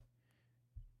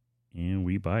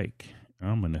we bike.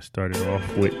 I'm gonna start it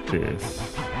off with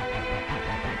this.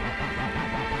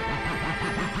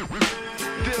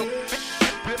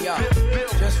 Yo,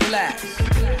 just relax.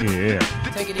 Yeah.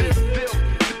 Take it easy.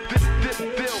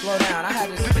 Slow down. I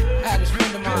had this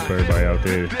friend of mine. Hope everybody out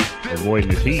there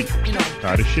avoiding this heat. You know,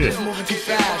 Hot as shit. just moving too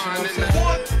fast, you know what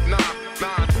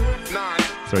I'm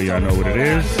saying? So y'all know what it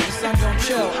is. He said the sun don't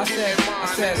chill. I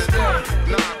said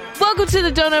still. Welcome to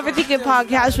the Don't Overthink It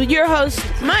podcast with your host,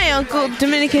 my uncle,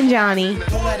 Dominican Johnny.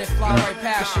 Don't let it fly right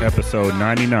past you. Episode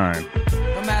 99.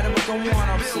 No matter what go on,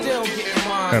 I'm still getting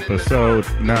mine. Episode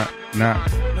No 9.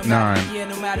 matter the year,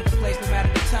 no matter the place, no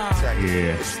matter the time.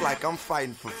 Yeah. It's like I'm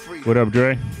fighting for free. What up,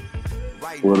 Dre?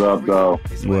 What up, though?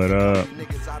 What up?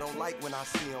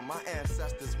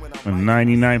 A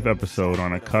 99th episode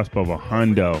on the cusp of a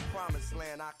hundo.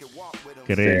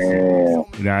 Get it?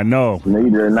 Yeah, I know. You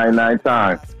did it 99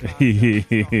 times.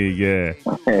 Yeah.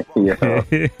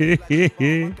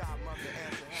 Yeah.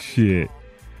 Shit.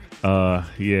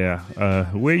 Yeah.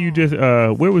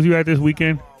 Where was you at this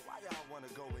weekend?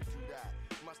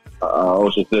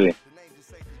 Ocean City.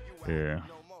 Yeah.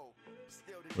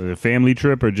 Was it a family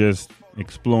trip or just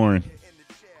exploring?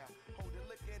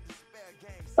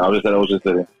 I was just at Ocean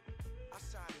City.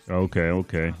 Okay.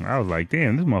 I was like,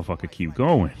 damn, this motherfucker keep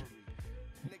going.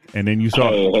 And then you saw...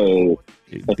 Hey.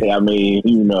 I mean,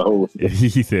 you know.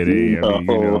 He said, hey,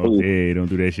 hey, don't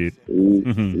do that shit.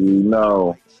 You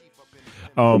know.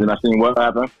 Then I seen what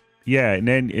happened. Yeah, and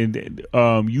then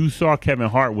you saw Kevin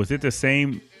Hart. Was it the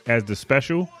same as the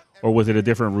special, or was it a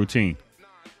different routine?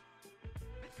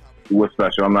 What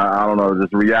special? I don't know.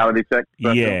 Just reality check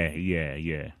special?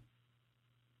 Yeah.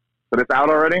 But it's out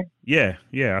already? Yeah.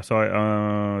 I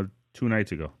saw it 2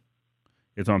 nights ago.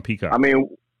 It's on Peacock. I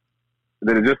mean,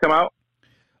 did it just come out?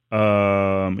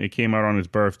 It came out on his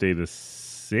birthday, the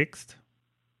 6th.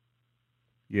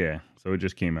 Yeah, so it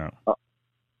just came out.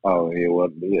 Oh, yeah, well,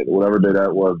 whatever day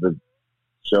that was, the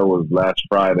show was last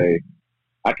Friday.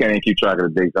 I can't even keep track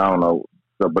of the dates. I don't know.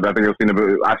 So, but I think I've seen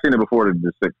it before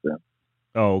the 6th then.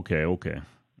 Oh, okay.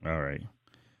 All right.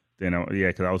 Then,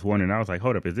 because I was wondering, I was like,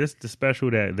 hold up, is this the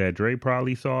special that Dre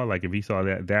probably saw? Like, if he saw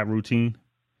that routine?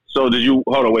 So did you,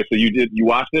 hold on, wait, so you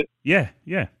watched it? Yeah.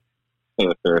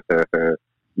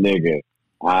 Nigga,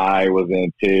 I was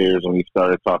in tears when he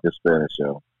started talking Spanish,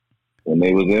 yo. He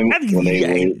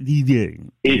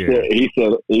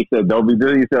said, don't be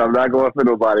doing. He said, I'm not going for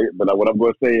nobody, but what I'm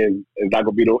going to say is, it's not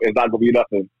going to be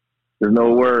nothing. There's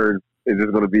no words. It's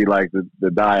just going to be like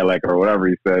the dialect or whatever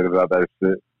he said about that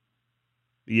shit.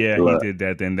 Yeah, he did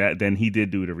that. Then he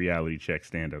did do the reality check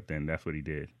stand up. Then that's what he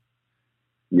did.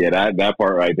 Yeah, that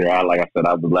part right there. Like I said,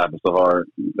 I was laughing so hard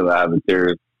because I had the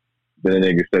tears. Then the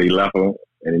nigga said he left him,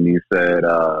 and then he said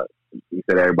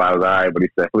everybody was all right, but he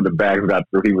said when the bags got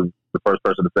through, he was the first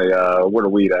person to say, "Where the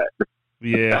weed at?"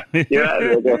 Yeah. Yeah.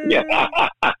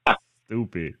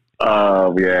 Stupid.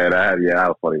 That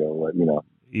was funny though, but you know.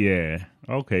 Yeah.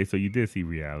 Okay, so you did see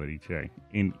reality check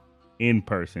in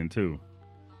person too.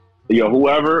 Yo,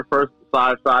 whoever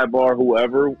sidebar,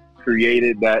 whoever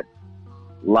created that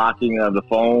locking of the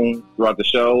phone throughout the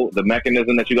show, the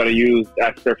mechanism that you got to use,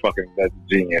 that's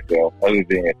genius, yo. That's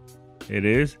genius. It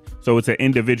is. So it's an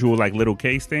individual like little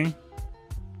case thing.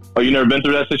 Oh, you never been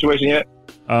through that situation yet?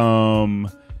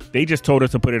 They just told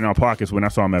us to put it in our pockets when I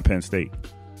saw him at Penn State.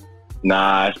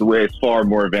 Nah, it's far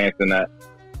more advanced than that.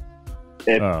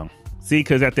 See,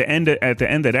 because at the end of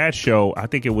that show, I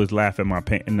think it was Laugh at My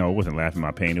Pain. No, it wasn't Laugh at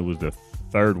My Pain. It was the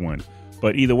third one.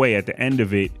 But either way, at the end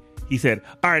of it, he said,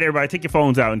 "All right, everybody, take your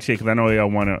phones out and shit, because I know y'all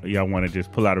wanna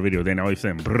just pull out a video." Then I always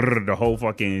saying, the whole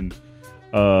fucking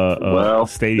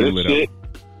stadium lit up.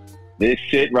 This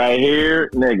shit right here,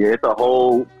 nigga, it's a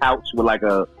whole pouch with like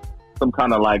some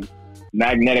kind of like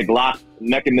magnetic lock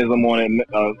mechanism on it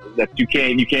that you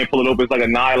can't pull it open. It's like a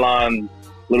nylon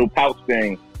little pouch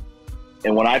thing.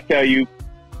 And when I tell you,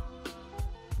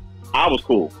 I was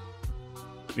cool.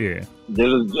 Yeah.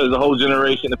 There's a whole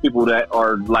generation of people that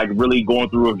are like really going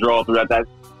through withdrawal through that.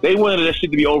 They wanted that shit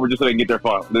to be over just so they can get their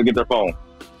phone.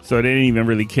 So they didn't even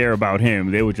really care about him.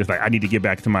 They were just like, I need to get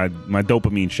back to my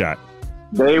dopamine shot.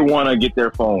 They want to get their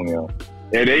phone, yo.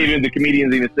 And the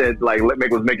comedians even said, like,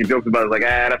 was making jokes about it. Like,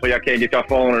 that's why y'all can't get your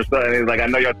phone or something. It's like, I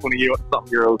know y'all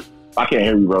 20-something year olds. I can't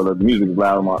hear you, bro. The music is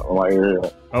loud on my ear.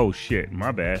 Oh, shit.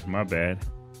 My bad.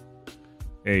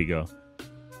 There you go.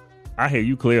 I hear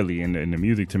you clearly, and the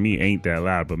music to me ain't that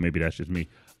loud, but maybe that's just me.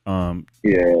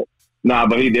 Yeah. Nah,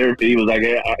 but he was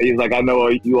like, I know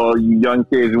you young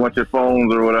kids, you want your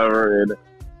phones or whatever, and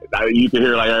you can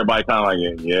hear like everybody kind of like,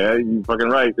 yeah, you fucking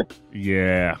right.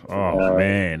 Yeah. Oh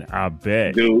man, I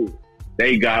bet. Dude,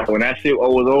 they got when that shit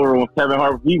was over with Kevin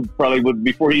Hart. He probably would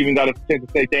before he even got a chance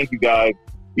to say thank you guys.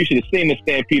 You should have seen the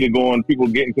stampede going, people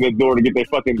getting to the door to get their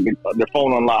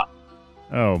phone unlocked.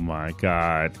 Oh my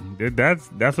God,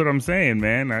 that's what I'm saying,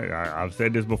 man. I've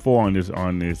said this before on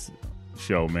this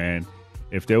show, man.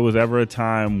 If there was ever a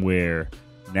time where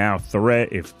now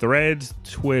if Threads,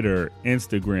 Twitter,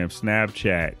 Instagram,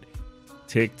 Snapchat,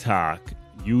 TikTok,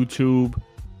 YouTube,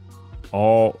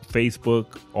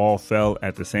 Facebook all fell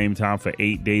at the same time for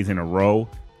 8 days in a row,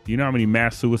 do you know how many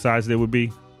mass suicides there would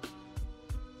be?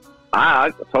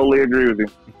 I totally agree with you.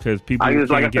 Because people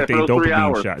can't get their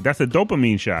dopamine shot. That's a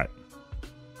dopamine shot.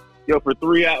 Yo, for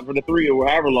the 3 or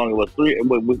however long it was,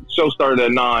 the show started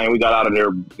at 9. We got out of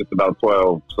there just about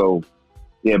 12. So,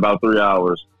 yeah, about 3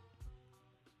 hours.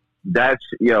 That's,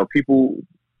 people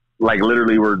like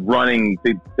literally were running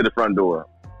to the front door.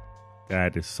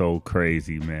 That is so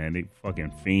crazy, man. They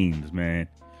fucking fiends, man.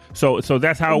 So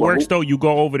that's how it works, though. You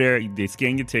go over there, they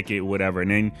scan your ticket, whatever,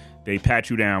 and then they pat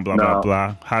you down, blah, blah,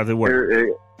 blah. How does it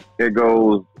work? It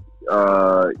goes,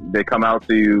 they come out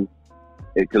to you,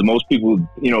 because most people,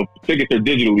 tickets are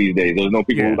digital these days. There's no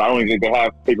people, I don't even think they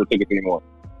have paper tickets anymore.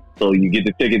 So you get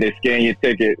the ticket, they scan your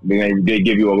ticket, then they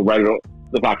give you write it on,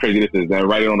 look how crazy this is, they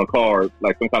write it on a card,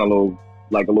 like some kind of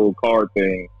little card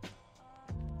thing.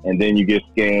 And then you get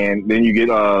scanned, then you get,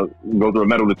 go through a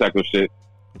metal detector shit.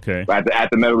 Okay.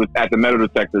 At the metal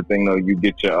detector thing though, you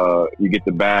get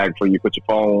the bag for you put your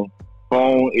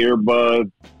phone,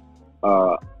 earbuds,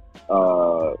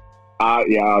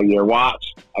 your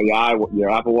watch, your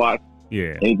Apple Watch,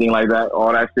 anything like that.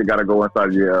 All that shit got to go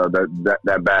inside your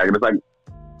that bag. And it's like,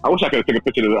 I wish I could take a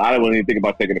picture of it. I didn't even think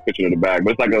about taking a picture of the bag,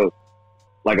 but it's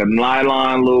like a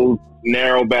nylon little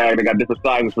narrow bag that got different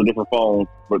sizes for different phones,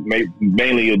 but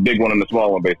mainly a big one and a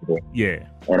small one, basically. Yeah.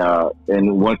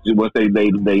 And once they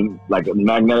like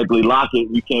magnetically lock it,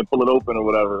 you can't pull it open or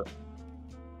whatever,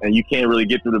 and you can't really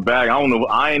get through the bag. I don't know.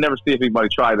 I ain't never seen anybody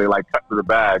try. They like cut through the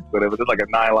bag, but it was just like a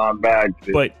nylon bag.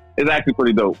 But it's actually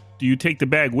pretty dope. Do you take the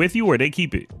bag with you, or they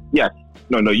keep it? Yes.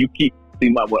 No. You keep. See,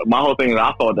 my whole thing is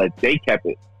I thought that they kept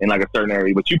it in like a certain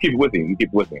area, but you keep it with you. You keep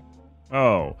it with you.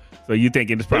 Oh, so you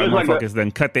thinking it's probably motherfuckers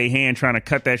then cut their hand trying to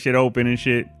cut that shit open and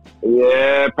shit?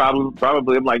 Yeah,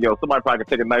 probably. I'm like, yo, somebody probably could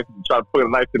take a knife and try to put a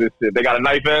knife to this shit. They got a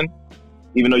knife in,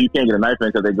 even though you can't get a knife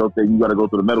in because you got to go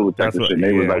through the metal detector shit.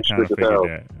 They was like strict as hell.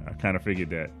 I kind of figured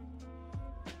that.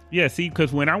 Yeah, see,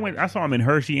 because when I saw him in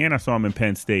Hershey and I saw him in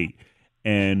Penn State,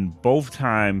 and both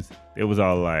times it was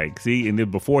all like, see, and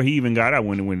then before he even got out,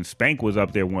 when Spank was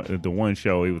up there the one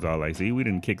show, he was all like, see, we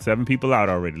didn't kick 7 people out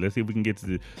already. Let's see if we can get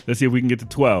to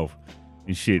 12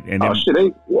 and shit. And then,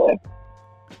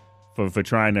 for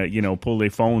trying to pull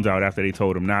their phones out after they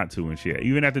told them not to and shit.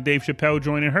 Even after Dave Chappelle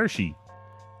joined in Hershey,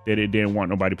 they didn't want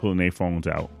nobody pulling their phones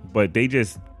out, but they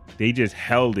just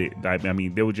held it. I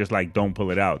mean, they were just like, don't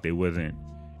pull it out. It wasn't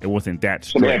that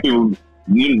strict.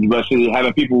 But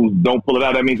having people don't pull it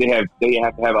out, that means they have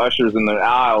to have ushers in their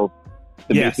aisles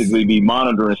to basically be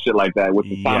monitoring shit like that. Which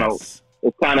is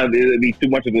it'd be too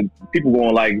much of the people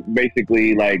going like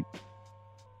basically like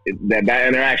that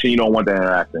interaction. You don't want that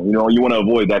interaction. You want to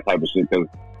avoid that type of shit because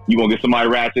you gonna get somebody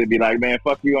ratchet and be like, man,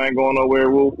 fuck you, I ain't going nowhere. You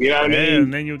know what I mean?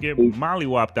 And then you'll get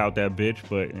mollywopped out that bitch.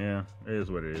 But yeah, it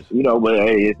is what it is. But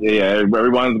hey,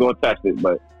 everyone's gonna test it,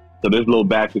 but. So this little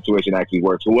bag situation actually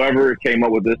works. Whoever came up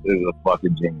with this is a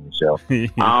fucking genius, yo.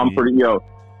 I'm pretty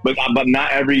but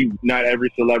not every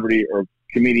celebrity or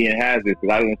comedian has this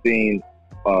because I haven't seen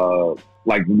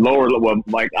like lower. Well,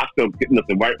 like I still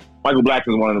listen. Michael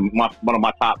Blackson's one of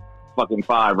my top fucking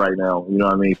 5 right now. You know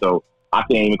what I mean? So I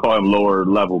can't even call him lower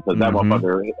level because that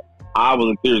motherfucker. I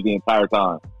was in tears the entire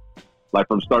time, like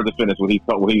from start to finish when he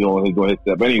going his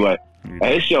step. Anyway.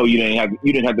 At his show, you didn't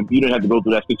have to go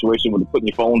through that situation with putting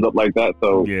your phones up like that.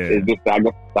 So it's just I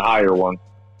guess the higher one.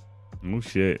 No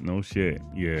shit.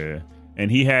 Yeah, and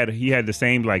he had the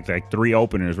same like 3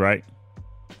 openers, right?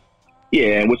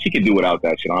 Yeah, and which he could do without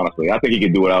that shit. Honestly, I think he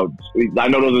could do without. I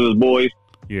know those are his boys.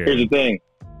 Yeah. Here's the thing.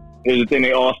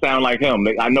 They all sound like him.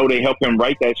 I know they help him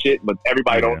write that shit, but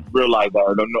everybody don't realize that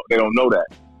or they don't know that.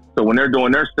 So when they're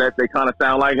doing their set, they kind of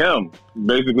sound like him,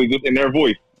 basically just in their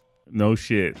voice. No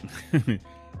shit.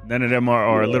 None of them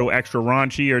are a little extra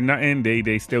raunchy or nothing.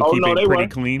 They still keep it pretty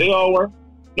clean. They all were.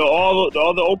 No, all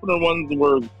the opener ones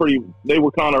were pretty. They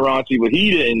were kind of raunchy, but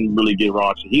he didn't really get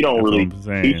raunchy. He don't really.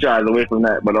 He shies away from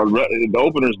that. But the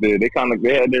openers did. They kind of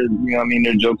had their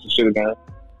their jokes and shit in there.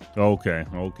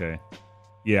 Okay.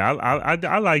 Yeah,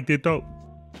 I liked it though.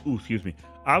 Ooh, excuse me.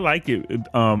 I like it.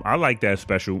 I like that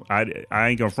special. I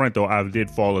ain't gonna front though. I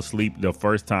did fall asleep the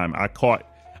first time.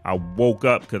 I woke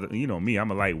up because, you know me,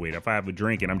 I'm a lightweight. If I have a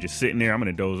drink and I'm just sitting there, I'm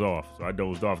going to doze off. So I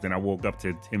dozed off. Then I woke up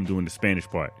to him doing the Spanish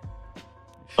part.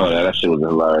 Oh, yeah, that shit was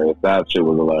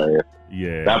hilarious.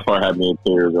 Yeah. That part had me in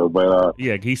tears, though. But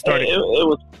yeah, he started. It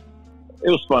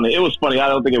was funny. It was funny. I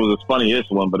don't think it was as funny as this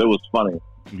one, but it was funny.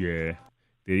 Yeah.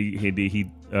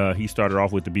 He started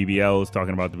off with the BBLs,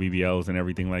 talking about the BBLs and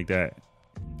everything like that.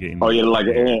 He said,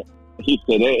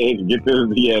 get this.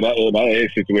 Yeah, that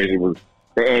Ant situation was,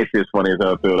 the Ant shit's funny as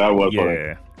hell, too. That was funny.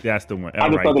 Yeah, that's the one. I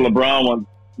just thought the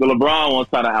LeBron one's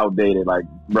kind of outdated. Like,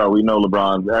 bro, we know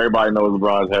everybody knows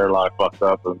LeBron's hairline fucked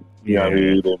up and, you know what I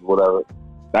mean, and whatever.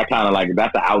 That kind of like,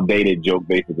 that's an outdated joke,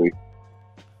 basically.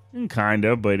 Kind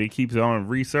of, but it keeps on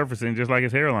resurfacing just like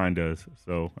his hairline does.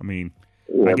 So, I mean,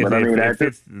 yeah, I guess it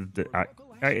fits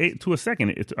to a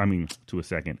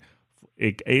second.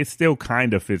 It still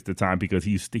kind of fits the time because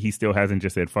he still hasn't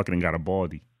just said fucking and got a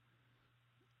baldy.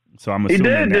 So I'm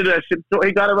assuming did that shit. So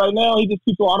he got it right now. He just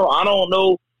keeps on. I don't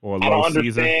know. Or I don't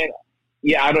understand.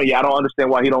 Caesar. I don't understand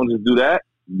why he don't just do that.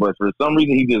 But for some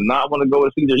reason, he does not want to go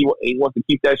with Caesar. He wants to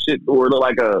keep that shit or look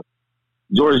like a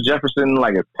George Jefferson,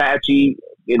 like a patchy.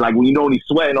 And like when he's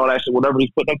sweating all that shit, whatever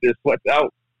he's putting up there sweats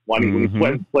out when he's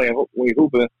sweating, playing, when he's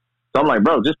hooping. So I'm like,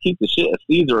 bro, just keep the shit a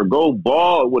Caesar or go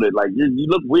bald with it. Like you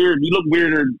look weird. You look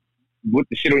weirder with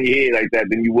the shit on your head like that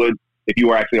than you would if you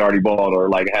were actually already bald or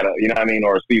like had a, you know what I mean,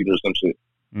 or a Caesar or some shit.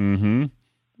 Mm-hmm.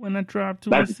 When I drop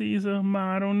to a Caesar,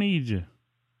 ma, I don't need you.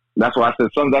 That's why I said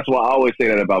that's why I always say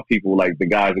that about people like the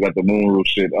guys who got the moon roof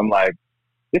shit. I'm like,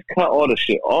 just cut all the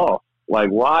shit off. Like,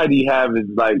 why do you have his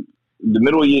like the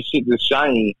middle of your shit just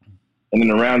shiny and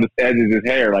then around the edges of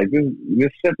his hair? Like,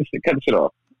 just cut the shit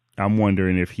off. I'm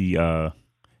wondering if he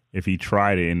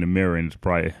tried it in the mirror and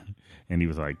he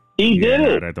was like, he did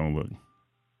it. That don't look.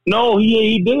 No,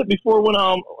 he did it before when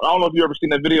I don't know if you ever seen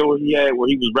that video where he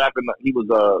was rapping.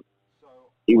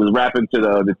 He was rapping to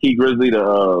the T Grizzly,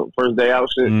 the first day out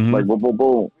shit, like boom boom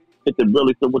boom, hit the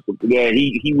really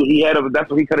he had that's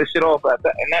what he cut his shit off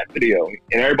in that video,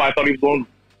 and everybody thought he was going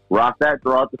to rock that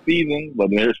throughout the season, but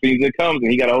then the season comes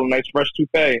and he got a whole nice fresh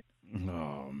toupee.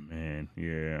 Oh man,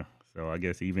 yeah. So I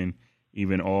guess even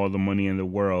all the money in the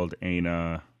world ain't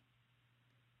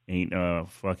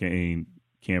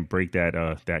can't break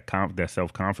that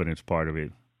self-confidence part of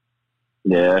it.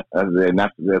 Yeah, that's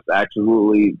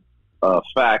absolutely a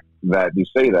fact that you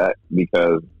say that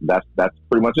because that's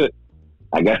pretty much it.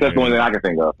 I guess that's the only thing I can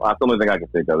think of. That's the only thing I can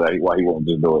think of that why he won't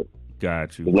just do it.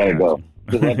 Got you. Just let it go.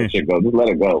 Just let the shit go. Just let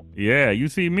it go. Yeah, you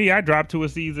see me, I dropped to a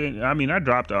season. I mean, I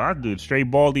did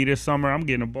straight baldy this summer. I'm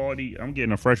getting a baldy. I'm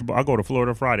getting a fresh. I go to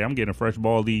Florida Friday. I'm getting a fresh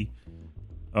baldy.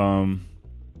 Not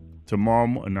tomorrow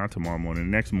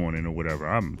morning, next morning or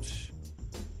whatever.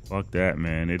 Fuck that,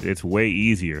 man. It's way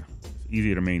easier. It's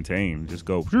easier to maintain. Just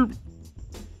go.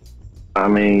 I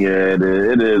mean, yeah, it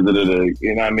is.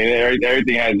 You know, what I mean,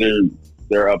 everything has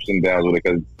their ups and downs with it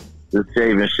because this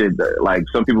shaving shit, like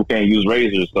some people can't use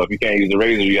razors. So if you can't use the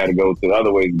razor, you got to go to the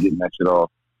other way of getting that shit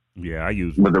off. Yeah, I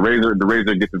use. But the razor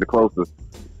gets it the closest.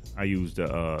 I use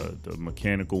the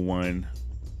mechanical one,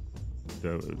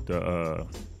 the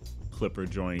clipper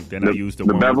joint. Then I use the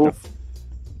one bevel. With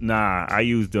I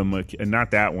used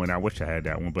not that one. I wish I had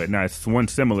that one, but it's one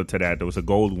similar to that. There was a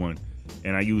gold one,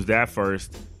 and I used that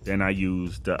first. Then I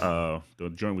used the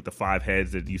joint with the 5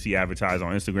 heads that you see advertised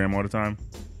on Instagram all the time.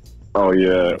 Oh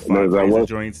yeah, that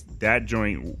joints. That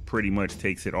joint pretty much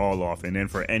takes it all off, and then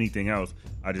for anything else,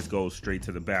 I just go straight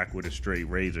to the back with a straight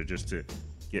razor just to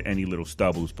get any little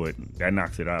stubbles. But that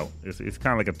knocks it out. It's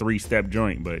kind of like a 3-step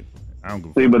joint, but I don't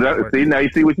go. Now you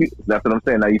see that's what I'm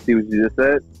saying. Now you see what you just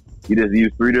said. You just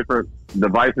use 3 different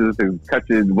devices to cut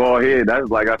your bald head. That's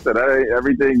like I said.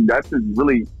 Everything. That's just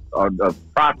really a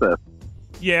process.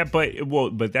 Yeah, but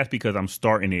that's because I'm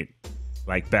starting it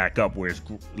like back up where it's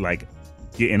like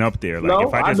getting up there. Like no,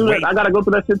 if I just wait, I gotta go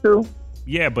through that shit too.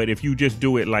 Yeah, but if you just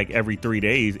do it like every 3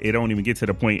 days, it don't even get to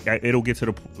the point. It'll get to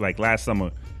the like last summer.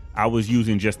 I was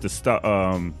using just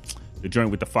the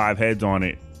joint with the 5 heads on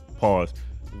it. Pause.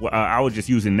 I was just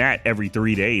using that every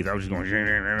 3 days. I was just going,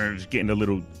 just getting the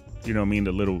little, you know what I mean,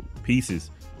 the little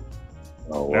pieces.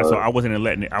 Oh, that's why I wasn't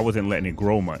letting it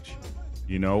grow much.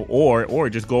 You know, or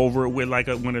just go over it with like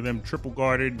one of them triple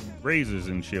guarded razors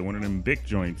and shit, one of them big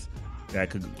joints that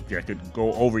could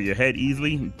go over your head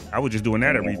easily. I was just doing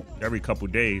that every couple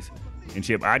days and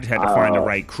shit. I just had to find the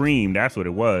right cream. That's what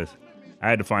it was. I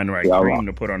had to find the right cream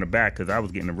to put on the back because I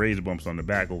was getting the razor bumps on the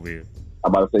back over here. I'm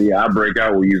about to say, yeah, I break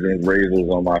out with using razors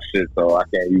on my shit, so I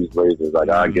can't use razors. Like,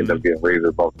 I get them getting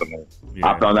razor bumps on me.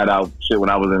 Yeah. I found that out shit when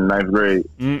I was in 9th grade.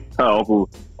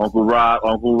 Uncle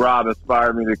Rob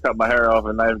inspired me to cut my hair off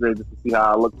in 9th grade just to see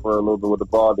how I look for a little bit with the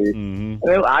bald head. And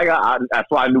that's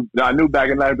why I knew back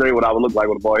in 9th grade what I would look like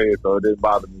with a bald head, so it didn't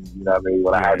bother me, you know what I mean,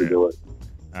 when I had to do it.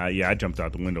 Yeah, I jumped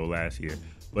out the window last year.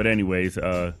 But anyways,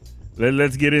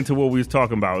 let's get into what we was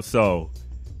talking about. So,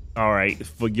 all right,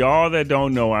 for y'all that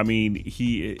don't know, I mean,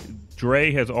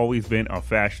 Dre has always been a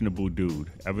fashionable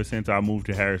dude. Ever since I moved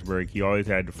to Harrisburg, he always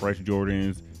had the fresh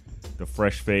Jordans, the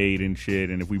fresh fade and shit.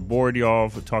 And if we bored y'all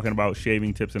for talking about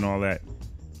shaving tips and all that,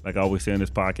 like I always say in this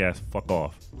podcast, fuck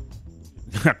off.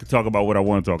 I can talk about what I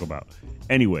want to talk about.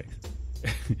 Anyways,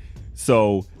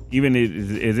 so even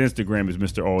his Instagram is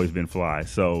Mr. Always Been Fly.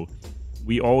 So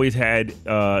we always had,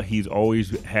 he's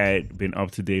always had been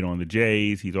up to date on the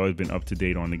J's. He's always been up to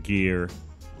date on the gear,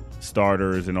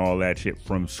 starters, and all that shit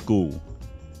from school.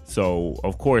 So,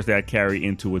 of course, that carried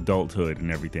into adulthood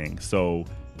and everything. So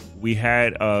we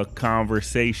had a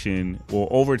conversation, well,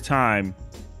 over time,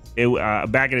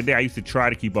 back in the day, I used to try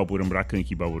to keep up with him, but I couldn't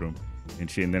keep up with him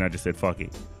and shit. And then I just said, fuck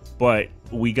it. But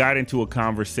we got into a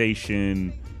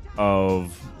conversation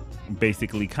of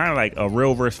basically kind of like a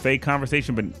real versus fake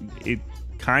conversation, but it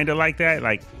kind of like that.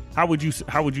 Like, how would you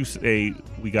say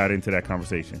we got into that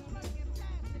conversation?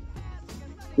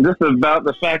 Just about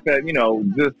the fact that, you know,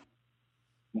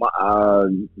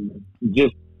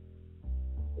 just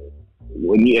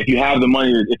if you have the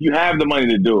money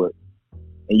to do it,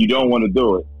 and you don't want to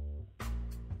do it,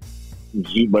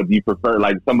 but you prefer,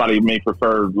 like, somebody may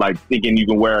prefer, like, thinking you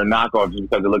can wear a knockoff just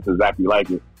because it looks exactly like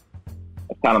it.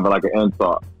 It's kind of like an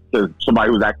insult to somebody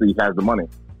who actually has the money.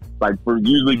 Like, for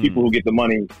usually people who get the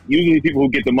money,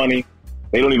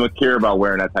 they don't even care about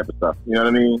wearing that type of stuff. You know what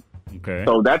I mean? Okay.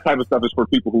 So that type of stuff is for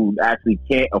people who actually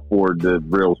can't afford the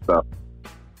real stuff.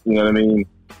 You know what I mean?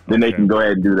 Then they can go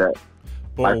ahead and do that.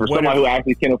 But like, for somebody who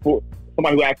actually can afford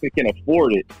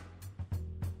it,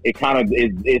 it kind of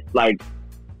it's like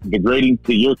degrading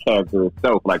to your character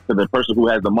itself. Like, to the person who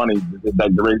has the money, it's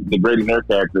like degrading their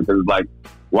character, because it's like,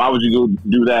 why would you go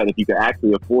do that if you can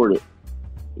actually afford it?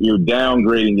 You're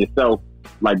downgrading yourself.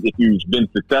 Like, if you've been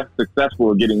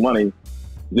successful at getting money,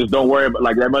 just don't worry about,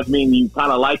 like, that must mean you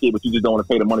kind of like it, but you just don't want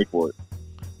to pay the money for it.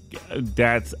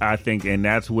 That's, I think, and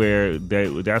that's where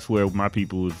my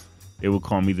people, they would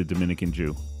call me the Dominican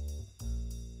Jew.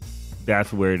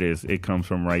 That's where it is. It comes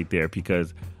from right there,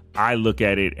 because I look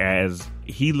at it as,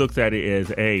 he looks at it as,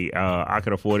 hey, I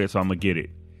could afford it, so I'm going to get it.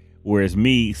 Whereas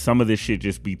me, some of this shit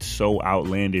just be so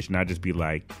outlandish, and I just be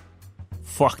like,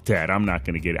 fuck that, I'm not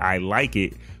going to get it. I like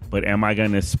it, but am I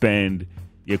going to spend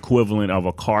the equivalent of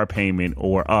a car payment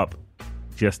or up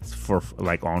just for,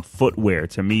 like, on footwear?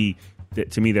 To me,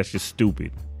 that's just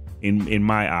stupid. In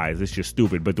my eyes, it's just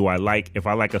stupid. But if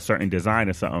I like a certain design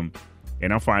or something,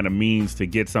 and I find a means to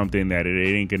get something that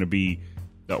it ain't going to be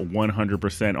the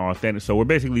 100% authentic. So we're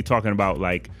basically talking about,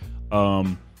 like,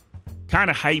 kind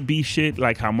of hype B shit,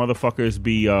 like how motherfuckers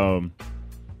be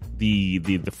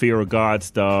the fear of God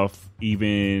stuff,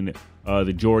 even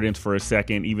the Jordans for a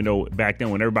second, even though back then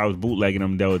when everybody was bootlegging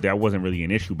them, though, that wasn't really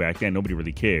an issue back then. Nobody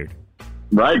really cared.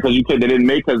 Right, because they didn't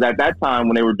make, because at that time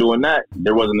when they were doing that,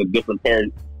 there wasn't a different pair.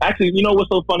 Actually, you know what's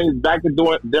so funny is back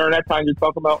during that time you're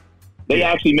talking about, they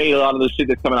actually made a lot of the shit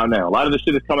that's coming out now. A lot of the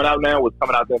shit that's coming out now was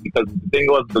coming out then because the thing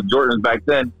was, the Jordans back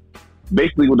then,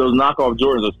 basically with those knockoff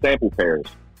Jordans are sample pairs.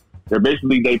 They're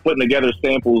basically, putting together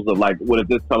samples of, like, what if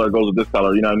this color goes with this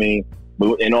color, you know what I mean?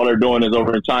 And all they're doing is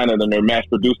over in China, then they're mass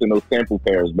producing those sample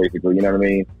pairs, basically, you know what I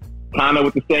mean? Kind of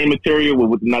with the same material, but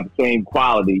with not the same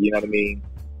quality, you know what I mean?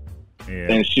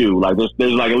 Yeah. And shoe. Like,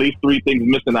 there's like at least 3 things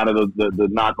missing out of the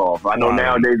knockoff. I know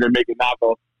nowadays they're making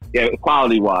knockoffs. Yeah,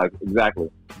 quality wise, exactly.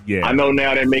 Yeah. I know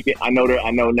now they're making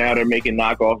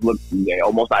knockoffs look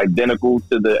almost identical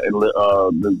to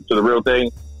the real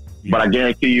thing. Yeah. But I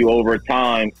guarantee you, over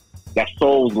time, the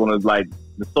soul's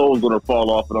gonna fall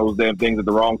off of those damn things at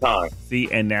the wrong time.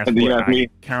 See, and that's where I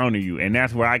counter you. And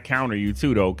that's where I counter you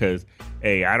too, though, because,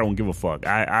 hey, I don't give a fuck.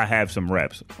 I have some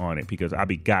reps on it, because I'll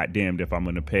be goddamned if I'm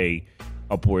gonna pay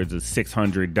upwards of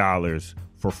 $600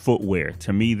 for footwear.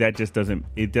 To me, that just doesn't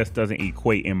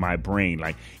equate in my brain.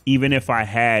 Like, even if I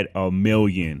had $1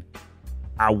 million,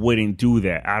 I wouldn't do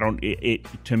that.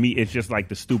 To me, it's just like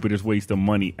the stupidest waste of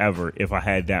money ever. If I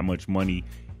had that much money,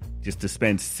 just to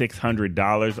spend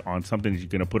 $600 on something that you're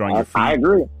gonna put on your feet. I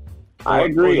agree. I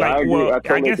agree. I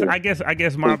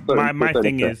guess my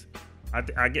thing is,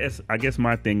 I guess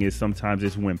my thing is, sometimes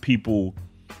it's when people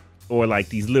or like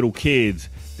these little kids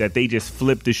that they just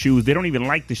flip the shoes. They don't even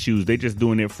like the shoes. They're just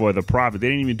doing it for the profit. They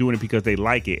ain't even doing it because they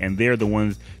like it. And they're the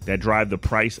ones that drive the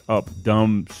price up.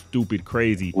 Dumb, stupid,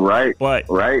 crazy. Right.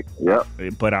 Yep.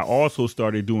 But I also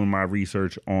started doing my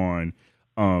research on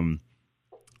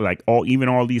like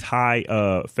all these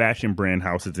high fashion brand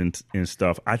houses and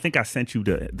stuff. I think I sent you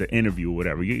the interview or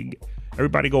whatever.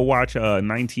 Everybody go watch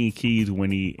 19 Keys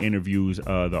when he interviews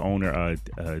the owner,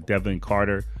 Devin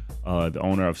Carter, the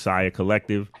owner of Saya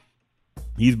Collective.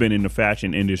 He's been in the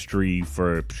fashion industry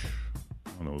for,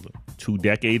 I don't know, 2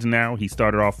 decades now. He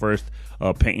started off first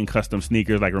painting custom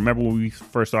sneakers. Like, remember when we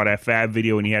first saw that Fab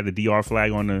video and he had the DR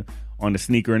flag on the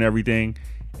sneaker and everything?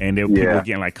 And people were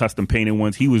getting like custom painted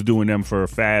ones. He was doing them for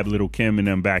Fab, Little Kim and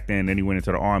them back then. Then he went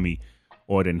into the Army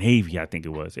or the Navy, I think it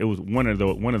was. It was one of the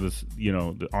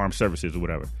the armed services or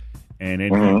whatever. And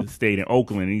then he stayed in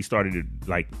Oakland and he started to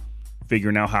like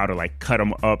figuring out how to like cut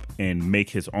them up and make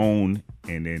his own.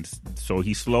 And then so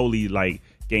he slowly like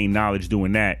gained knowledge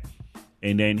doing that.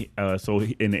 And then so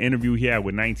in the interview he had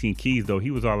with 19 Keys though,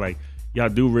 he was all like, y'all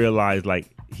do realize, like,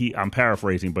 I'm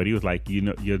paraphrasing, but he was like,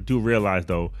 you do realize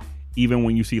though, even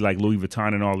when you see like Louis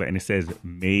Vuitton and all that and it says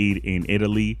made in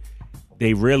Italy,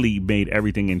 they really made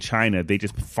everything in China. They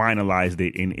just finalized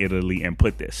it in Italy and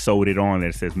sewed it on that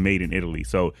it says made in Italy.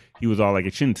 So he was all like,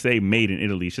 it shouldn't say made in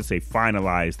Italy, it should say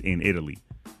finalized in Italy.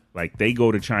 Like, they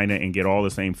go to China and get all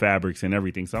the same fabrics and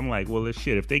everything. So I'm like, well,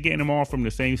 shit, if they're getting them all from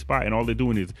the same spot and all they're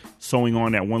doing is sewing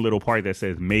on that one little part that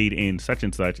says made in such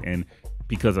and such, and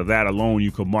because of that alone,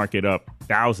 you could mark it up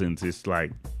thousands. It's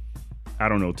like, I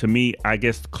don't know. To me, I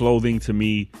guess clothing, to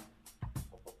me,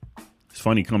 it's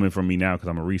funny coming from me now because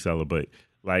I'm a reseller, but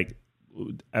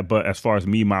as far as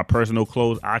me, my personal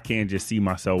clothes, I can't just see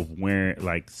myself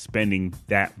spending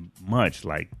that much,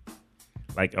 like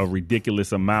a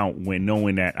ridiculous amount, when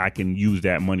knowing that I can use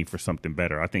that money for something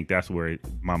better. I think that's where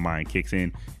my mind kicks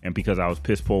in. And because I was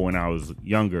piss poor when I was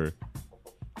younger,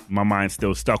 my mind's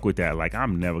still stuck with that. Like,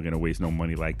 I'm never going to waste no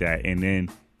money like that. And then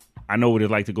I know what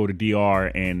it's like to go to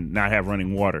DR and not have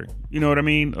running water. You know what I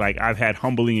mean? Like, I've had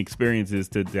humbling experiences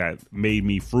that made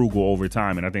me frugal over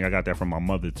time. And I think I got that from my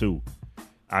mother too.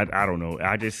 I don't know.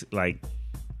 I just, like,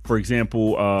 for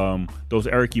example, those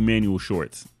Eric Emanuel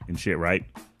shorts and shit, right?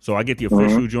 So I get the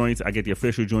official joints, and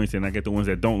I get the ones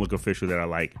that don't look official that are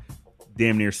like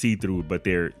damn near see-through, but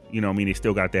they're, you know what I mean, they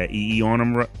still got that EE on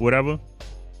them, whatever.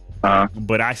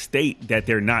 But I state that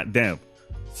they're not them.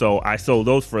 So I sold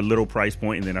those for a little price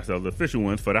point, and then I sold the official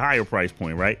ones for the higher price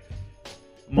point, right?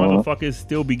 Motherfuckers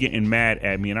still be getting mad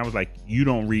at me, and I was like, you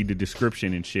don't read the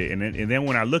description and shit. And then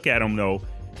when I look at them, though,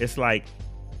 it's like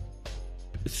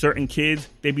certain kids,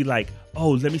 they be like,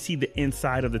 oh, let me see the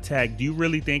inside of the tag. Do you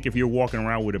really think if you're walking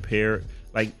around with a pair,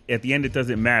 like, at the end, it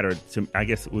doesn't matter to, I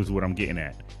guess was what I'm getting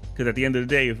at. Because at the end of the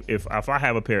day, if I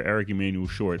have a pair of Eric Emanuel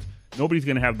shorts, nobody's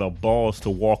going to have the balls to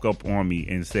walk up on me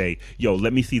and say, yo,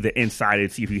 let me see the inside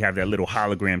and see if you have that little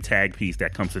hologram tag piece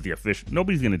that comes with the official.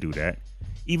 Nobody's going to do that.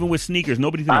 Even with sneakers,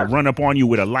 nobody's going to run up on you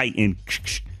with a light and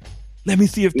let me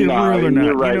see if they're real or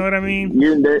not. Right. You know what I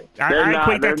mean? I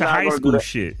equate that to high school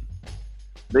shit.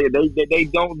 They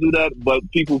don't do that, but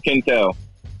people can tell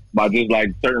by just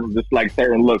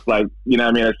certain looks, like, you know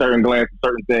what I mean, a certain glance,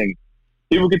 certain things.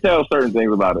 People can tell certain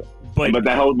things about it. But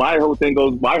my whole thing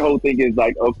is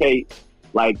like, okay,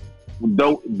 like,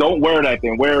 don't wear that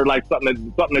thing. Wear like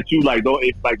something that you like. Don't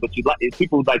if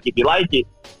people like, if you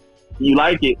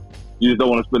like it, you just don't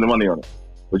want to spend the money on it.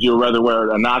 But you'd rather wear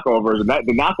a knockoff version.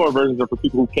 The knockoff versions are for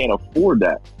people who can't afford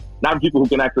that, not for people who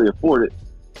can actually afford it.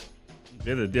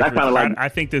 There's a difference. I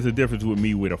think there's a difference with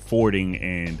me with affording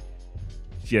and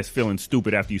just feeling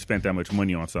stupid after you spent that much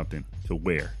money on something to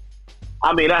wear.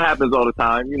 I mean, that happens all the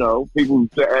time. You know, people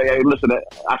say, hey, listen,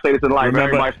 I say this in life,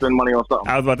 everybody spend money on something.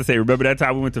 I was about to say, remember that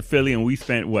time we went to Philly and we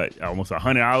spent, almost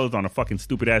 $100 on a fucking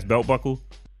stupid-ass belt buckle?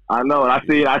 I know, and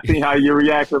I see how you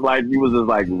reacted, like, you was just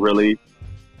like, really?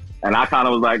 And I kind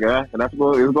of was like, it's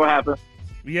going to happen.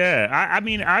 Yeah, I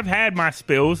mean, I've had my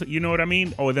spills, you know what I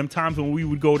mean? Or them times when we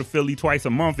would go to Philly twice a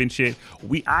month and shit,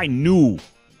 I knew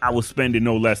I was spending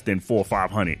no less than $400 or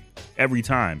 $500 every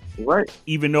time. Right.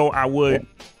 Even though I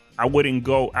wouldn't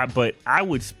go, but I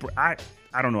would, I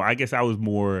don't know, I guess I was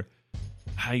more,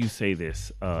 how you say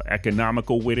this,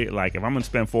 economical with it. Like, if I'm going to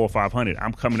spend $400 or $500,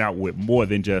 I'm coming out with more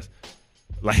than just,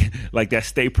 like that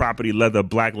State Property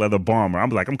black leather bomber.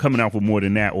 I'm coming out with more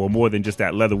than that, or more than just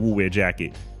that leather Wu-Wear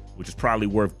jacket, which is probably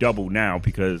worth double now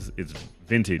because it's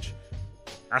vintage.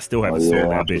 I still haven't sold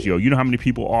that bitch. Yo, you know how many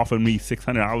people offered me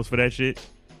 $600 for that shit?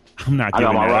 I'm not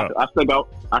giving that up. I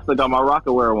still got my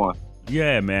Rockaware one.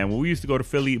 Yeah, man. Well, we used to go to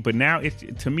Philly, but now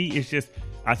to me, it's just,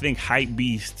 I think Hype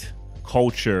Beast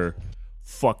culture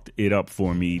fucked it up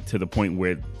for me to the point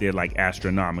where they're like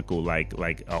astronomical, like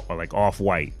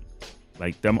Off-White,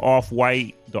 like them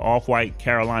the Off-White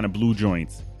Carolina blue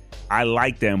joints. I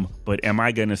like them, but am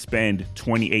I gonna spend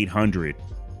 $2,800?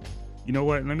 You know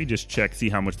what? Let me just check, see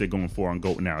how much they're going for on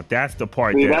GOAT now. That's the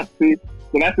part that's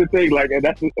the thing. Like,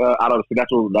 that's I don't see.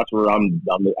 That's where I'm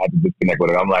at the disconnect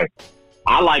with it. I'm like,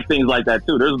 I like things like that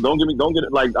too. Don't get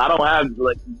it. Like, I don't have,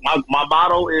 like, my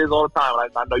motto is all the time.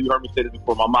 Like, I know you heard me say this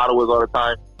before. My motto is all the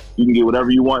time: you can get whatever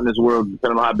you want in this world,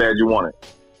 depending on how bad you want it.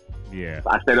 Yeah,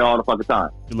 I say that all the fucking time.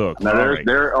 Look, now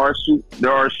there are shoes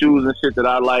and shit that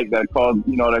I like that cost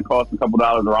a couple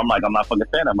dollars, or I'm like, I'm not fucking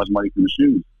paying that much money for the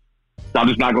shoes. So I'm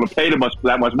just not going to pay that much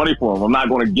money for them. I'm not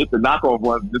going to get the knockoff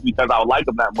ones just because I would like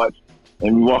them that much.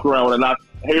 And we walk around with a knock.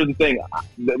 Here's the thing: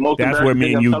 that's where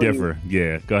me and you differ.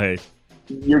 Yeah, go ahead.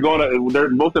 The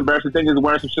most embarrassing thing is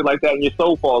wearing some shit like that and your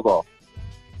soul falls off.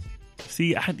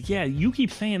 See, you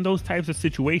keep saying those types of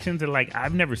situations, and like,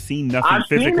 I've never seen nothing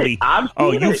physically.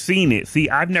 You've seen it. See,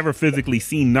 I've never physically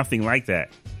seen nothing like that.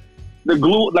 The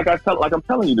glue, I'm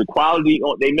telling you, the quality,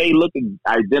 they may look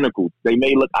identical.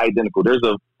 There's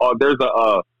what do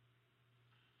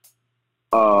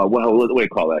you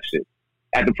call that shit?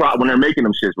 At the when they're making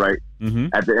them shits, right? Mm-hmm.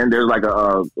 At the end, there's like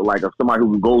a somebody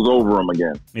who goes over them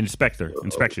again. Inspection.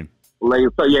 Like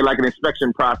an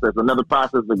inspection process, another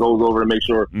process that goes over to make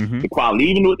sure the quality.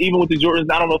 Even with the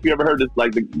Jordans, I don't know if you ever heard this,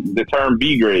 like the term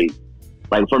B grade.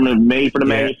 Like made for the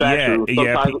manufacturer.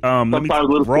 Sometimes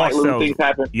little things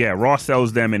happen. Yeah, Ross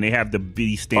sells them, and they have the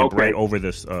B stamp right over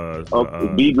this.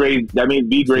 B grades. That means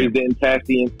B grades didn't pass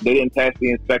the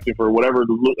inspection for whatever.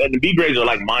 And the B grades are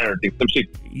like minor things. Some shit.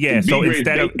 Yeah. So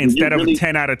instead of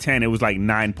 10 out of 10, it was like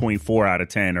 9.4 out of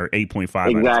 10 or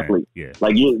 8.5. Exactly. Out of 10. Yeah.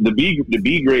 Like the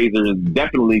B grades are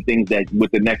definitely things that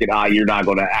with the naked eye you're not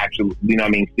going to actually,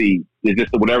 see. It's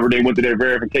just whatever they went to their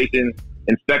verification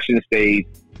inspection stage.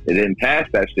 They didn't pass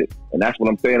that shit, and that's what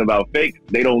I'm saying about fakes.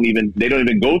 They don't even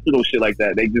go through those shit like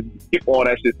that. They just skip all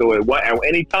that shit. So at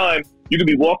any time you could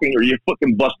be walking or your foot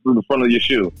can bust through the front of your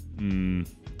shoe.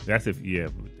 That's if you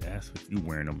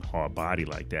wearing them hard body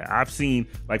like that. I've seen,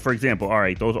 like, for example, all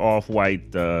right, those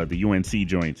Off-White the UNC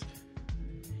joints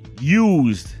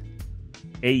used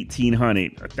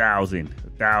 1,800, 1,000,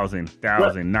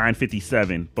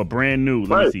 957, but brand new.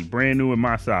 Let me see, brand new in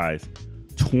my size,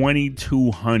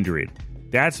 2,200.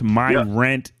 That's my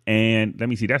rent, and let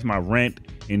me see. That's my rent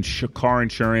and car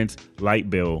insurance, light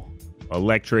bill,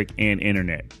 electric, and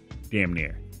internet. Damn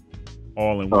near,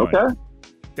 all in one. Okay.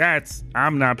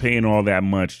 I'm not paying all that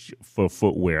much for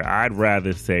footwear. I'd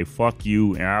rather say fuck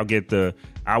you, and I would get the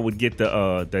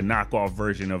knockoff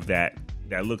version of that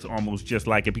looks almost just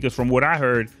like it. Because from what I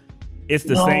heard, it's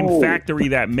the same factory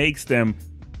that makes them.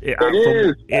 It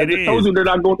is. I just told you they're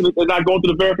not going through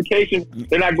the verification.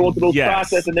 They're not going through those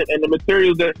processes, and the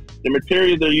materials they're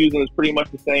using is pretty much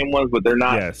the same ones, but they're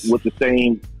not with the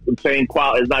same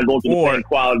quality. It's not going through the same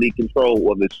quality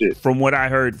control of the shit. From what I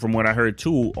heard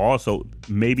too, also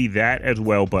maybe that as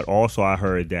well, but also I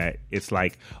heard that it's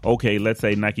like, okay, let's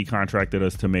say Nike contracted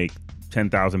us to make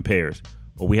 10,000 pairs,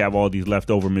 but we have all these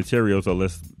leftover materials, so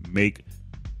let's make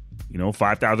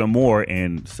 5,000 more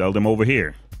and sell them over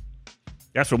here.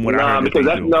 That's from what I heard. Because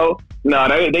they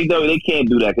can't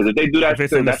do that. Because if they do that, if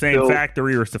it's in the same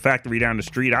factory or it's the factory down the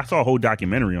street, I saw a whole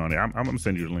documentary on it. I'm gonna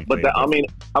send you the link. But I mean,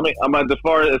 as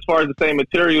far as the same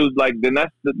materials, like then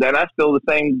that's still the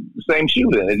same shoe.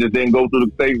 Then it just didn't go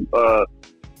through the same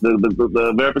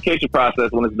the verification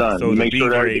process when it's done. So the B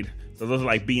grade. So those are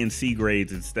like B and C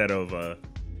grades instead of the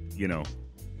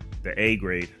A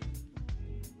grade.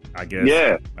 I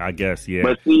guess.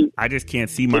 But see, I just can't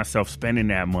see myself spending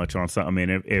that much on something.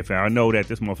 And if I know that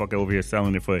this motherfucker over here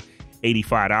selling it for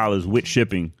 $85 with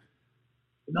shipping.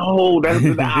 No, that's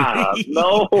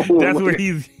no. That's where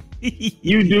he's.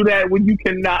 You do that when you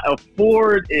cannot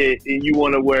afford it and you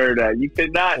want to wear that. You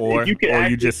cannot.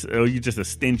 You just a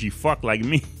stingy fuck like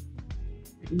me.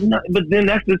 No, but then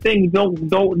that's the thing. You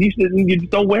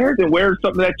just don't wear it, and wear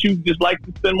something that you just like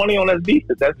to spend money on. That's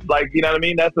decent. That's like, you know what I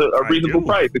mean. That's a reasonable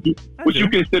price. What you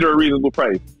consider a reasonable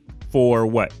price for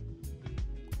what?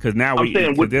 Because now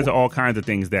there's all kinds of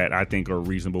things that I think are a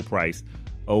reasonable price.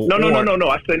 No.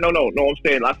 I said no.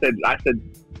 I said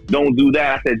don't do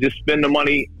that. I said just spend the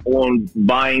money on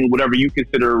buying whatever you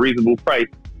consider a reasonable price.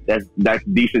 That's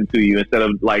decent to you, instead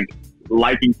of like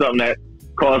liking something that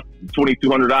costs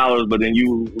 $2,200,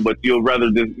 but you'll rather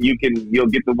you'll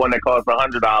get the one that costs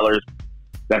 $100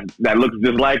 that looks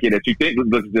just like it, that you think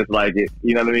looks just like it.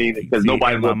 You know what I mean? Because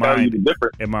nobody will tell you the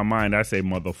difference. In my mind, I say,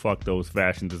 motherfuck those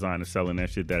fashion designers selling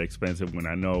that shit that expensive when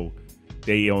I know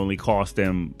they only cost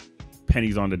them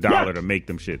pennies on the dollar to make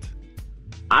them shits.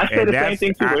 I say the same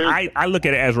thing too. I look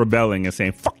at it as rebelling and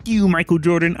saying, "Fuck you, Michael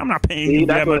Jordan. I'm not paying you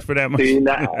that much for that much."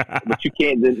 But you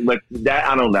can't. Like that,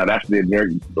 I don't know. That's the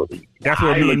American. That's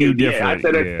where me and you different. I say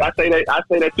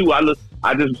that too.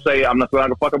 I just say I'm not going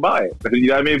to fucking buy it. You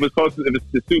know what I mean? If it's close, if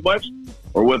it's too much,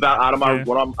 or without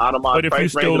when I'm out of my but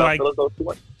price range,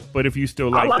 but if you still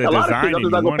like the design, I'm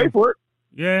just not going to pay for it.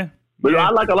 Yeah. But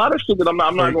I like a lot of shit that I'm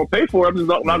not going to pay for. I'm just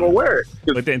not going to wear it.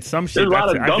 But then some shit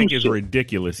I think is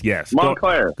ridiculous. Yes.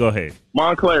 Montclair. Go ahead.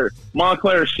 Montclair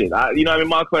shit. You know what I mean?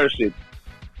 Montclair shit.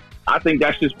 I think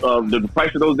that's just the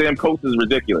price of those damn coats is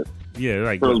ridiculous. Yeah,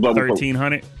 like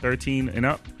 1,300, 13 and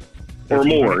up. Or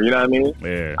more, you know what I mean?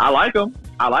 Yeah. I like them,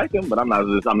 but I'm not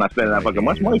spending that fucking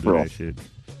much money for them. Shit.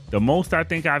 The most I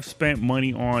think I've spent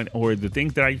money on, or the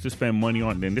things that I used to spend money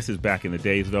on, and this is back in the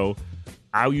days though,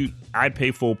 I'd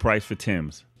pay full price for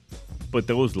Tim's, but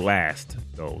those last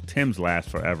though. Tim's last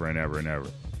forever and ever and ever.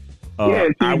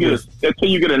 Until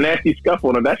you get a nasty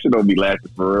scuffle on it, that shit don't be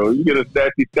lasting for real. You get a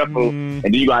nasty scuffle, and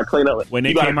then you gotta clean up. When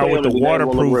they came out with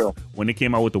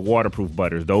the waterproof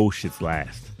butters, those shits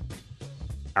last.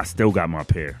 I still got my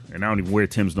pair, and I don't even wear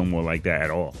Tim's no more like that at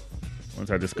all. Once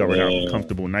I discovered how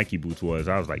comfortable Nike boots was,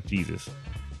 I was like, Jesus.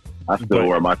 I still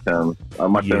wear my Timbs.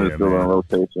 My Timbs is still in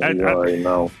rotation. You already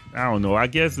know. I don't know. I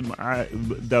guess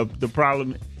the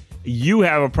problem, you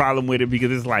have a problem with it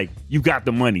because it's like you got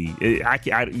the money.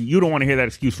 You don't want to hear that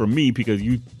excuse from me because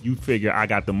you figure I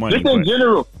got the money. Just in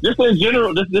general,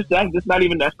 that's not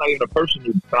even a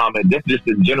personal comment. That's just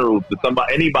in general to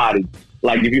anybody.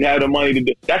 Like if you have the money to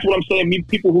do, that's what I'm saying.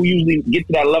 People who usually get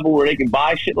to that level where they can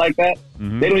buy shit like that,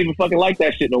 they don't even fucking like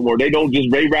that shit no more. They don't just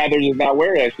rather just not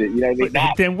wear that shit. You know what I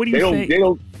mean? Then what do you say? They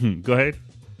don't. Go ahead.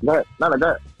 Not like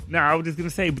that. No, I was just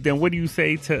gonna say, but then what do you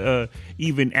say to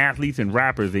even athletes and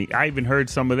rappers? I even heard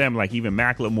some of them, like even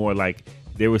Macklemore, like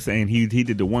they were saying he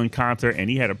did the one concert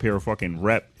and he had a pair of fucking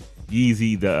Rep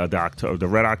Yeezy, the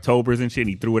Red Octobers and shit. And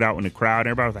he threw it out in the crowd.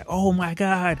 Everybody was like, "Oh my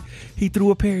god, he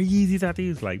threw a pair of Yeezys out there." He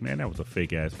was like, "Man, that was a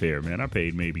fake ass pair, man. I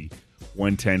paid maybe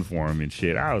 $110 for him and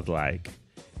shit." I was like,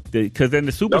 because then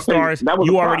the superstars,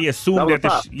 you already assume that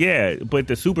but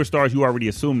the superstars, you already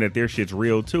assume that their shit's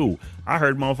real too. I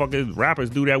heard motherfuckers rappers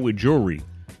do that with jewelry.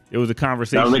 There was a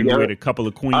conversation with a couple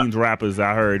of Queens rappers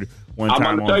I heard one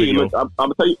time on video. I'm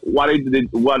gonna tell you why they did.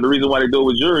 The reason why they do it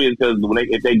with jewelry is because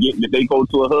if they go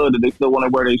to a hood and they still want to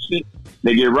wear their shit,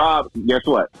 they get robbed. Guess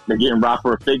what? They're getting robbed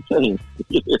for a fake chain.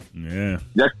 Yeah,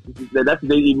 that's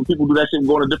even people do that shit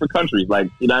going to different countries. Like,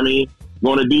 you know what I mean?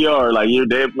 Going to DR, like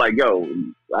they're like, yo,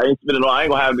 I ain't spending all. I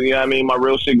ain't gonna have, you know what I mean, my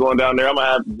real shit going down there. I'm gonna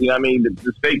have, you know what I mean,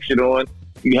 this fake shit on.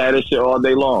 You can have this shit all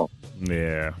day long.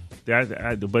 Yeah.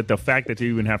 But the fact that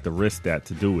you even have to risk that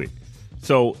to do it.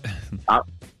 So,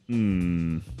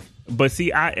 but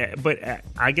see,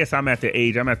 I guess I'm at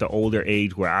the older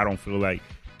age where I don't feel like,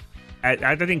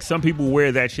 I think some people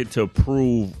wear that shit to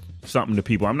prove something to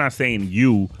people. I'm not saying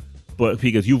you, but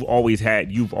because you've always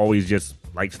just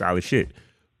liked stylish shit.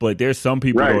 But there's some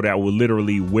people though that will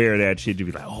literally wear that shit to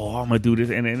be like, oh, I'm gonna do this,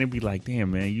 and then it'd be like,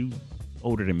 damn, man, you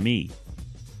older than me.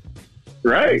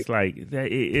 Right. It's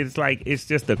like it's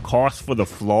just the cost for the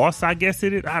floss, I guess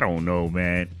it is. I don't know,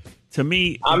 man. To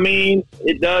me, I mean,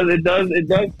 it does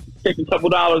take a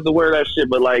couple dollars to wear that shit,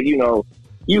 but like, you know,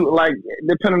 you like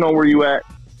depending on where you at,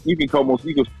 you can spot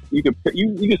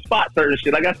certain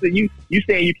shit. Like I said, you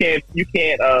saying you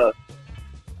can't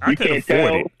I could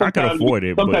afford it. I could afford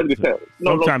it. Sometimes you can tell.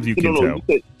 Sometimes you can tell.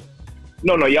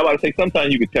 No, y'all about to say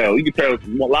sometimes you can tell. You can tell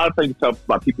a lot of things. You can tell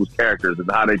about people's characters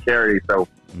and how they carry themselves,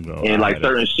 and like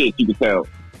certain shit you can tell.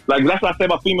 Like that's what I say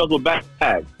about females with bags.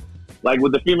 Like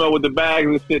with the female with the bags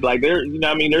and shit. Like there, you know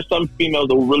what I mean. There's some females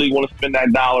that really want to spend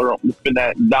that dollar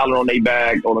on their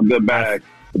bag, on a good bag.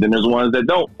 But then there's ones that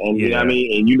don't, and you know what I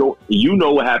mean. And you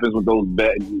know what happens with those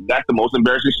bags. That's the most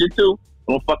embarrassing shit too.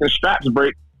 When fucking straps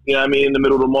break. You know what I mean, in the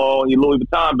middle of the mall, your Louis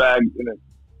Vuitton bag, you know,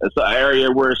 it's an area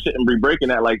where it shouldn't be breaking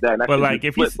that like that. And but like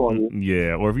if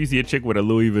or if you see a chick with a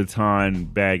Louis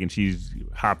Vuitton bag and she's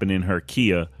hopping in her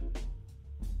Kia.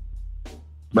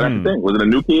 But that's the thing. Was it a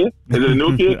new Kia? Is it a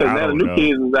new Kia? Because now the new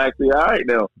Kia is actually all right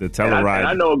now. The Telluride. And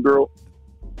I know a girl.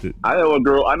 I know a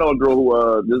girl who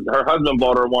her husband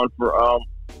bought her one for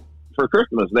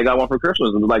Christmas. They got one for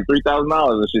Christmas. It was like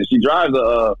 $3,000 and shit. She drives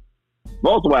a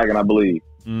Volkswagen, I believe.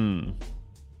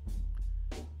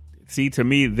 See, to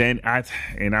me, then I'm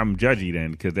judgy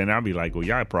then, because then I'll be like, well,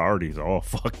 y'all priorities are all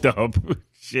fucked up.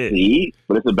 Shit. See?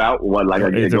 But it's about what, like,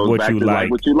 it goes back to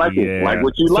like what you like. Yeah. Like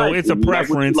what you like. So it's a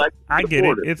preference. I get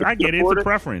it. It's a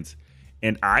preference.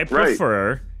 And I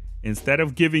prefer, instead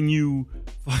of giving you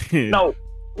fucking...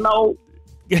 No.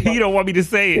 You don't want me to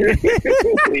say it.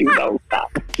 Please don't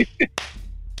stop.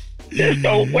 Just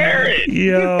don't wear it.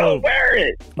 Yo. Just don't wear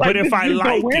it. Like, but if I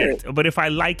like it, but if I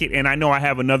like it, and I know I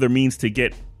have another means to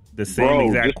get the same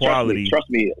exact quality. Trust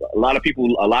me. A lot of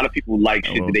people like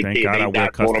shit that they thank God can't. I wear Not want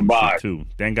to custom buy shit too.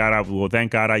 Thank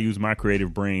God I use my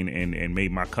creative brain and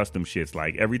made my custom shits.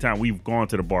 Like every time we've gone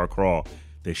to the bar crawl,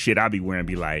 the shit I be wearing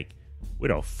be like, where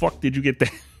the fuck did you get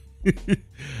that?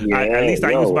 At least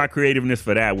I use my creativeness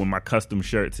for that with my custom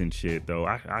shirts and shit. Though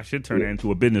I should turn that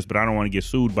into a business, but I don't want to get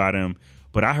sued by them.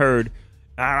 But I heard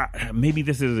maybe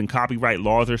this isn't copyright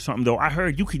laws or something, though. I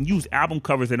heard you can use album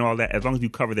covers and all that as long as you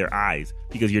cover their eyes,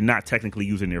 because you're not technically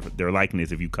using their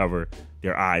likeness if you cover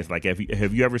their eyes. Like, have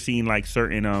you ever seen like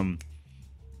certain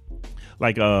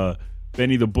like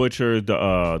Benny the Butcher,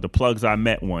 the Plugs I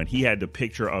Met one? He had the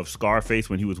picture of Scarface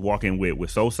when he was walking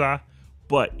with Sosa,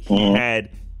 but he had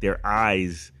their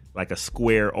eyes like a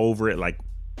square over it, like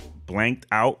blanked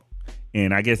out,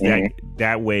 and I guess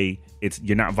that way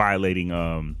you're not violating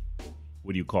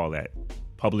what do you call that?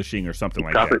 Publishing or something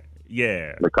like that.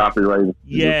 Yeah. The copyright.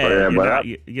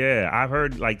 Yeah. I've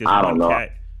heard like this one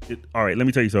cat. All right, let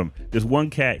me tell you something. This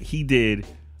one cat, he did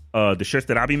the shirts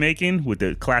that I be making with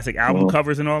the classic album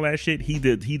covers and all that shit. He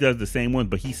does the same ones,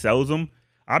 but he sells them.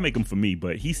 I make them for me,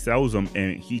 but he sells them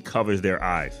and he covers their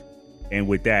eyes. And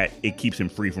with that, it keeps him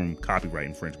free from copyright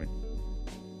infringement.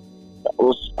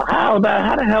 How the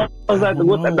hell is that?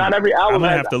 Not every album. I'm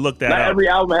gonna have to look that up.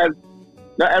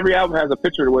 Not every album has a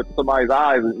picture with somebody's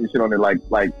eyes and shit on it. Like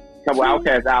a couple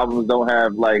Outkast albums don't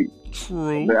have like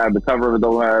the cover of it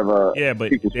don't have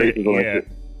people's faces on it.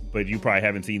 But you probably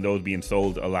haven't seen those being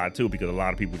sold a lot too, because a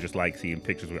lot of people just like seeing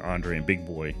pictures with Andre and Big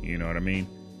Boy. You know what I mean?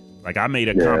 Like I made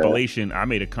a compilation. I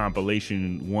made a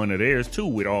compilation one of theirs too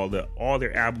with all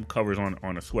their album covers on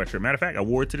a sweatshirt. Matter of fact, I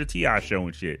wore it to the T.I. show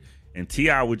and shit. And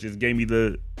T.I. would just gave me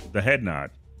the head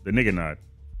nod, the nigga nod.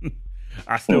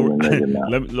 I still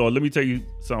let me tell you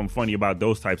something funny about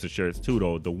those types of shirts too,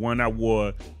 though. The one I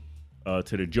wore to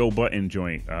the Joe Budden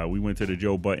joint. We went to the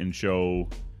Joe Budden show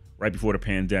right before the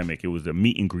pandemic. It was a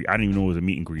meet and greet. I didn't even know it was a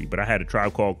meet and greet, but I had a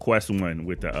Tribe Called Quest one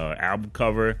with the album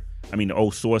cover. I mean, the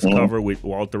old Source cover with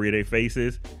all three of their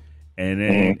faces. And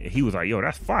then he was like, "Yo,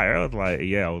 that's fire." I was like,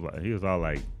 "Yeah." He was all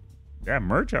like, "That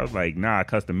merch?" I was like, "Nah, I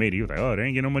custom made it." He was like, "Oh, they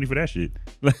ain't get no money for that shit."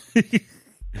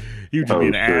 He was just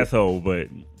being an asshole, but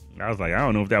I was like, I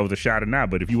don't know if that was a shot or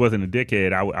not. But if you wasn't a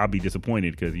dickhead, I'd be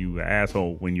disappointed because you an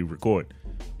asshole when you record.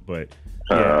 But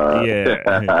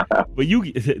yeah. But do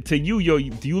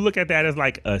you look at that as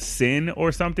like a sin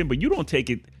or something? But you don't take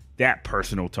it that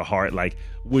personal to heart. Like,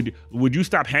 would you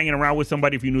stop hanging around with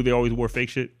somebody if you knew they always wore fake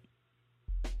shit?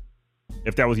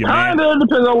 If that was your man? It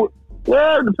depends on.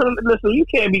 Listen, you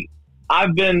can't be.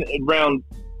 I've been around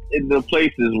in the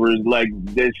places where like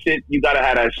there's shit you gotta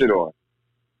have that shit on.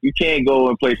 You can't go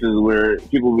in places where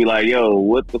people be like, "Yo,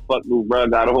 what the fuck do bro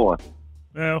got on?"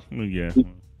 Well, yeah,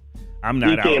 I'm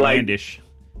not outlandish.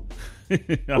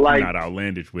 I'm not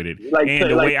outlandish with it, and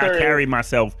the way I carry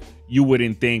myself, you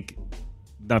wouldn't think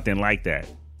nothing like that.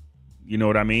 You know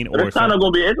what I mean? Or it's kind of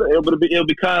gonna be. It'll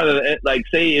be kind of like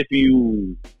say if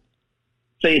you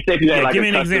had like give me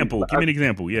an example. Give me an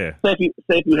example. Yeah. Say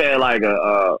if you had like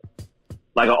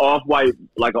an off-white,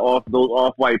 those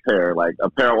off-white pair, like a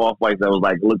pair of off-whites that was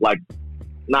like look like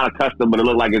not a custom, but it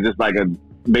looked like it's just like a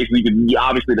basically.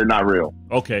 Obviously, they're not real.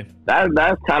 Okay. That's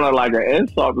kind of like an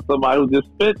insult to somebody who just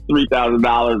spent $3,000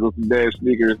 on some damn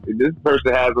sneakers. And this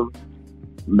person has them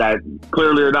that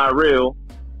clearly are not real.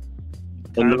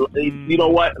 And you know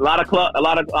what?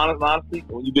 Honestly,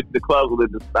 when you get to the clubs,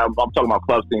 I'm talking about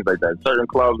club scenes like that. Certain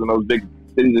clubs in those big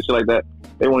cities and shit like that,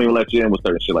 they won't even let you in with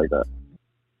certain shit like that.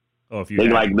 Oh, if you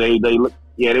they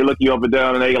look you up and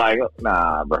down and they like,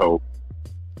 nah, bro.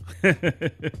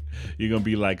 You're gonna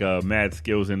be like Mad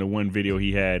Skills in the one video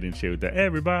he had and shit with the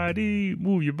 "Everybody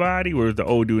move your body," where it's the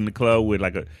old dude in the club with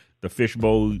like the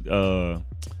fishbowl shoes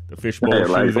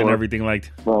and everything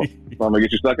like that. I'm gonna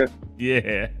get you sucker.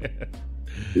 Yeah.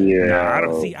 Yeah.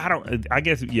 Nah, I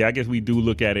guess we do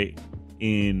look at it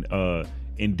in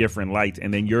different lights,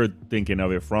 and then you're thinking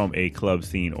of it from a club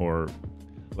scene or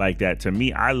like that. To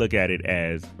me, I look at it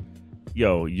as,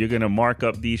 yo, you're gonna mark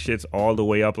up these shits all the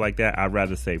way up like that. I'd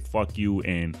rather say fuck you,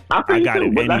 and I got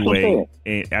it anyway.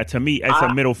 And to me, it's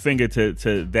a middle finger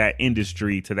to that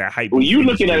industry, to that hype. Well, you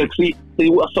looking at it, so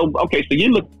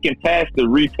you're looking past the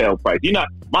retail price.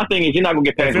 My thing is, you're not gonna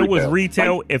get past. If it was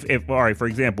retail, if all right, for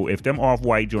example, if them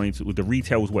off-white joints with the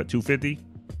retail was what, $250,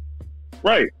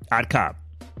 right? I'd cop.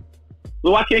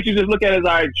 Well, why can't you just look at it as,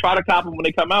 all right, try to cop them when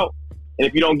they come out, and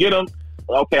if you don't get them,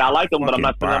 okay, I like them, but I'm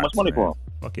not spending that much money for them.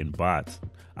 Fucking bots.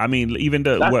 I mean, even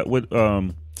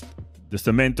The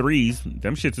cement threes,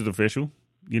 them shits is official.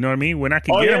 You know what I mean? When I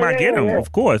can get them, I get them,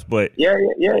 of course. But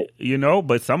you know,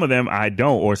 but some of them I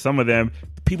don't, or some of them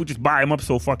people just buy them up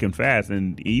so fucking fast.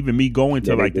 And even me going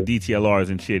to like the DTLRs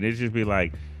and shit, it's just be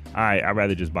like, all right, I'd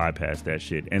rather just bypass that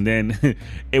shit. And then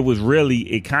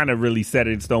it kind of really set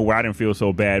it in stone where I didn't feel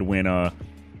so bad when, matter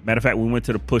of fact, we went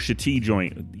to the Pusha T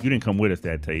joint. You didn't come with us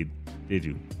that day, did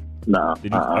you? No.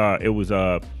 Did you? It was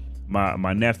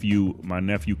my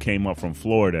nephew came up from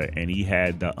Florida and he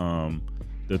had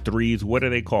the threes. What are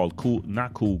they called?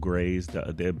 Not cool grays.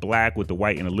 They're black with the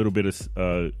white and a little bit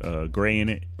of gray in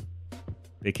it.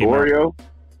 They came Oreo. out,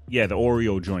 yeah, the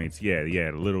Oreo joints. Yeah,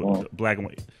 the little black and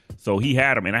white. So he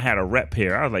had them, and I had a rep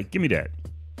pair. I was like, "Give me that."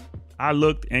 I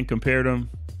looked and compared them.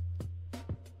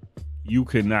 You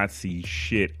could not see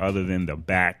shit other than the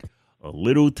back,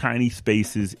 little tiny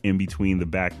spaces in between the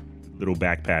back, little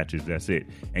back patches. That's it.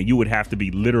 And you would have to be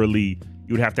literally.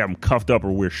 You would have to have them cuffed up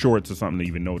or wear shorts or something to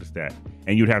even notice that.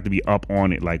 And you'd have to be up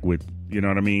on it, like with, you know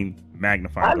what I mean,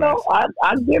 magnifying glass. I know,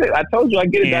 I get it. I told you, I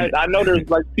get it. I know there's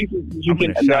like pieces you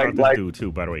can shout out this dude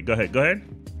too. By the way, go ahead.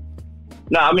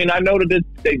 No, I mean I know that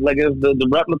the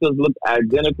replicas look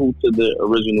identical to the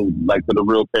original, like to the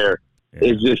real pair. Yeah.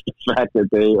 It's just the fact that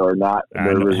they are not.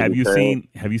 Have you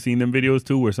seen them videos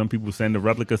too, where some people send the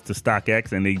replicas to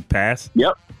StockX and they pass?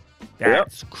 Yep,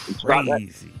 that's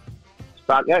crazy.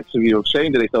 StockX should be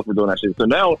ashamed of themselves for doing that shit. So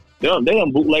now they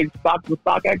don't bootleg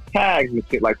StockX tags and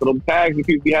shit. Like so those tags that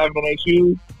people be having on their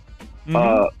shoes.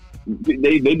 Mm-hmm.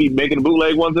 They be making the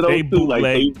bootleg ones of those they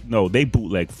too. They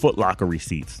bootleg Foot Locker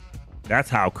receipts. That's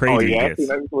how crazy it gets.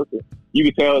 You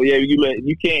can tell,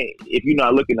 you can't, if you're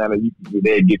not looking at it,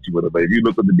 they'll get you with it. But if you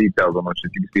look at the details on that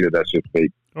shit, you can see that shit's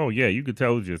fake. Oh, yeah, you could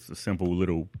tell it's just a simple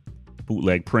little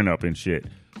bootleg print up and shit.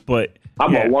 But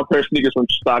I bought one pair of sneakers from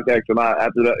StockX, and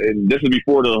after that, and this is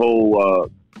before the whole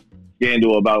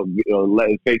scandal about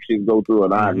letting fake shit go through,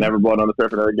 and I never bought another pair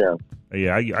from there again.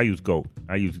 Yeah, I use GOAT.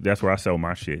 That's where I sell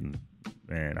my shit,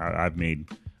 and I've made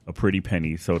a pretty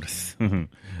penny, so to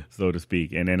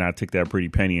speak. And then I took that pretty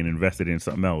penny and invested in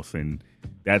something else, and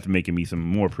that's making me some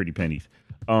more pretty pennies.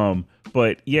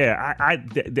 But yeah,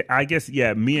 I guess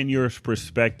me and your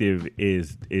perspective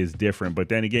is different. But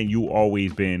then again, you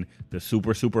always been the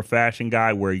super fashion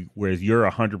guy, whereas you're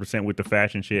 100% with the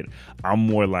fashion shit. I'm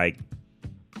more like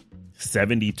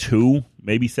 72,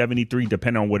 maybe 73,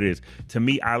 depending on what it is. To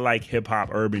me, I like hip hop,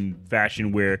 urban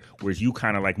fashion, whereas you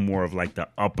kind of like more of like the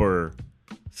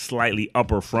slightly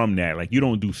upper from that. Like you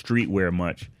don't do streetwear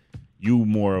much. You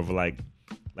more of like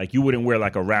you wouldn't wear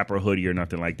like a rapper hoodie or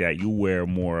nothing like that. You wear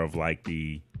more of like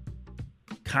you're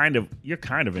kind of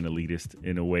an elitist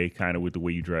in a way, kind of with the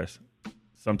way you dress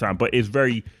sometimes, but it's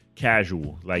very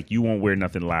casual. Like you won't wear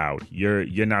nothing loud. You're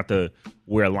not the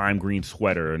wear a lime green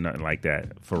sweater or nothing like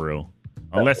that for real.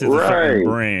 Unless it's a certain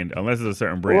brand.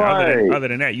 Right. Other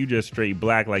than that, you just straight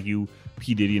black like you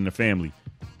P. Diddy in the Family.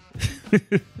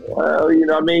 Well, you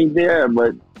know what I mean? Yeah,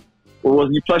 but plus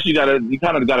you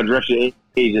kind of gotta dress your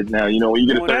age now. You know, when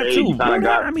you get a certain age, you kind of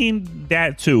got. I mean,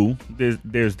 that too.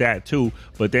 There's that too.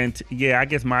 But then, I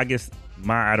guess my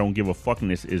I don't give a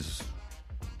fuckness is.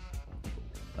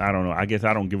 I don't know. I guess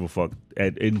I don't give a fuck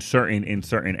in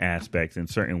certain aspects, in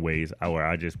certain ways, where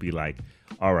I just be like,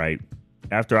 all right.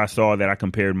 After I saw that, I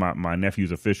compared my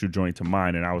nephew's official joint to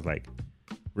mine, and I was like,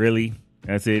 really?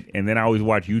 That's it. And then I always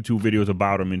watch YouTube videos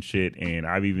about him and shit. And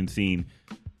I've even seen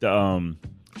the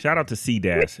shout out to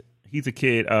C-Das. He's a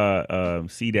kid.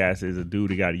 C-Das is a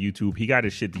dude that got a YouTube. He got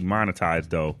his shit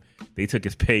demonetized though. They took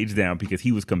his page down because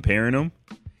he was comparing them,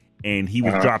 and he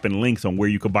was dropping links on where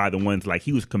you could buy the ones. Like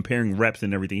he was comparing reps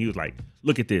and everything. He was like,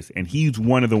 "Look at this," and he's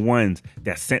one of the ones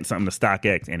that sent something to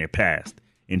StockX and it passed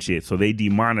and shit. So they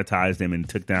demonetized him and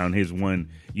took down his one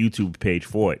YouTube page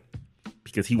for it.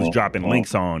 Because he was dropping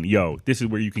links on, this is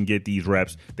where you can get these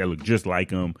reps that look just like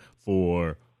him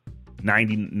for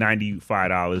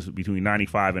 $95, between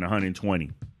 $95 and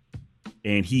 $120.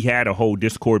 And he had a whole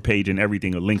Discord page and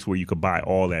everything of links where you could buy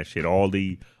all that shit, all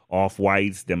the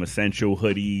off-whites, them essential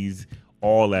hoodies,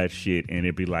 all that shit. And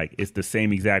it'd be like, it's the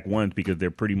same exact ones because they're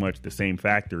pretty much the same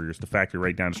factory. It's the factory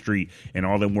right down the street. And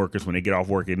all them workers, when they get off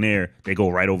work in there, they go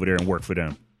right over there and work for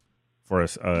them, for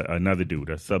another dude,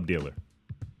 a sub-dealer.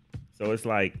 So it's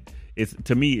like,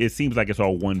 to me, it seems like it's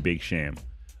all one big sham.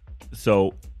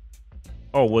 So,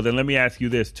 then let me ask you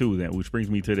this too then, which brings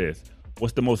me to this.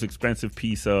 What's the most expensive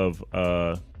piece of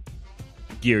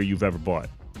gear you've ever bought?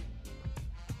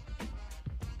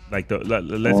 Like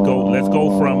let's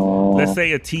go from, let's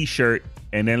say a t-shirt,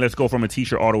 and then let's go from a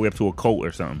t-shirt all the way up to a coat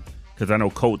or something. Because I know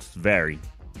coats vary.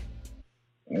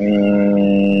 I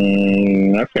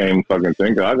can't even fucking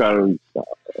think. I got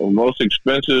Most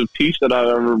expensive piece that I've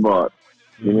ever bought.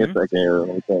 Give me a second here.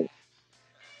 Let me think.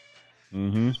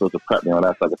 You're supposed to prep me on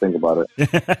that so I can think about it.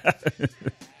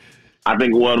 I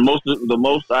think the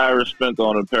most I ever spent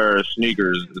on a pair of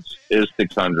sneakers is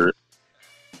 $600.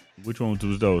 Which ones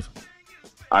was those?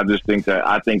 I think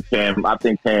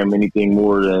paying anything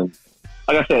more than,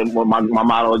 like I said, my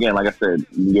motto again, like I said,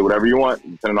 you can get whatever you want,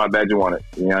 depending on how bad you want it.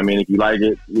 You know what I mean? If you like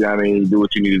it, you know what I mean, you do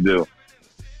what you need to do.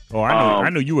 Oh, I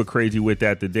know you were crazy with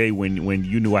that the day when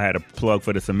you knew I had a plug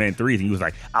for the cement threes, and you was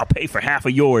like, I'll pay for half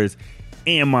of yours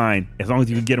and mine as long as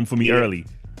you can get them for me early.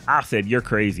 I said you're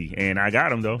crazy, and I got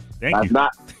them though. Thank you.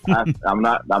 I'm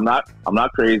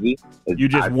not crazy. You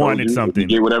just wanted something.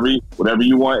 You get whatever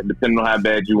you want, depending on how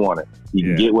bad you want it. You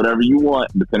can get whatever you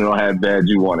want, depending on how bad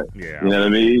you want it. Yeah, you know what I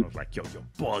mean? I was like, you're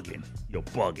bugging.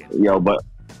 Yo, but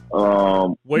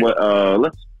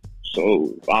let's.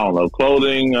 So I don't know,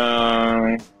 clothing.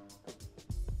 I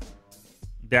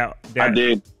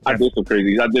did some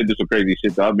crazy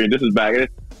shit though. I mean, this is back.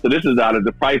 So this is out of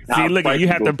the price. See, look, you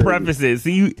have to preface it.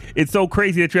 See, it's so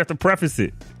crazy that you have to preface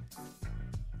it.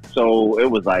 So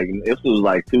it was like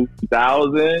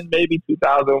 2000, maybe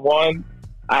 2001.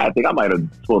 I think I might have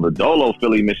pulled a Dolo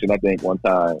Philly mission. I think one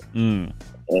time, and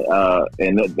I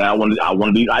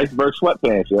wanted these iceberg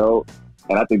sweatpants, yo.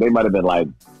 And I think they might have been like,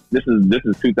 this is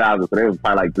 2000, so they was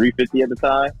probably like $350 at the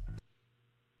time.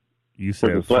 You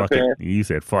said fuck it. You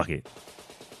said fuck it.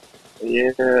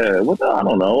 Yeah, I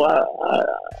don't know.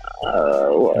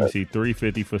 Let me see,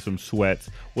 $350 for some sweats.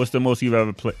 What's the most you've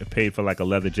ever paid for like a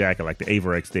leather jacket, like the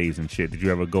Averex days and shit? Did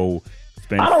you ever go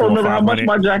spend? I don't remember how much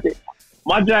my jacket.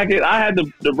 My jacket, I had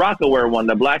the Rockaware one,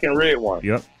 the black and red one.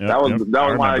 Yep that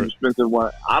was my expensive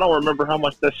one. I don't remember how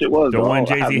much that shit was. The one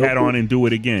Jay-Z had on and Do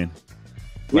It Again.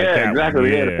 Like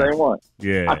exactly. Yeah, the same one.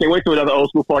 Yeah. I can't wait to another old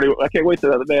school party. I can't wait to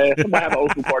another man. Somebody have an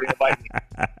old school party. Invite me.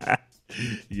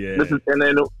 Yeah. And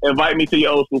then invite me to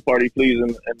your old school party, please, in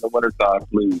the wintertime,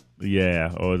 please.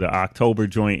 Yeah, or the October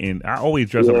joint. And I always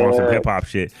dress up on some hip hop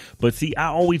shit. But see, I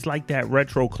always like that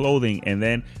retro clothing. And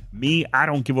then I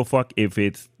don't give a fuck if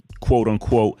it's quote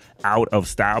unquote out of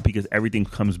style, because everything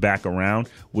comes back around.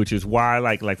 Which is why,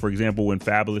 like for example, when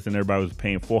Fabulous and everybody was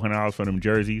paying $400 for them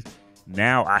jerseys.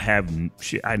 Now I have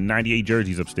 98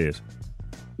 jerseys upstairs.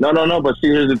 No. But see,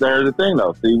 here's the thing,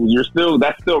 though. See,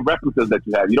 that's still replicas that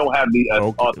you have. You don't have the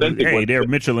authentic. Hey, ones. they're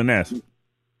Mitchell and Ness.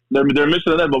 They're Mitchell and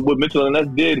Ness. But what Mitchell and Ness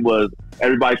did was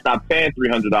everybody stopped paying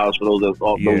 $300 for those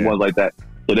ones like that.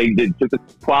 So they took the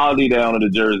quality down of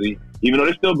the jersey, even though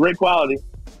they're still great quality.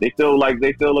 They still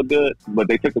look good, but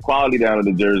they took the quality down of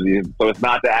the jersey. So it's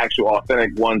not the actual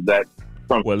authentic ones that.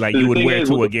 Like you would wear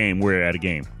to a game. Wear at a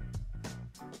game.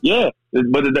 Yeah,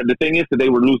 but the thing is that they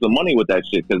were losing money with that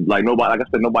shit because, like I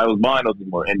said, nobody was buying those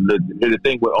anymore. And the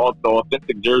thing with all the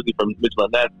authentic jersey from Mitchell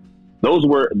and Ness, those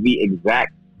were the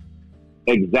exact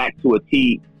to a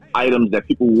T items that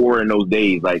people wore in those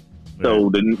days. Like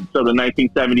so the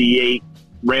 1978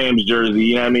 Rams jersey,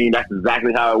 you know what I mean? That's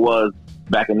exactly how it was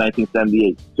back in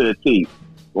 1978 to the T.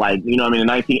 Like, you know what I mean?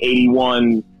 The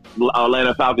 1981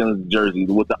 Atlanta Falcons jersey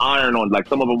with the iron on. Like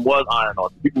some of them was iron on.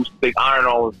 People think iron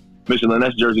on Mitchell and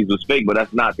Ness jerseys was fake, but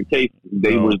that's not the case.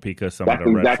 Because that's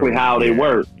exactly how they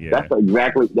were. Yeah. That's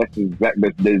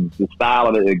the style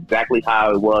of it, exactly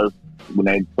how it was when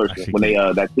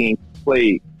that team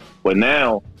played. But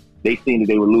now they seen that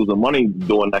they were losing money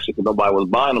doing that shit because nobody was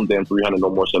buying them damn $300 no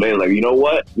more. So they were like, you know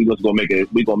what? We gonna make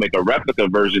a replica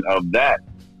version of that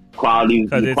quality.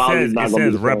 Because it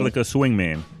says replica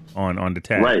swingman on the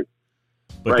tag, right?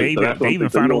 But they even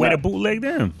found a way to bootleg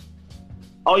them.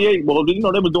 Oh yeah, well they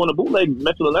were doing the bootleg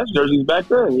Mitchell and Ness jerseys back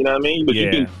then. You know what I mean? But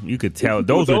you could tell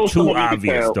those were too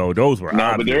obvious though. Those were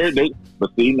obvious.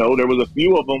 But see, no, there was a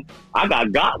few of them. I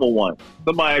got with one.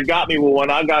 Somebody got me with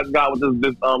one. I got with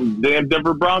this damn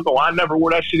Denver Bronco. I never wore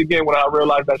that shit again when I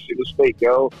realized that shit was fake,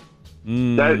 yo.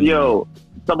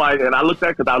 Somebody, and I looked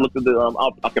at the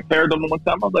I compared them one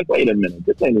time. I was like, wait a minute,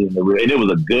 this ain't even the real. And it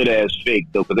was a good ass fake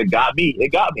though, because it got me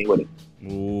with it.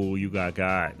 Ooh, you got.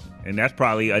 And that's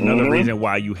probably another reason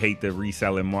why you hate the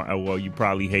reselling. Well, you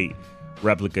probably hate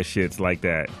replica shits like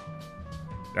that.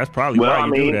 That's probably why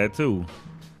you do that too.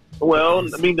 Well,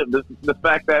 I mean, the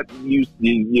fact that you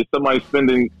somebody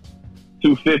spending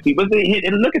 $250, but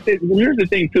and look at this. Here's the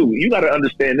thing too. You got to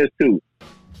understand this too.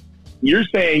 You're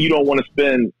saying you don't want to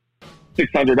spend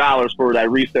 $600 for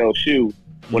that resale shoe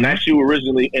when that shoe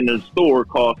originally in the store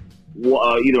cost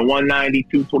either $190,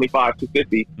 $225,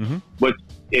 $250. But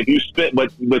if you spent,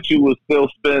 but you will still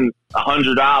spend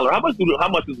 $100. How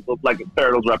much is like a pair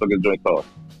of those replica joint cost?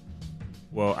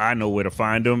 Well, I know where to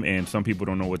find them, and some people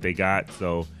don't know what they got.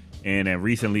 So And then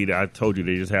recently, I told you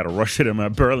they just had a rush of them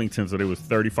at Burlington, so they was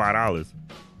 $35.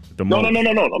 No. I'm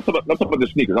talking about the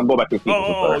sneakers. I'm going back to sneakers.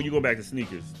 Oh, you go back to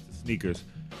sneakers.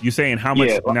 You saying how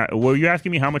much? Well, you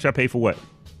asking me how much I pay for what?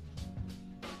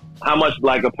 How much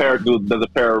does a pair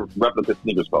of replica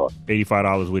sneakers cost?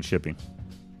 $85 with shipping.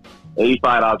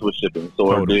 $85 with shipping.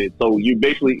 So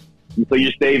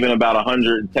you're saving about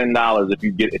 $110 if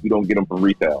you don't get them from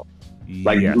retail.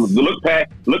 Like yes. look past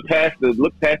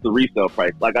the resale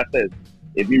price. Like I said,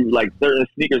 if you like certain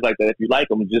sneakers like that, if you like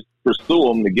them, just pursue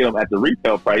them to get them at the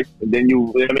retail price, and then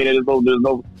there's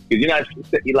no because you're not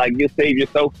you save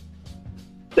yourself.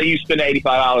 Say you spend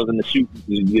 $85 in the shoe,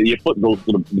 your foot goes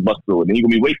to the bus through it, and you're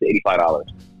gonna be wasting $85.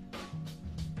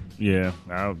 Yeah,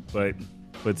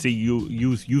 but see,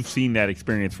 you've seen that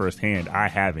experience firsthand. I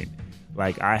haven't.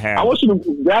 Like I have. I want you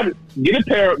to get a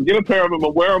pair of them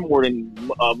and wear them more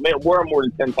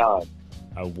than 10 times.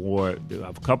 I wore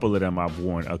a couple of them. I've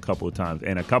worn a couple of times,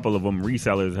 and a couple of them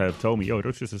resellers have told me, "Yo,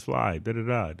 those just is fly." Da da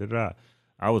da da da.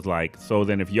 I was like, so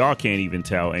then if y'all can't even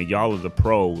tell, and y'all are the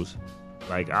pros.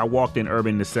 Like I walked in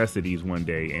Urban Necessities one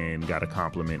day and got a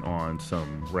compliment on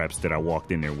some reps that I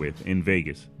walked in there with in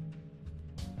Vegas.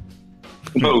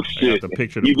 Oh shit! The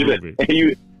picture to prove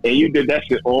it. And you did that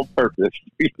shit on purpose.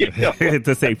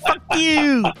 To say fuck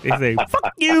you. They say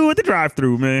fuck you at the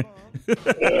drive-through, man. But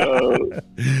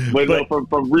no,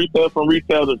 from retail to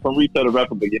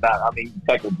replica, you're not. I mean,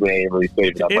 technically, ain't really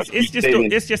saving that much. It's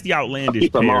just the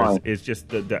outlandish pairs. It's just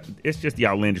the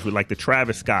outlandish with like the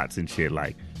Travis Scotts and shit.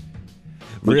 Like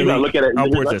really, look at it,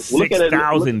 upwards of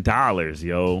 $6,000,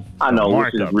 yo. I know,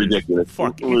 which is ridiculous.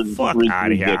 Fuck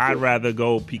out of here. I'd rather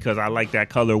go because I like that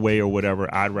colorway or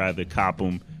whatever. I'd rather cop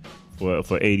them for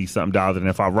 $80-something. And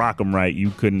if I rock them right,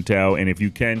 you couldn't tell. And if you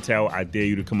can tell, I dare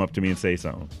you to come up to me and say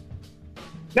something.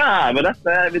 Nah, but that's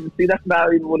not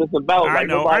even what it's about. I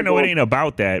know it ain't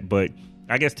about that, but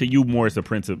I guess to you more it's a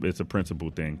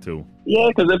principle thing too. Yeah,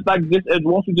 because it's like this.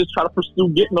 Once you just try to pursue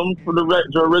getting them for the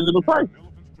original price,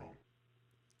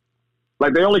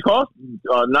 like they only cost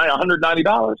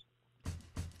 $190.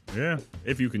 Yeah,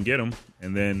 if you can get them,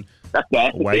 and then that's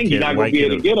the thing. You're not gonna be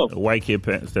able to get them. A white kid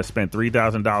that spent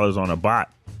 $3,000 on a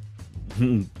bot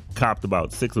copped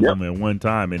about 6 of them at one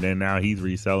time, and then now he's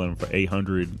reselling them for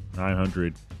 $800,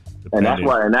 $900. And that's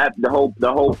why, the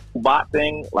whole bot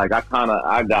thing, like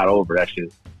I got over that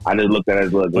shit. I just looked at it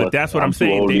as but that's what I'm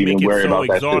saying. They make it so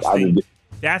exhausting.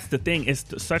 That's the thing. It's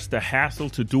such the hassle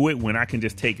to do it when I can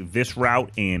just take this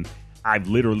route, and I've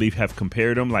literally have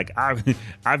compared them. Like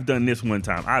I've done this one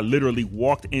time. I literally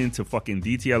walked into fucking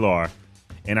DTLR,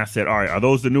 and I said, "All right, are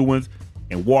those the new ones?"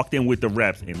 And walked in with the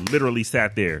reps and literally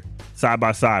sat there side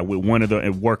by side with one of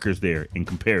the workers there and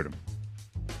compared them.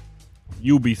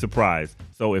 You'll be surprised.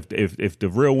 So if the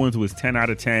real ones was 10 out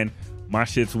of 10, my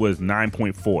shits was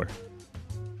 9.4.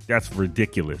 That's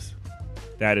ridiculous.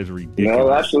 That is ridiculous.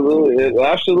 No, it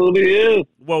absolutely is.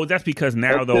 Well, that's because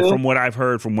now though, from what I've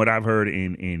heard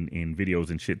in videos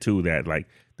and shit too, that like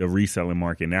the reselling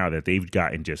market now that they've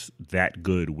gotten just that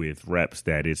good with reps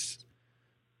that it's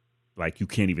like you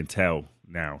can't even tell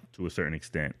now to a certain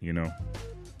extent, you know.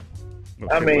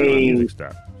 Okay, I mean,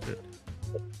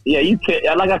 yeah, you can't.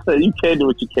 Like I said, you can't do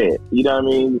what you can't. You know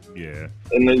what I mean? Yeah.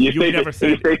 And then you never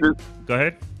said. Go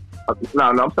ahead. No,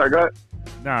 I'm sorry. Go ahead.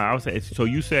 Nah, I was saying. So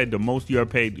you said the most you ever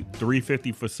paid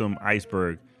 $350 for some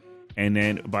iceberg, and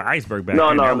then by iceberg back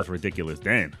then that was ridiculous.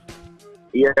 Then.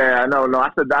 Yeah, I know. No,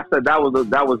 I said that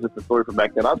was just a story from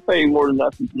back then. I'd pay more than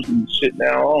that for some shit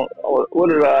now. What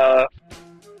did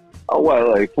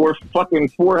like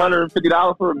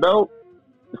 $450 for a belt?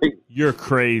 You're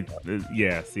crazy.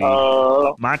 Yeah, see,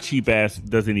 my cheap ass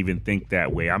doesn't even think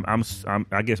that way. I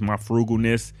guess my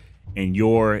frugalness and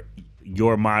your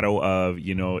motto of,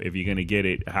 you know, if you're gonna get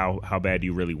it, how bad do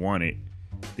you really want it?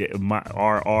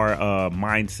 Our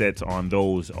mindsets on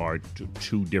those are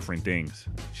two different things.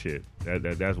 Shit,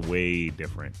 that's way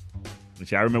different.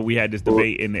 I remember we had this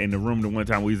debate in the room the one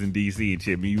time we was in DC and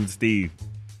shit. Me, you, and Steve.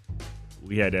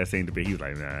 We had that same debate. He was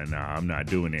like, nah, I'm not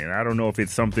doing it. And I don't know if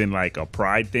it's something like a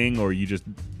pride thing or you just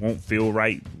won't feel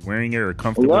right wearing it or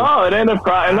comfortable. No, it ain't a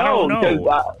pride. No, because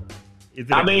is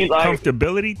it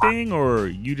comfortability thing or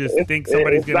you just think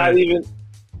somebody's going to... Not even...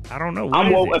 I don't know.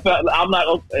 If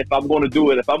I'm going to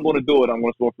do it, I'm going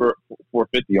to spend for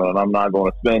 $450 on it. I'm not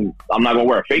going to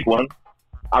wear a fake one.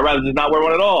 I'd rather just not wear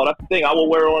one at all. That's the thing. I won't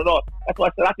wear one at all. That's why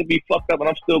I said I could be fucked up and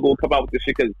I'm still going to come out with this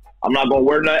shit because I'm not going to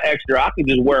wear nothing extra. I can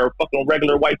just wear a fucking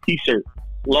regular white t-shirt.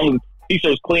 As long as the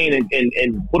t-shirt's clean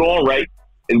and put on right,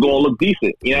 it's going to look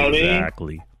decent. You know what I mean?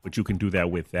 Exactly. But you can do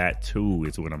that with that too,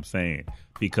 is what I'm saying.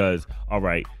 Because, all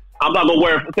right, I'm not gonna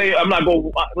wear. Say I'm not gonna.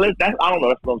 That's, I don't know.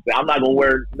 That's what I'm saying. I'm not gonna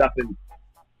wear nothing.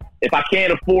 If I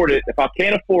can't afford it,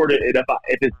 and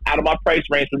if it's out of my price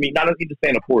range for me, not even just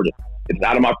saying afford it. If it's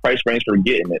out of my price range for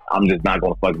getting it, I'm just not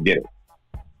gonna fucking get it.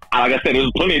 Like I said,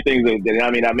 there's plenty of things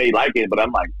that I may like it, but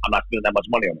I'm like, I'm not spending that much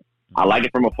money on it. I like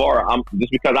it from afar.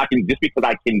 Just because I can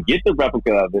get the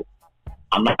replica of it,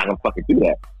 I'm not gonna fucking do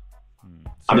that.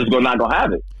 I'm just not gonna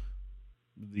have it.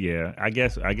 Yeah, I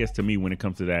guess to me, when it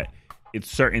comes to that, it's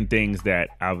certain things that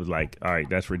I was like, all right,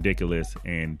 that's ridiculous,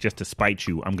 and just to spite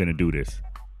you, I'm gonna do this.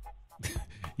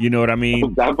 You know what I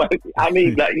mean? I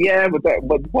mean,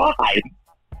 but why?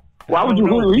 Why would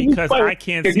you? Because I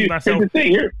can't see myself.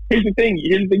 Here's the thing.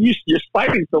 You're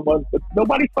spiting someone, but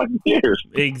nobody fucking cares.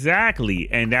 Exactly,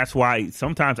 and that's why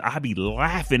sometimes I be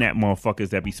laughing at motherfuckers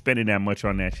that be spending that much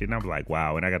on that shit, and I'm like,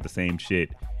 wow, and I got the same shit,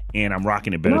 and I'm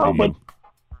rocking it better than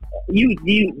you.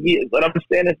 But I'm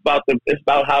saying it's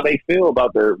about how they feel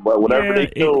about whatever they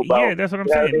feel about. Yeah, that's what I'm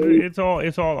saying.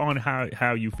 It's all on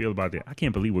how you feel about it. I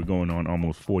can't believe we're going on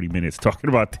almost 40 minutes talking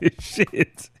about this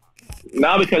shit.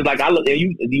 No, because like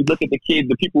you look at the kids,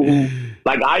 the people who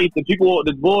like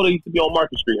the boy that used to be on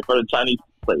Market Street in front of the Chinese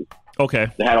place. Okay,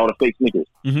 they had all the fake sneakers.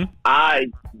 Mm-hmm. I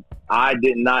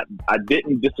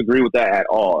didn't disagree with that at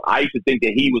all. I used to think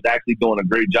that he was actually doing a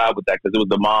great job with that because it was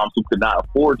the moms who could not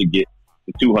afford to get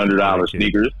the $200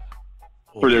 sneakers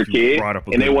for their kid,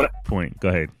 and they want point. Go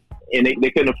ahead. And they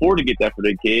couldn't afford to get that for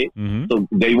their kid, so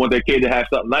they want their kid to have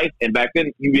something nice. And back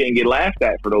then, you didn't get laughed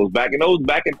at for those. Back in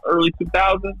early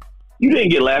 2000s, you didn't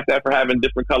get laughed at for having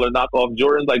different color knockoff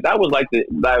Jordans. Like that was like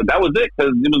that was it,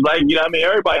 because it was like, you know what I mean,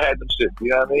 everybody had them shit. You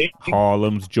know what I mean?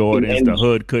 Harlem's Jordans, and the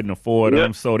hood couldn't afford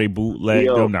them, so they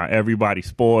bootlegged them. Now everybody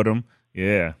sport them.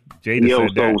 Yeah, Jada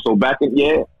said that. So back in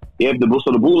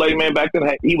the bootleg man back then,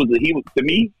 he was to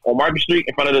me on Market Street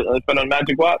in front of the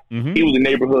Magic Block. Mm-hmm. He was a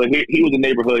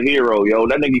neighborhood hero, yo.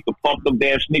 That nigga used to pump them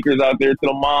damn sneakers out there to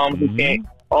the moms who can't.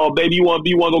 Oh, baby, you want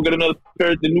to go get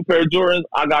the new pair of Jordans?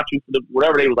 I got you for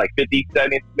whatever they was like 50,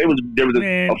 70. There was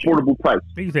an affordable price.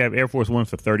 They used to have Air Force Ones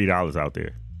for $30 out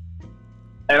there.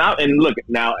 And look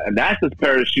now, that's a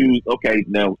pair of shoes. Okay,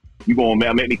 now you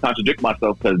gonna make me contradict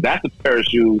myself, because that's a pair of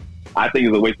shoes I think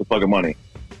is a waste of fucking money.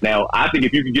 Now, I think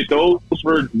if you can get those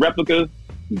for replicas,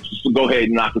 just go ahead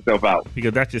and knock yourself out.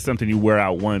 Because that's just something you wear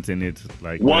out once, and it's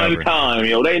like one time.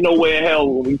 You know, there ain't no way in hell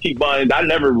we keep buying. I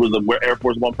never was a Air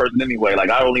Force One person anyway. Like,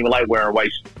 I don't even like wearing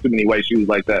too many white shoes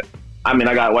like that. I mean,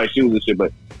 I got white shoes and shit,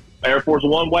 but Air Force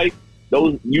One white,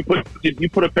 those you put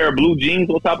a pair of blue jeans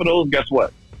on top of those. Guess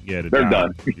what? Yeah, they're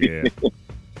done. Yeah.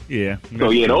 Yeah.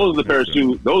 So yeah, those are the pair of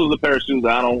shoes. Those are the pair of shoes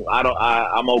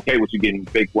I'm okay with you getting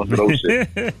fake ones for those shit.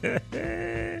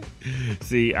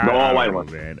 See, the all white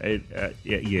ones, man.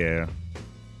 Yeah.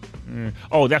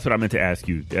 Oh, that's what I meant to ask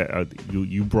you.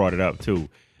 You brought it up too.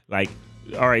 Like,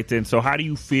 all right, then. So, how do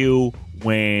you feel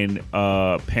when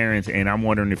parents? And I'm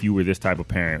wondering if you were this type of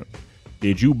parent.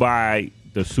 Did you buy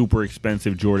the super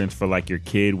expensive Jordans for like your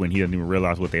kid when he doesn't even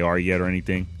realize what they are yet or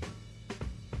anything?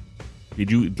 Did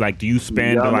you do you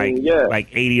spend like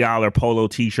 $80 polo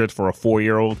t-shirts for a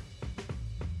 4-year-old?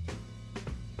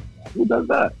 Who does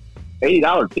that?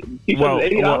 $80 t-shirts? Well,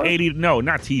 $80. No,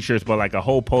 not t-shirts, but like a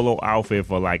whole polo outfit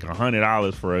for like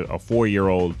 $100 for a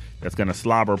 4-year-old that's gonna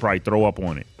slobber, probably throw up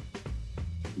on it.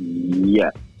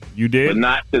 Yeah, you did. But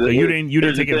not to so you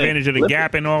didn't take advantage of the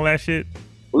Gap and all that shit.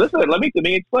 Listen, let me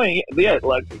explain. Yeah,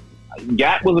 like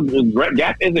Gap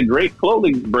is a great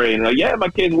clothing brand. Like, yeah, my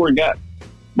kids wear Gap.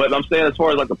 But I'm saying, as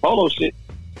far as like the polo shit,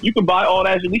 you can buy all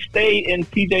that shit. We stayed in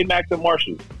TJ Maxx and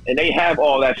Marshalls, and they have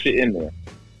all that shit in there.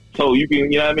 So you can,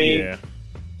 you know what I mean?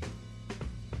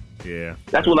 Yeah.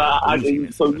 That's what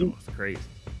it's crazy.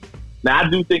 Now, I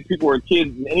do think people are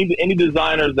kids. Any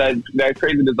designers that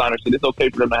crazy designer shit, it's okay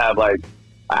for them to have like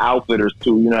an outfit or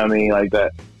two. You know what I mean, like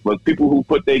that. But people who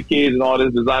put their kids in all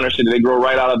this designer shit, they grow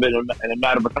right out of it in a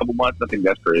matter of a couple months. I think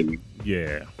that's crazy.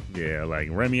 Yeah. Like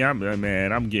Remy,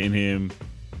 I'm getting him.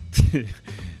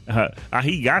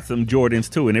 He got some Jordans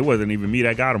too, and it wasn't even me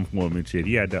that got them for him and shit.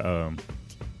 He had the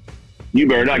You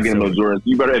better not get him those Jordans.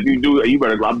 You better, if you do, you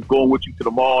better. I'm going with you to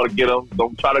the mall to get them.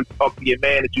 Don't try to talk to your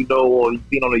man that you know or you've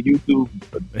seen on the YouTube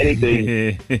or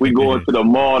anything. We going to the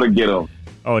mall to get them.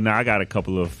 Oh no, I got a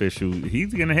couple of official. He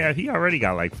already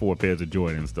got like 4 pairs of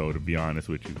Jordans though, to be honest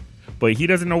with you. But he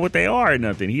doesn't know what they are or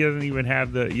nothing. He doesn't even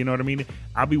have the, you know what I mean?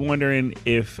 I'll be wondering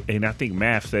if, and I think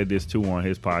Math said this too on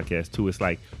his podcast too. It's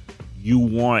like you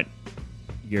want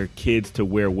your kids to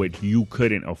wear what you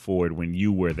couldn't afford when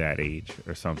you were that age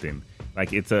or something.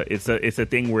 Like it's a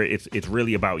thing where it's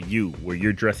really about you, where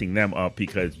you're dressing them up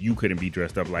because you couldn't be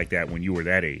dressed up like that when you were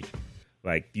that age.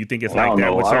 Like, do you think it's like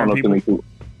that with certain people?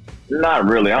 Not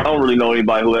really. I don't really know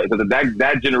anybody who because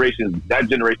that generation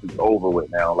is over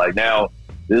with now. Like now,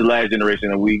 this last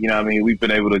generation, we you know what I mean, we've been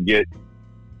able to get,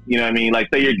 you know what I mean, like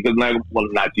say because well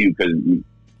not you because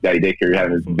daddy daycare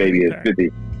having a baby at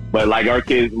 50, but like our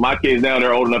kids, my kids now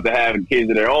they're old enough to have kids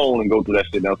of their own and go through that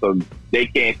shit now, so they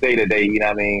can't say that they you know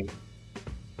what I mean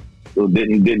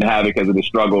didn't have it because of the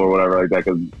struggle or whatever like that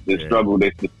because the struggle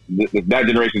that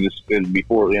generation is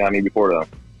before you know what I mean before them.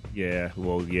 Yeah,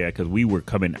 well, yeah, because we were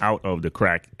coming out of the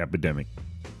crack epidemic.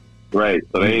 Right.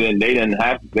 So they didn't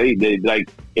have they like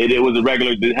it was a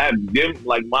regular to have them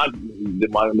like my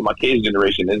kids'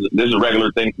 generation. This is a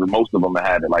regular thing for most of them to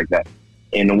have it like that.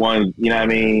 And the ones you know what I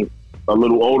mean a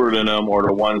little older than them or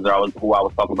the ones that I was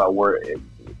talking about where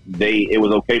it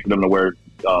was okay for them to wear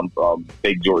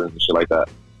fake Jordans and shit like that.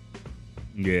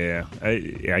 Yeah,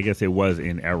 I guess it was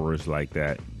in errors like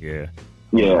that. Yeah.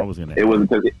 Yeah. It was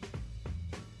because.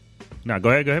 No,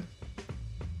 go ahead.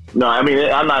 No, I mean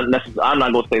I'm not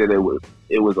gonna say that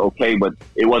it was okay, but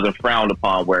it wasn't frowned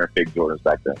upon wearing fake Jordans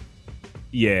back then.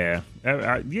 Yeah,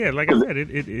 yeah. Like I said,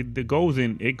 it goes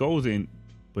in,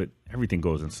 but everything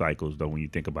goes in cycles though when you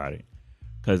think about it.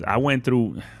 Because I went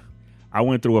through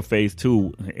a phase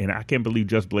too, and I can't believe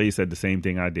Just Blaze said the same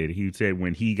thing I did. He said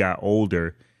when he got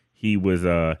older, he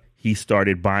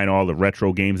started buying all the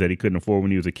retro games that he couldn't afford when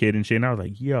he was a kid and shit. And I was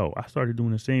like, yo, I started doing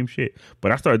the same shit.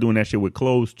 But I started doing that shit with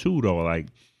clothes too, though. Like,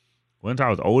 once I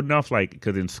was old enough, like,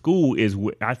 because in school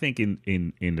I think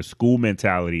in the school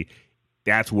mentality,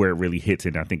 that's where it really hits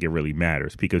and I think it really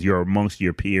matters because you're amongst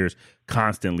your peers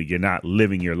constantly. You're not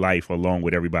living your life along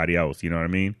with everybody else. You know what I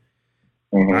mean?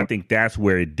 Mm-hmm. I think that's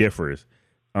where it differs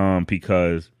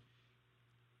because...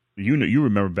 You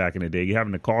remember back in the day, you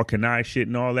having to call Kanai shit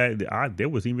and all that. There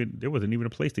wasn't even a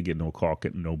place to get no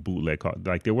bootleg call.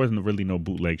 Like there wasn't really no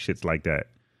bootleg shits like that.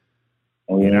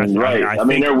 Right. I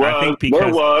mean, there was.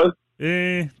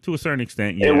 To a certain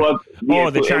extent, yeah. It was. Yeah,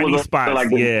 the Chinese spots,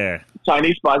 like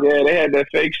Chinese spots, yeah, they had that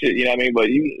fake shit. You know what I mean? But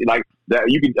you like that.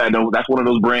 You could. I know that's one of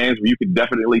those brands where you could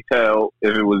definitely tell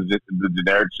if it was just the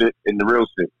generic shit and the real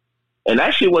shit. And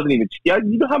that shit wasn't even.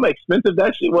 You know how expensive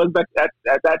that shit was back at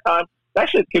that time. That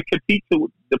shit could compete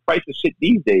to the price of shit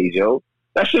these days, yo.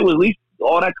 That shit was at least,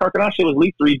 all that Carcanine shit was at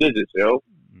least 3 digits, yo.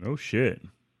 No shit.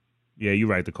 Yeah, you're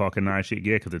right, the Carcanine shit,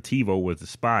 yeah, because the TiVo was the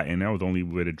spot, and that was only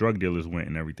where the drug dealers went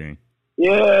and everything.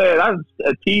 Yeah, that was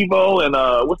a TiVo, and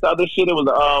what's the other shit? It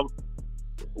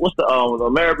was,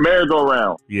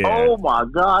 merry-go-round. Yeah. Oh, my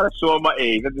God, that's showing my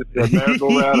age. That just said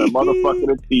merry-go-round and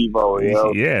motherfucking a TiVo,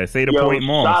 yo. Yeah, say the point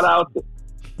more.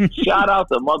 Shout out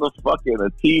to motherfucking a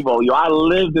TiVo, yo. I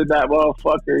lived in that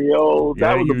motherfucker, yo.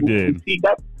 That was you did.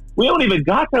 We don't even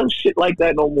got that shit like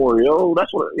that no more, yo.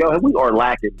 That's what, yo. We are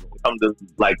lacking when it comes to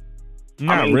like.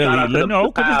 Not really,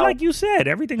 no, because it's like you said,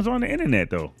 everything's on the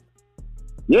internet, though.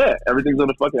 Yeah, everything's on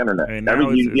the fucking internet.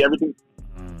 Everything.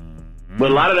 But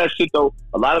a lot of that shit though,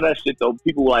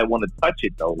 people like want to touch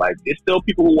it though. Like it's still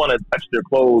people who want to touch their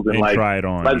clothes and like try it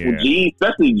on, like with jeans,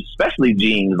 especially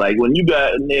jeans. Like when you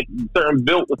got if you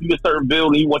get certain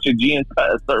build and you want your jeans cut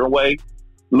a certain way,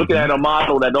 looking at a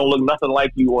model that don't look nothing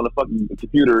like you on the fucking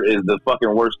computer is the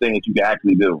fucking worst thing that you can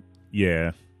actually do.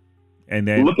 Yeah. And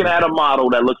then looking at a model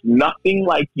that looks nothing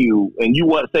like you, and you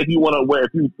want if you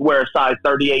wear a size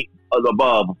 38 or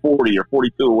above, 40 or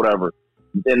 42 or whatever.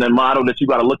 And the model that you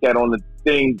got to look at on the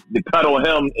thing, the cut on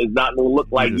him is not going to look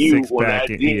like you on that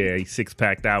jeans. Yeah, he's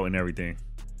 6-packed out and everything.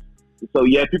 So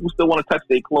yeah, people still want to touch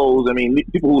their clothes. I mean,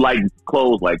 people who like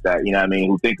clothes like that, you know what I mean,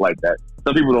 who think like that.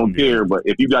 Some people don't care, but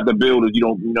if you got the builders, you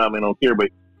don't what I mean, don't care. But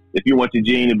if you want your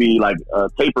jean to be like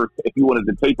taper, if you wanted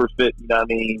the taper fit, you know what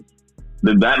I mean,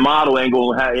 that model he's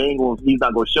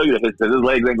not going to show you his because his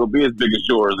legs ain't going to be as big as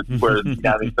yours if you wear you know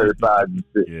what I mean, certain size and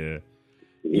shit. Yeah.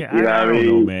 Yeah, you know I don't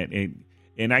know, man.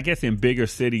 And I guess in bigger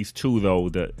cities too, though,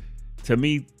 to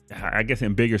me, I guess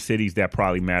in bigger cities that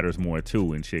probably matters more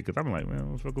too and shit. Because I'm like, man,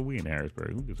 what the fuck are we in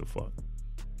Harrisburg? Who gives a fuck?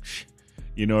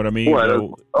 You know what I mean? They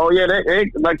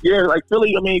like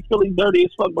Philly. I mean, Philly's dirty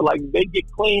as fuck, but like they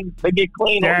get clean. They get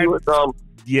clean on you with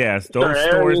yes, those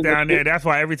stores down there. That's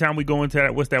why every time we go into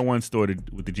that, what's that one store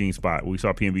with the jean spot? We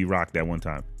saw PNB Rock that one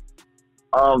time.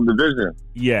 Division.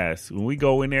 Yes, when we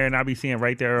go in there and I be seeing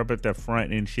right there up at the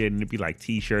front and shit, and it'd be like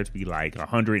t-shirts, be like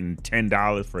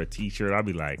 $110 for a t-shirt. I'll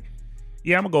be like,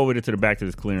 yeah, I'm gonna go over there to the back of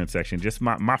this clearance section. Just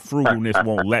my frugalness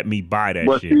won't let me buy that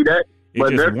shit. See that?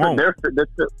 It just won't.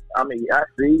 I mean, I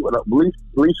see. At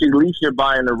least you're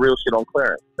buying the real shit on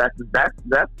clearance. That's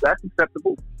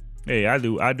acceptable. Hey, I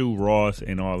do Ross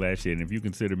and all that shit. And if you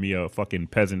consider me a fucking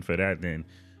peasant for that, then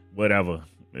whatever.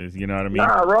 You know what I mean?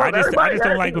 Nah, Ross, I just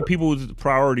don't like when people's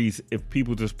priorities. If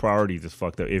people's priorities is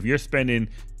fucked up. If you're spending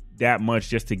that much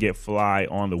just to get fly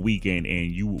on the weekend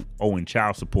and you owing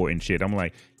child support and shit. I'm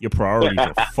like, your priorities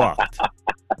are fucked.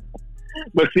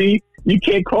 But see, you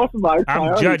can't cross my.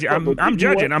 I'm judging. I'm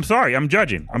judging. I'm sorry. I'm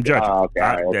judging. Okay.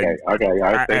 Okay.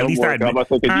 At least I admit.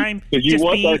 I'm just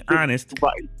being honest.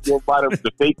 You'll buy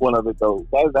the fake one of it though.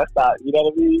 That's not. You know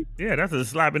what I mean? Yeah, that's a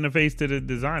slap in the face to the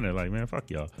designer. Like, man, fuck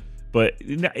y'all. But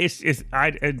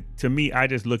to me, I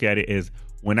just look at it as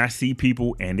when I see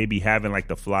people and they be having like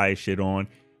the flyest shit on,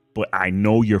 but I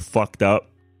know you're fucked up.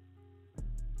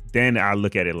 Then I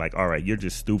look at it like, all right, you're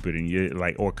just stupid, and you're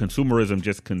like, or consumerism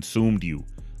just consumed you,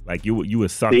 like you a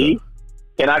sucker. See?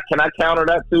 Can I counter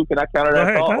that too? Can I counter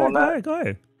that thought on that? Go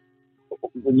ahead.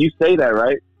 When you say that,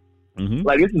 right? Mm-hmm.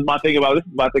 Like this is my thing about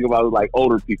like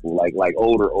older people, like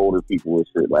older people and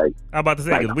shit. Like I'm about to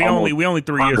say, like, we only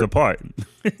 3 years apart.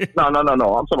 No. I'm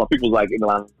talking about people like in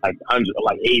like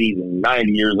 80s and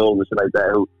 90 years old and shit like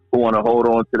that who want to hold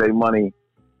on to their money.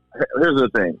 Here's the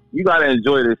thing: you gotta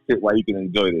enjoy this shit while you can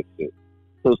enjoy this shit.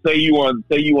 So say you want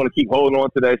to keep holding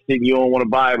on to that shit, and you don't want to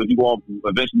buy it, but you want to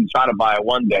eventually try to buy it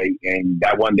one day, and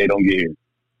that one day don't get here.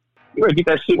 You gotta get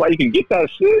that shit while you can get that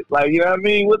shit. Like, you know what I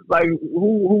mean?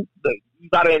 Who you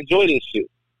gotta enjoy this shit.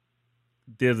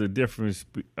 There's a difference.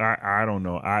 I don't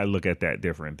know. I look at that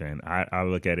different than I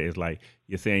look at it as like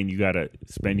you're saying you gotta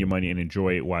spend your money and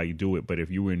enjoy it while you do it. But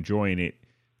if you were enjoying it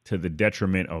to the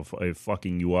detriment of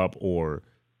fucking you up or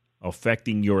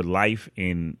affecting your life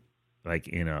in a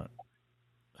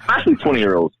I see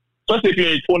 20-year-olds, especially if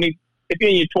you're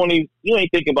in your 20s, you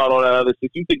ain't thinking about all that other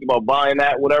shit. You think about buying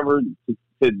that whatever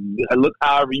to look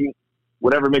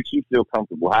whatever makes you feel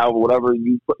comfortable. Whatever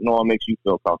you putting on makes you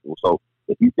feel comfortable. So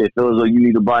if you feel as though you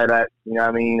need to buy that, you know what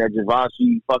I mean, that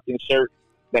Givenchy fucking shirt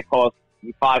that costs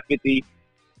 $550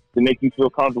 to make you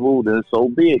feel comfortable, then so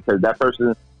be it. Because that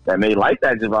person that may like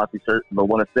that Givenchy shirt but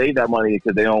want to save that money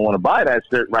because they don't want to buy that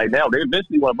shirt right now, they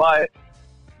eventually want to buy it,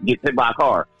 get hit by a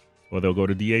car. Or they'll go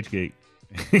to DHgate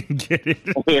and get it.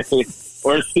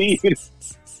 Or see it.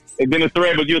 And then the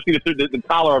thread, but you'll see the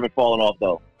collar of it falling off,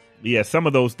 though. Yeah, some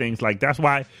of those things, like, that's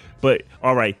why. But,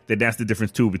 all right, that's the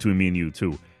difference, too, between me and you,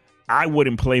 too. I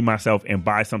wouldn't play myself and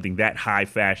buy something that high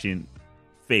fashion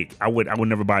fake. I would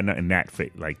never buy nothing that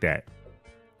fake like that.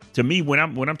 To me, when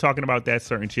I'm talking about that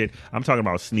certain shit, I'm talking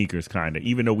about sneakers, kind of.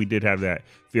 Even though we did have that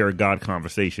fear of God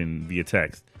conversation via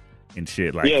text and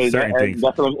shit, like certain things.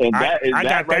 I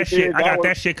got that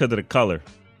shit because of the color.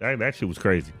 That shit was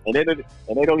crazy. And they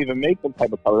don't even make them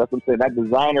type of color. That's what I'm saying. That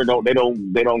designer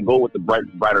they don't go with the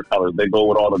brighter colors. They go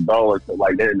with all the dullers,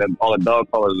 like all the dull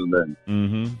colors and then.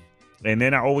 Mm-hmm. And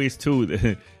then I always too,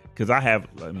 because I got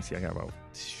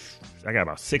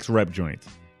about 6 rep joints.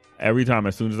 Every time,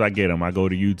 as soon as I get them, I go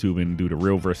to YouTube and do the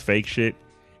real versus fake shit.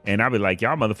 And I be like,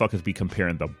 y'all motherfuckers be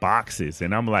comparing the boxes.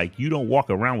 And I'm like, you don't walk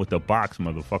around with the box,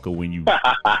 motherfucker, when you...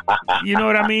 You know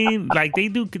what I mean? Like, they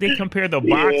compare the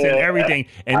box and everything.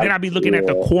 And then I be looking at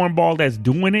the cornball that's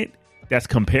doing it, that's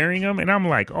comparing them. And I'm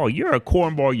like, oh, you're a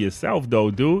cornball yourself, though,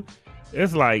 dude.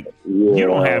 It's like, you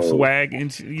don't have swag.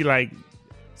 And you like,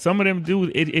 some of them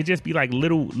do, it just be like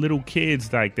little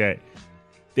kids like that.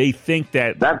 They think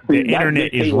that the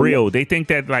internet is real. They think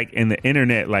that, like, in the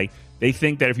internet, like, they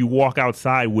think that if you walk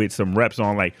outside with some reps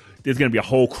on, like, there's going to be a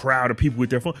whole crowd of people with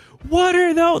their phone. What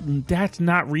are those? That's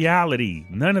not reality.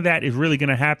 None of that is really going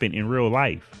to happen in real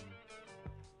life.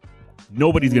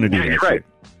 Nobody's going to do that shit.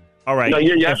 All right. No,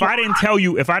 if I didn't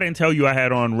tell you I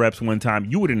had on reps one time,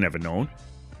 you would have never known.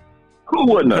 Who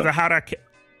wouldn't have? Because of how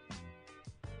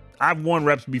I've worn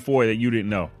reps before that you didn't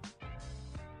know.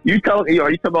 Are you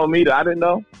talking about me that I didn't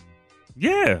know?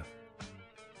 Yeah.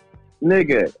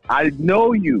 Nigga, I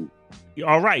know you.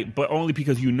 All right, but only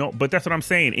because you know. But that's what I'm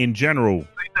saying in general.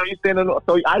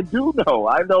 So I do know.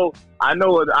 I know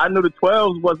the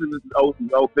 12s wasn't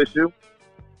official.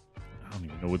 I don't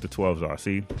even know what the 12s are.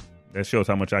 See, that shows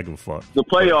how much I give a fuck. The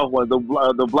playoff ones,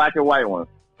 the black and white ones.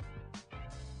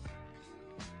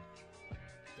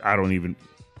 I don't even.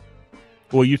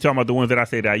 Well, you talking about the ones that I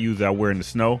say that I use that I wear in the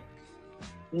snow?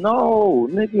 No,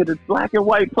 nigga, the black and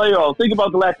white playoffs. Think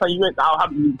about the last time you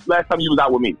was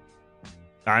out with me.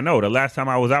 I know. The last time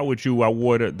I was out with you, I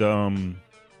wore the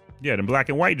black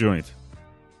and white joints.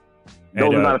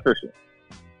 Those are not official.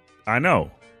 I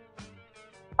know.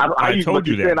 I told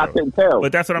you that. I couldn't tell.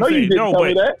 But that's what I'm saying. You didn't tell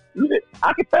me that.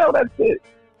 I could tell that shit.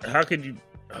 How could you?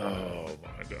 Oh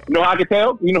my god. You know how I could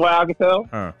tell? You know how I could tell?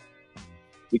 Huh?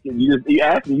 Because you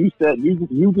asked me. You said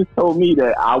you just told me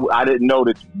that I didn't know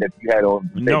that you had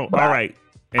on. No, all right.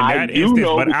 In that instance,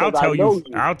 but I'll tell you.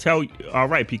 I'll tell you. All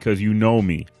right, because you know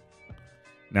me.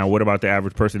 Now, what about the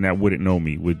average person that wouldn't know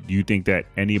me? Would you think that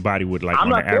anybody would like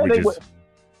on the averages?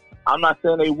 I'm not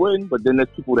saying they wouldn't, but then there's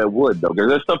people that would though. Because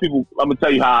there's some people. I'm gonna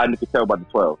tell you how I can tell about the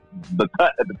 12. The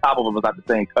cut at the top of them was not the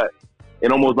same cut.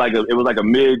 It almost like it was like a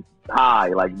mid high.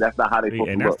 Like that's not how they.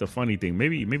 And that's the funny thing.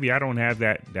 Maybe I don't have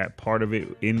that part of it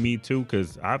in me too.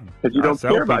 Because you don't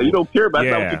care about. You don't care about.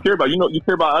 That's not what you care about. You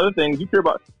care about other things. You care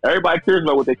about. Everybody cares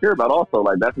about what they care about. Also,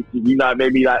 like that's you not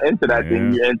maybe not into that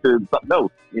thing. You're into something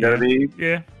else. You know what I mean?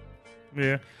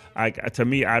 Yeah. To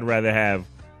me, I'd rather have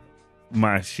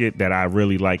my shit that I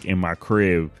really like in my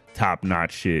crib, top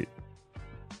notch shit,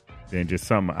 than just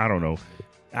something. I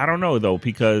don't know though,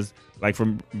 because like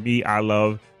for me, I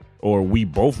love, or we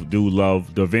both do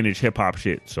love the vintage hip hop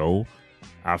shit. So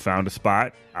I found a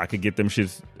spot I could get them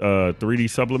shits 3D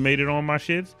sublimated on my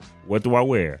shits. What do I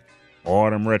wear? All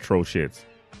them retro shits.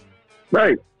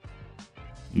 Right.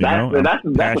 That's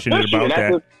passionate about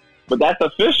that. But that's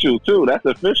official too. That's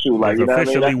official. Like it's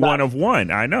officially I mean? one of one.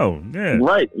 I know. Yeah.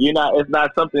 Right. It's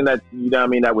not something that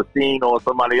that was seen on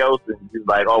somebody else and just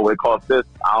like, oh, it costs this.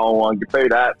 I don't want to pay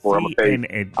that for. I'm gonna pay.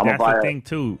 And that's the thing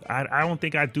too. I don't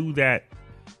think I do that.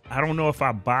 I don't know if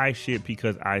I buy shit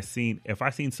because if I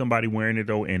seen somebody wearing it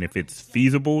though, and if it's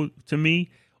feasible to me,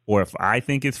 or if I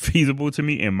think it's feasible to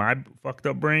me in my fucked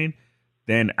up brain,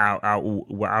 then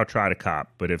I'll try to cop.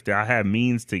 But if I have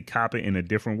means to cop it in a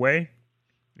different way,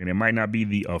 and it might not be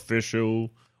the official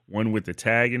one with the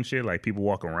tag and shit, like people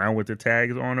walk around with the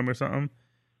tags on them or something,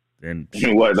 then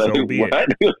what? So be it.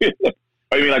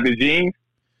 Oh, you mean like the jeans?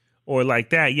 Or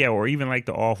like that, yeah. Or even like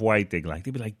the off-white thing. Like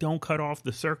they'd be like, don't cut off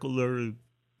the circular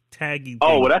taggy thing.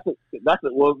 Oh, well, that's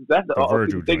the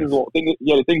Virgil thing is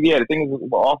the thing is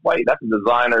off-white. That's a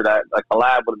designer that a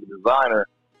collab with a designer.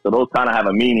 So those kind of have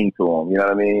a meaning to them. You know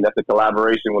what I mean? That's a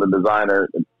collaboration with a designer.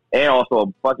 And also a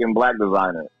fucking black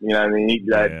designer, you know what I mean?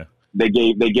 They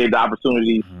gave the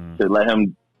opportunity to let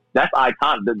him. That's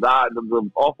iconic.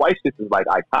 The off-white shit is like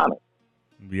iconic.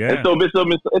 Yeah. And so it's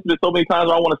been so many times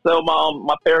where I want to sell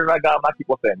my pairs I got. I keep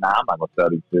on saying, nah, I'm not gonna sell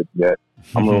these shit yet.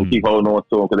 I'm gonna keep holding on to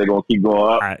them because they're gonna keep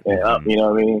going up and up. You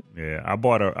know what I mean? Yeah. I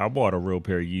bought a real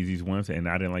pair of Yeezys once, and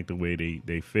I didn't like the way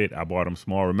they fit. I bought them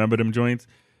small. Remember them joints?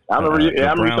 I remember you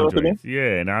showed me.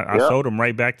 Yeah, and I sold them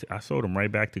right back. I sold them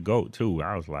right back to GOAT too.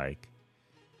 I was like,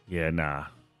 yeah, nah.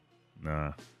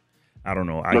 I don't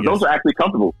know. But those are actually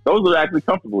comfortable. Those are actually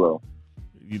comfortable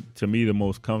though. To me, the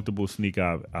most comfortable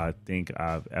sneaker I think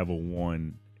I've ever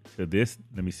worn to this.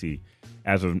 Let me see.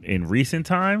 As of in recent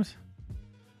times,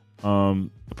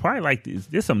 probably like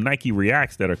there's some Nike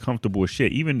Reacts that are comfortable as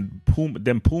shit. Even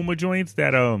Puma joints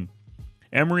that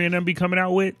Emery and them be coming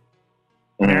out with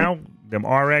now. Them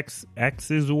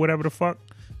RXXs or whatever the fuck.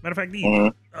 Matter of fact,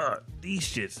 these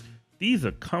shits, these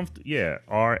are comfortable. Yeah,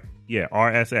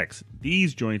 RSX.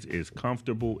 These joints is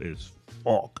comfortable as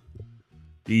fuck.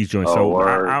 These joints.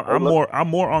 I'm more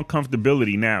on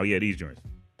comfortability now. Yeah, these joints.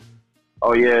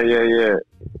 Oh yeah.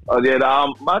 Oh yeah.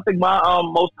 I think my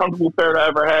most comfortable pair I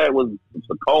ever had was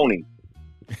Saucony.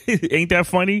 Ain't that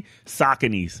funny?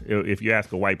 Sauconys. If you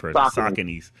ask a white person,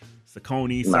 Sauconys.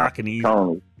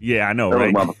 Saucony. Yeah, I know,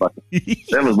 right? Them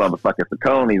was motherfucking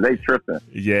Sauconys. They tripping.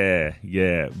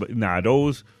 Yeah. But nah,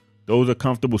 those are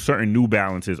comfortable. Certain New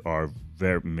Balances are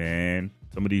some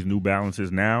of these New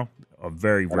Balances now are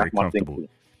very, very comfortable.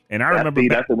 And I remember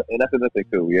that's another thing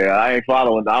too. Yeah, I ain't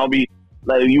following. I don't be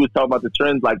like you was talking about the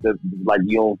trends like this. Like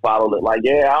you don't follow it. Like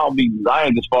I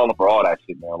ain't just falling for all that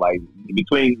shit, man. Like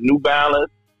between New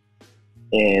Balance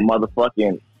and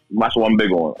motherfucking. That's what I'm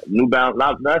big on. New Balance,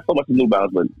 not so much New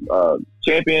Balance, but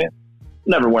Champion.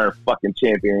 Never wearing fucking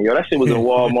Champion. Yo, that shit was in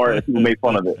Walmart and people made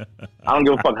fun of it. I don't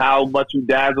give a fuck how much you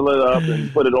dazzle it up and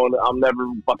put it on. I'm never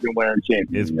fucking wearing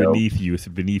Champion. It's beneath you. It's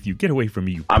beneath you. Get away from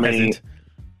me, you I peasant.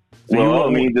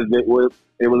 Mean,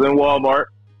 it was in Walmart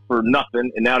for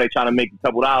nothing, and now they trying to make a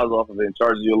couple dollars off of it and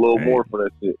charge you a little more for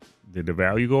that shit. Did the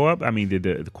value go up? I mean, did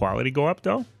the quality go up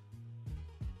though?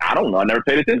 I don't know. I never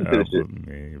paid attention to this shit.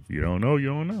 If you don't know, you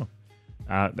don't know.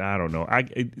 I don't know.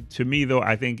 To me though,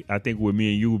 I think with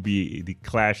me and you would be the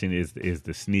clashing is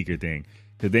the sneaker thing,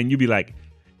 because then you'd be like,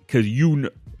 because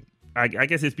I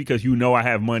guess it's because I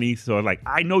have money, so like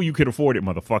I know you could afford it,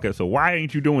 motherfucker. So why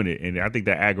ain't you doing it? And I think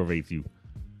that aggravates you.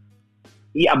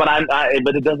 Yeah, but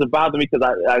but it doesn't bother me because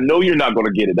I know you're not going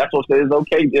to get it. That's what I say. It's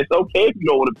okay. It's okay if you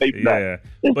don't want to pay for that.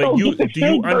 Yeah, but do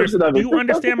you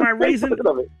understand my reason?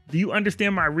 Do you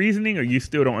understand my reasoning, or you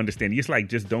still don't understand? It's like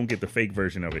just don't get the fake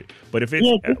version of it. But if it's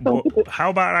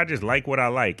how about I just like what I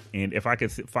like, and if I could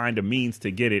find a means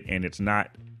to get it, and it's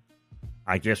not,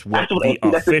 I just want the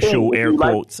official air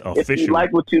quotes official. If you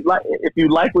like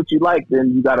what you like,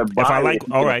 then you got to buy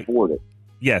it. All right. Afford it.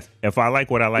 Yes, if I like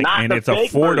what I like Not and the it's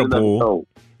fake version of affordable, those.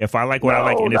 if I like what I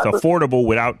like No, and it's that's affordable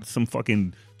without some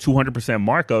fucking 200%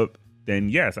 markup, then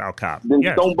yes, I'll cop. Then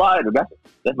Yes. don't buy it.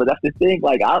 But that's the thing.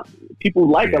 Like, people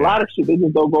like a lot of shit. They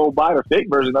just don't go buy the fake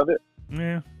version of it.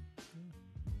 Yeah.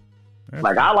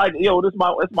 Like, I like,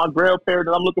 it's my grail pair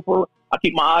that I'm looking for. I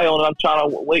keep my eye on it. I'm trying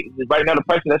to wait. Right now, the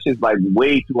price of that shit's like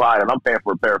way too high, and I'm paying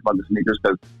for a pair of fucking sneakers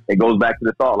because it goes back to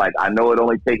the thought. Like, I know it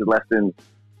only takes less than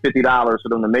 $50 for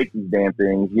them to make these damn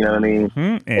things. You know what I mean?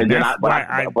 Mm-hmm. And then I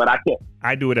can't.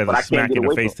 I do it as a smack in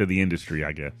the face to the industry,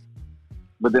 I guess.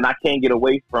 But then I can't get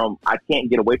away from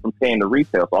paying the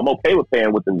retail. So I'm okay with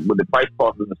paying with the price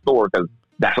cost in the store because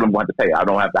that's what I'm going to pay. I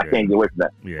can't get away from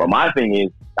that. Yeah. But my thing is,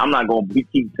 I'm not going to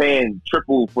keep paying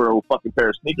triple for a fucking pair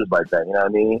of sneakers like that. You know what I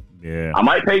mean? Yeah. I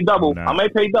might pay double.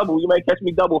 You may catch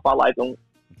me double if I like them.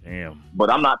 Damn.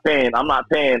 But I'm not paying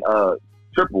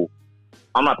triple.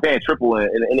 I'm not paying triple, and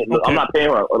Okay. I'm not paying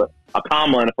a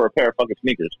comma for a pair of fucking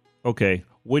sneakers. Okay.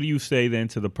 What do you say then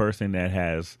to the person that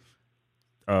has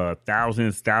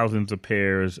thousands of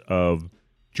pairs of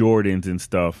Jordans and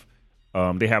stuff?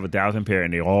 They have 1,000 pair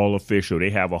and they're all official.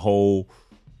 They have a whole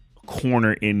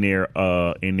corner in their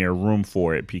room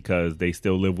for it because they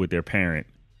still live with their parent.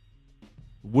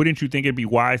 Wouldn't you think it'd be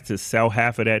wise to sell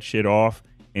half of that shit off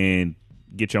and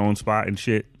get your own spot and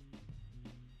shit?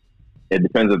 It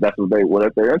depends if that's what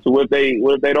they're into. What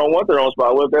if they don't want their own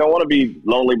spot? What if they don't want to be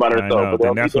lonely by themselves?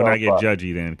 Then that's when I get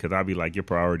judgy then, because I'd be like, your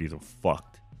priorities are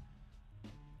fucked.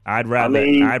 I'd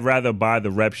rather buy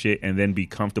the rep shit and then be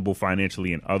comfortable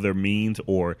financially in other means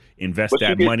or invest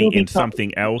that money in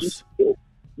something else.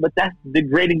 But that's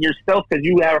degrading yourself because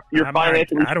you're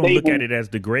financially. I don't stable. look at it as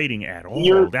degrading at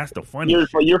all. That's the funny shit.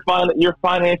 You're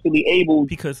financially able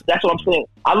because that's what I'm saying.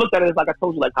 I looked at it as like I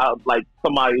told you, like how like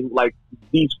somebody like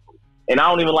these. And I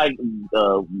don't even like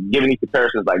giving these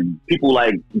comparisons. Like people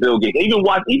like Bill Gates,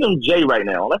 even Jay right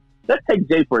now. Let's take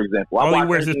Jay for example. All he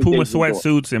wears is Puma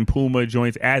sweatsuits and Puma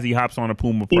joints as he hops on a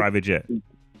Puma private jet.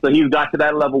 So he's got to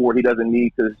that level where he doesn't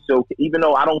need to show. Even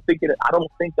though I don't think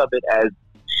of it as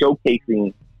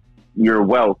showcasing your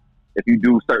wealth if you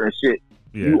do certain shit.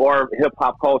 Yeah. You are hip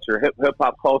hop culture. Hip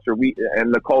hop culture. We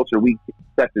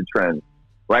set the trend.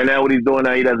 Right now, what he's doing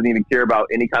now, he doesn't even care about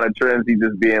any kind of trends. He's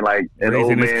just being like an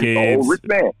old rich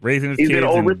man. Raising his kids. He's an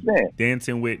old rich man.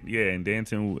 Dancing with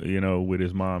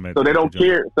his mom. So they don't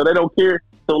care.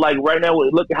 So like right now,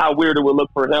 look at how weird it would look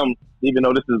for him. Even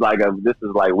though this is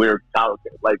weird.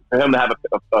 Like for him to have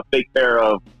a fake pair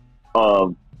of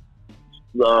some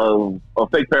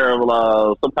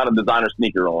kind of designer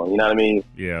sneaker on. You know what I mean?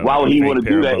 Yeah. Why would he want to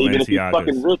do that? Even if he's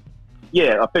fucking rich.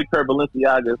 Yeah, a fake pair of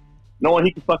Balenciagas, knowing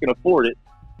he can fucking afford it.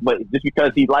 But just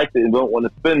because he likes it and don't want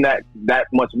to spend that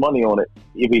much money on it,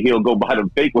 he'll go buy the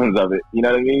fake ones of it. You know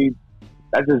what I mean?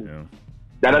 That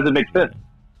doesn't make sense.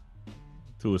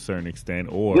 To a certain extent,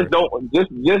 or just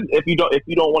if you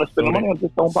don't want to spend the money,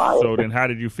 just don't buy it. So then, how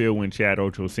did you feel when Chad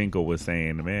Ochocinco was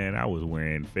saying, "Man, I was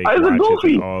wearing fake watches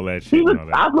and all that shit"?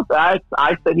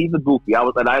 I said he's a goofy. I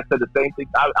said the same thing.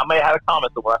 I may have had a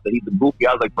comment somewhere. I said he's a goofy.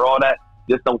 I was like, for all that,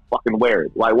 just don't fucking wear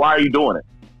it. Like, why are you doing it?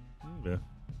 Yeah.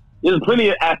 There's plenty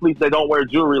of athletes that don't wear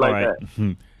jewelry like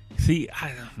that. See,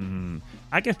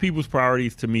 I guess people's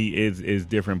priorities to me is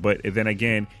different, but then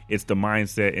again, it's the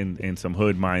mindset and some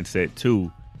hood mindset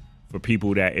too for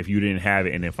people that if you didn't have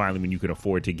it and then finally when you could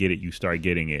afford to get it, you start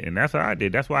getting it. And that's how I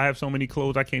did. That's why I have so many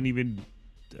clothes I can't even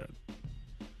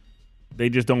they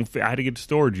just don't fit. I had to get the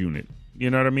storage unit.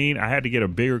 You know what I mean? I had to get a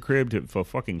bigger crib for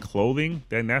fucking clothing.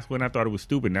 Then that's when I thought it was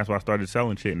stupid. And that's why I started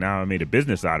selling shit. Now I made a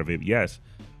business out of it, yes.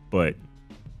 But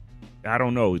I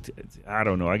don't know.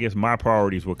 I guess my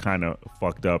priorities were kind of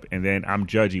fucked up. And then I'm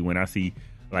judgy when I see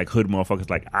like hood motherfuckers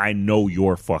like, I know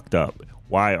you're fucked up.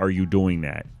 Why are you doing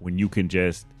that? When you can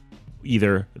just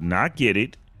either not get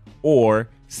it or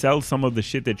sell some of the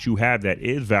shit that you have that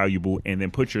is valuable and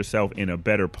then put yourself in a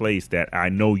better place that I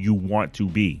know you want to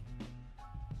be.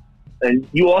 And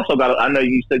you also got to, I know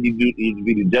you said you do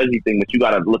the judgy thing, but you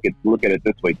got to look at it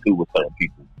this way too with certain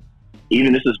people.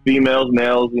 Even this is females,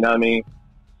 males, you know what I mean?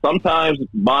 Sometimes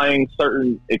buying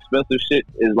certain expensive shit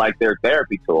is like their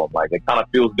therapy to them. Like it kind of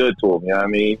feels good to them. You know what I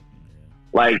mean?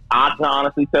 Like I can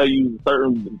honestly tell you,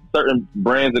 certain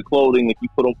brands of clothing, if you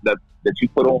put them that you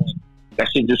put on, that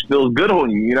shit just feels good on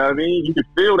you. You know what I mean? You can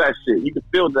feel that shit. You can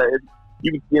feel that.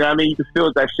 You know what I mean? You can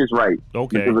feel that shit's right.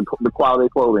 Okay. Because of the quality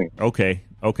of clothing. Okay.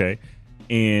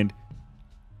 And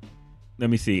let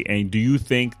me see. And do you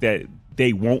think that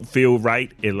they won't feel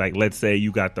right? Like, let's say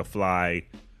you got the fly.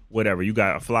 Whatever, you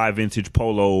got a fly vintage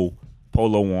polo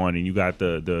on, and you got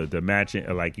the matching,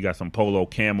 like you got some polo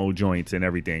camo joints and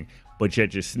everything, but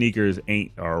yet your sneakers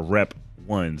ain't a rep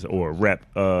 1s or rep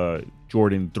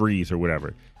Jordan 3s or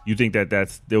whatever, you think that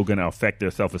that's still going to affect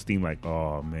their self-esteem? Like,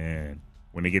 oh, man,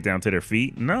 when they get down to their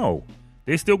feet? No.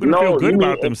 They're still going to feel good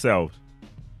about themselves.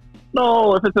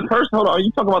 No, if it's a person, hold on. Are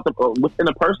you talking about within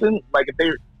a person? Like if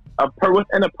they're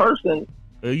within a person.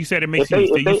 You said it makes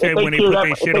you said when they put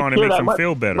their shit on, it makes them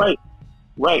feel better.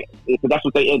 Right. That's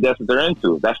what they're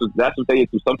into. That's what they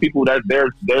into. Some people, their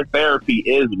therapy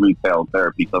is retail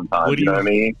therapy sometimes. You know what I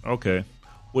mean? Okay.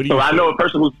 I know a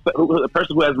person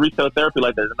who has retail therapy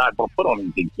like that, they're not going to put on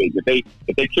anything fake.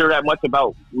 If they care that much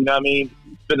about, you know what I mean,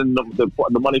 spending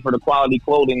the money for the quality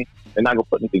clothing, they're not going to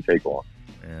put anything fake on.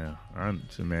 Yeah,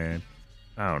 man,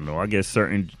 I don't know. I guess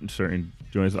certain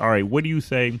joints. All right, what do you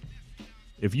say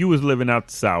if you was living out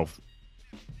the South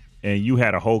and you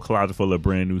had a whole closet full of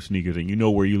brand new sneakers and you know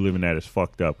where you living at is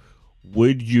fucked up?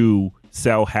 Would you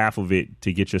sell half of it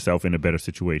to get yourself in a better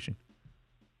situation?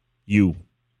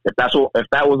 If that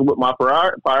was what my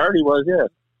priority was, yes.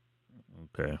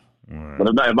 Okay. Right. But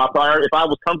if I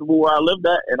was comfortable where I lived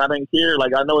at and I didn't care,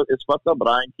 like I know it's fucked up, but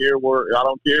I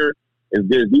don't care. It's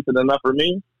decent enough for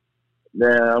me.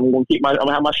 Then I'm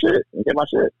gonna have my shit and get my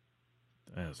shit.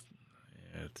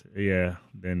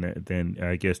 Then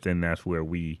I guess that's where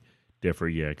we differ.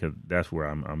 Yeah, because that's where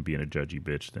I'm being a judgy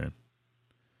bitch then.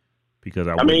 Because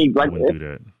I wouldn't do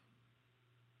that.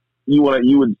 You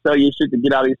would sell your shit to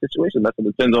get out of your situation. That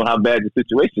depends on how bad your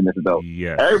situation is, though.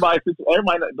 Yeah. Everybody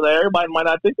might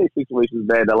not think their situation is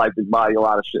bad. They like to buy a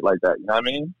lot of shit like that. You know what I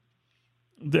mean?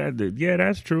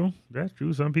 That's true. That's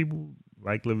true. Some people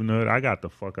like living in the hood. I got the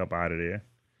fuck up out of there,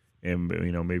 and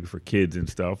maybe for kids and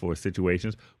stuff or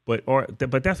situations. But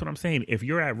that's what I'm saying. If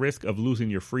you're at risk of losing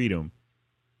your freedom,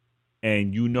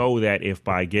 and you know that if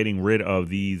by getting rid of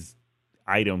these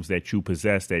items that you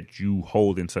possess that you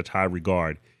hold in such high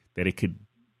regard, that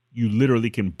you literally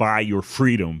can buy your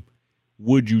freedom,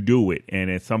 would you do it?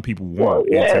 And some people won't. Well,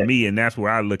 yeah. And to me, and that's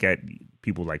where I look at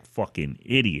people like fucking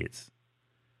idiots.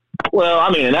 Well, I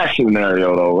mean, in that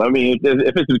scenario, though, I mean,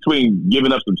 if it's between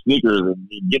giving up some sneakers and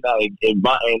getting out and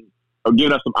buying, or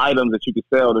giving up some items that you can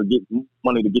sell to get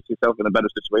money to get yourself in a better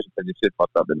situation because your shit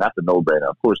fucked up, then that's a no-brainer.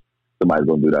 Of course, somebody's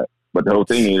going to do that. But the whole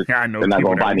thing is, they're not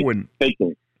going to buy any fake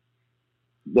things.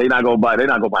 They're not going to buy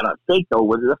nothing fake, though.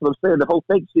 That's what I'm saying. The whole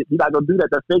fake shit, you're not going to do that.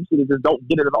 That fake shit is just don't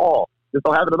get it at all. Just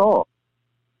don't have it at all.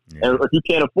 Yeah. And if you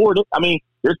can't afford it, I mean,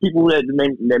 there's people that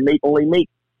only make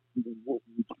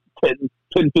 $10,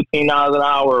 $15 an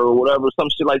hour or whatever, some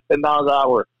shit like $10 an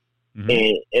hour.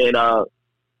 Mm-hmm. And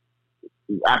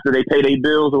after they pay their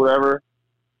bills or whatever,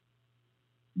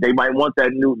 they might want a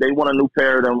new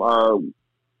pair of them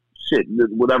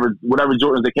whatever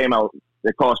Jordans that came out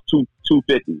that cost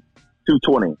 $250,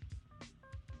 $220.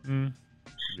 Mm.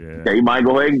 Yeah. They might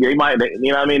go ahead and you know what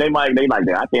I mean? They might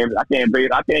that. I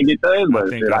can't get those, but I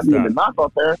need the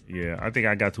knockoff pair. Yeah, I think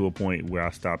I got to a point where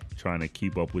I stopped trying to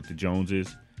keep up with the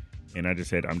Joneses. And I just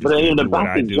said, I'm just going to do what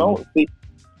I do.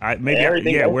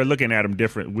 We're looking at them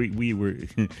different. We're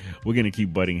going to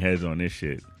keep butting heads on this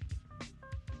shit.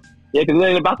 Yeah, because it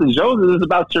ain't about the Joneses. It's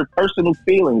about your personal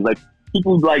feelings. Like,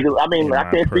 people like, I mean, I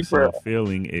can't speak for... My personal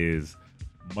feeling is,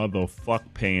 motherfuck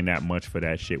paying that much for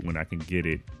that shit when I can get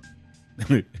it.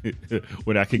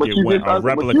 When I can get a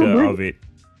replica of it.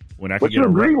 When I can get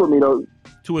agree with me, though.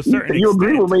 To a certain extent. You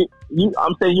agree with me.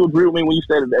 I'm saying you agree with me when you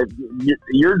said that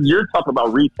you're talking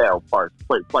about retail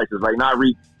prices, right? Not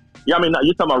Yeah, I mean,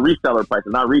 you're talking about reseller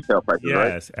prices, not retail prices,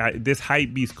 right? Yes, this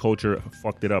hype beast culture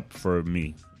fucked it up for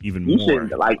me even more.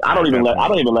 Should, like, I don't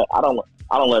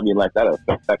let me let that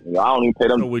affect me. I don't even pay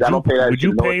them. So would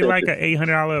you pay like an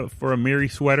 $800 for a Miri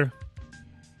sweater?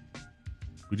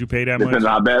 Would you pay that much?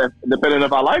 Depending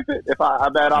if I liked it. How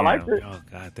bad I liked it. Oh,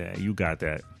 got that. You got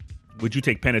that. Would you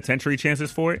take penitentiary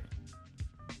chances for it?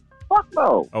 Fuck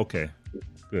no. Okay,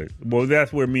 good. Well,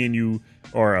 that's where me and you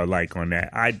are alike on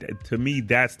that. To me,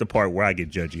 that's the part where I get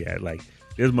judgy at. Like,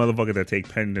 there's motherfuckers that take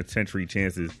penitentiary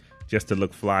chances just to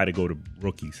look fly to go to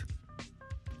rookies.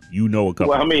 You know a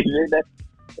couple. Well, I mean,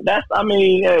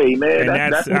 hey, man.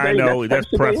 And that's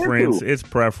preference. It's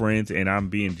preference, and I'm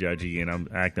being judgy, and I'm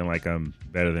acting like I'm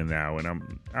better than thou, and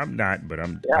I'm not. But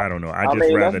I don't know. I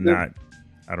just rather not.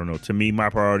 I don't know. To me, my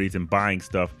priorities in buying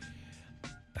stuff,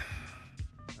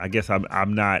 I guess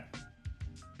I'm not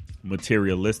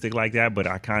materialistic like that, but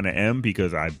I kind of am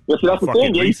because I that's the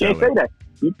thing. Yeah, you can't say that.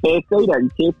 You can't say that. You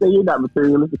can't say you're not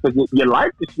materialistic because you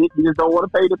like the shit. You just don't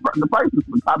want to pay the prices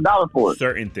for $5 for it.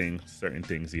 Certain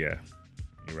things, yeah.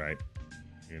 You're right.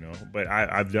 You know, but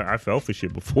I fell for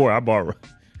shit before. I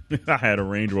had a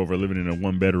Range Rover living in a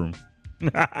 1-bedroom.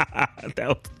 That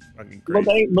was fucking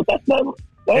crazy. But that's not.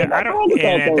 And at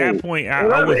that point,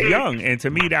 I was young, and to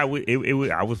me, that was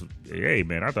I was, hey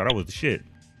man, I thought I was the shit.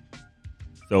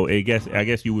 So I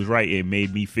guess you was right. It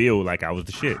made me feel like I was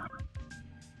the shit.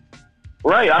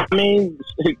 Right. I mean,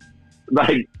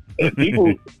 like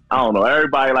people, I don't know.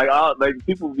 Everybody like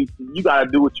people. You gotta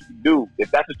do what you can do.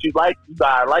 If that's what you like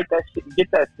that shit. You get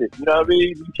that shit. You know what I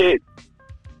mean? You can't.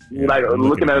 Yeah, like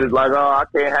looking at it like, oh, I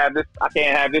can't have this. I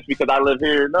can't have this because I live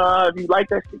here. No, if you like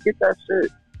that shit, get that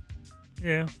shit.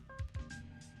 Yeah.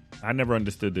 I never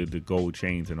understood the gold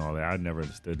chains and all that. I never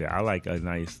understood that. I like a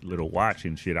nice little watch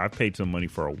and shit. I paid some money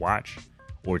for a watch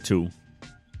or two.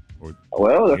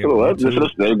 Well, that's what it was.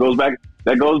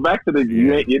 That goes back to the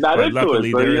you're not into luckily,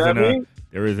 it. So you know what I mean?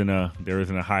 There isn't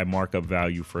a high markup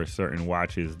value for certain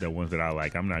watches. The ones that I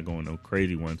like, I'm not going no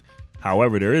crazy ones.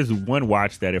 However, there is one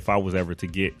watch that if I was ever to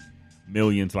get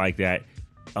millions like that,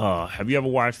 have you ever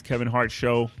watched Kevin Hart's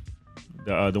show?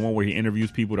 The one where he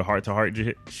interviews people, the heart to heart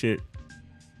shit.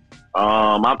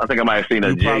 I think I might have seen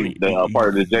part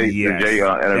of the Jay interview.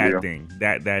 That thing,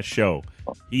 that show.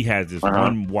 He has this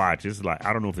one watch. It's like,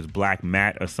 I don't know if it's black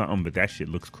matte or something, but that shit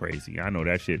looks crazy. I know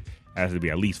that shit has to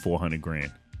be at least $400,000.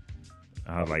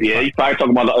 I was like, yeah, he's probably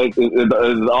talking about the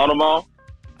Audemars.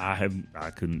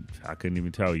 I couldn't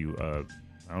even tell you. I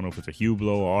don't know if it's a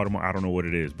Hublot or Audemars. I don't know what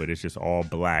it is, but it's just all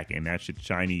black and that shit's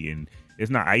shiny and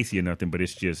it's not icy or nothing, but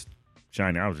it's just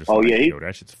shiny. I was just yo,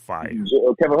 that shit's fire.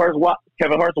 Kevin Hart's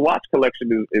watch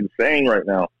collection is insane right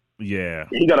now. Yeah,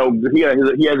 he has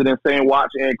an insane watch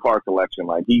and car collection.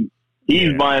 Like he's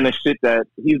buying the shit that's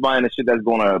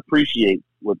going to appreciate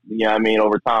with, you know what I mean,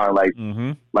 over time. Like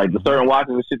like the certain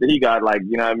watches and shit that he got, like,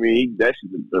 you know what I mean, that shit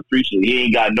appreciate. He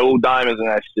ain't got no diamonds in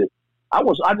that shit. I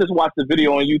just watched the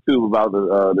video on YouTube about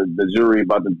the jury,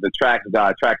 about the tracks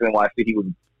guy, Tracks NYC. He was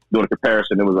doing a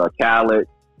comparison. It was Khaled,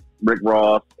 Rick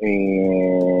Ross,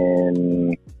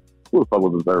 and who the fuck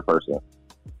was the third person?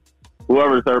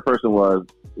 Whoever the third person was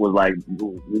like,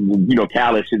 you know,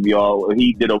 Khaled should be all.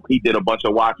 He did a bunch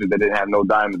of watches that didn't have no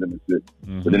diamonds in the shit.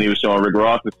 But then he was showing Rick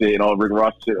Ross and shit, and all Rick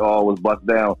Ross shit all was bust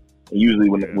down. And usually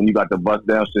when you got the bust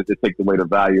down shit, it takes away the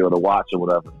value of the watch or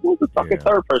whatever. Who was the fucking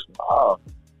third person? Oh,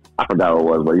 I forgot what it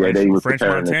was, but yeah, they was French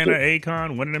Montana,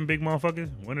 Akon, one of them big motherfuckers,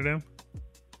 one of them.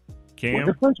 Cam, was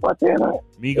it French Montana?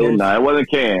 Migos? No, it wasn't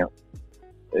Cam.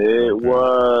 It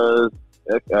was.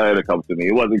 It had to come to me.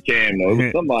 It wasn't Cam though. It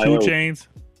was somebody 2 else. Chainz,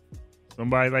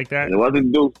 somebody like that. It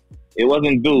wasn't Deuce. It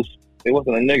wasn't Deuce. It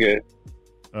wasn't a nigga.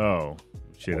 Oh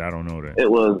shit, I don't know that. It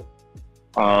was.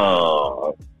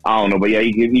 I don't know, but yeah,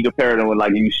 he compared them with,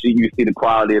 like, you see the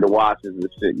quality of the watches and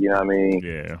shit. You know what I mean?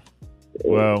 Yeah.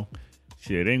 Well,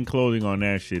 shit. In closing on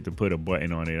that shit, to put a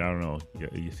button on it, I don't know.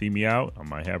 You see me out? I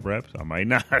might have reps. I might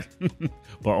not.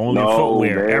 But only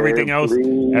footwear. Man, everything else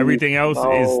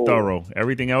no. is thorough.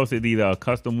 Everything else is either a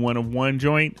custom one of one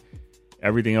joint.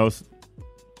 Everything else,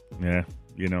 yeah,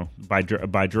 you know, by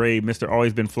Dre, Mr.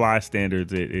 Always Been Fly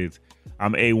standards.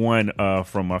 I'm A1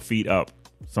 from my feet up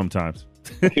sometimes.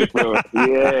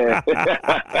 Yeah.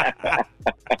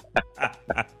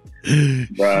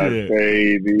 That's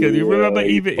crazy. Because you remember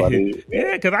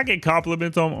yeah, because I get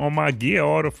compliments on my gear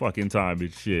all the fucking time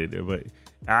and shit. But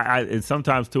and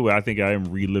sometimes too, I think I am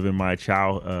reliving my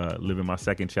living my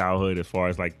second childhood as far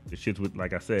as like the shits with,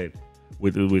 like I said,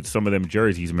 with some of them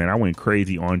jerseys. Man, I went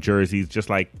crazy on jerseys. Just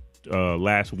like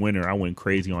last winter, I went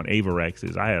crazy on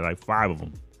Avirexes. I had like 5 of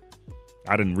them.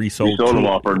 I didn't resold. You sold them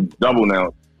all for double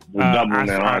now.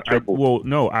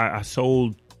 Triple. I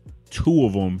sold 2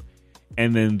 of them,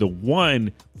 and then the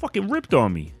one fucking ripped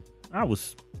on me. I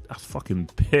was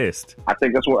fucking pissed. I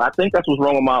think that's what's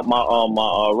wrong with my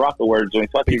Rockaware joint.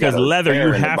 So because leather,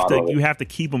 you have to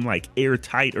keep them like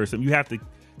airtight or something. You have to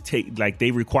take, like,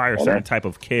 they require a certain type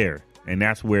of care, and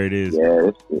that's where it is.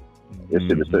 Yeah, this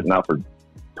shit is sitting out for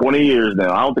 20 years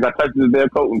now. I don't think I touched this damn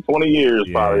coat in 20 years,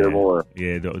 probably, or more.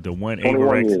 Yeah, the one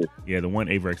Averex. Yeah, the one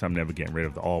Averex I'm never getting rid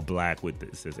of. The all black with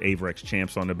it says Averex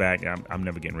Champs on the back. I'm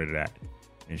never getting rid of that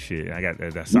and shit. I got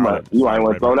that solid. You might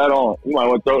want to throw that on. You might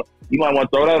want to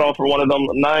throw that on for one of them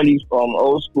 90s,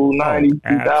 old school 90s,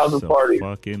 2000 parties.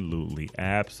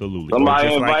 Absolutely.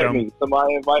 Somebody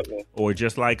invite me. Or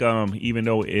just like even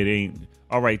though it ain't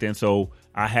all right then. So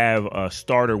I have a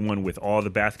starter one with all the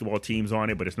basketball teams on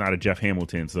it, but it's not a Jeff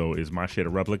Hamilton. So is my shit a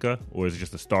replica, or is it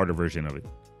just a starter version of it?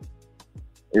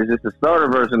 It's just a starter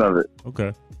version of it.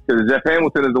 Okay. Because Jeff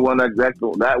Hamilton is the one that's the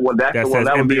one that was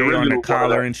the original on the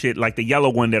collar and shit, like the yellow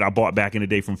one that I bought back in the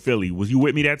day from Philly. Was you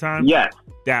with me that time? Yes.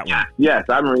 That one. Yes,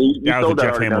 I remember. That was a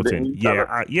Jeff Hamilton.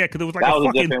 Because it was like a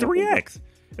fucking 3X.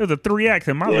 It was a 3X,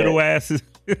 and my little ass is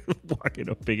walking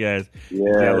a big ass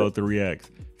yellow 3X.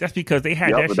 That's because they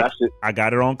had that shit. I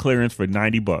got it on clearance for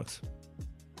 $90.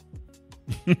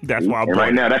 That's why I bought right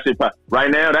it. now that shit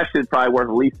probably worth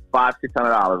at least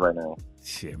 $500-$600 right now.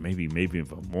 Shit, maybe even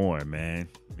more, man.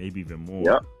 Maybe even more.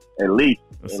 Yep, at least.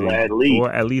 At least.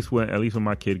 Or at least when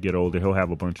my kid get older, he'll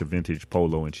have a bunch of vintage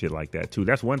polo and shit like that too.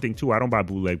 That's one thing too. I don't buy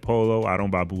bootleg polo. I don't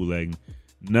buy bootleg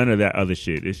none of that other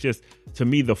shit. It's just, to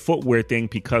me, the footwear thing,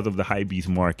 because of the hypebeast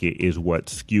market, is what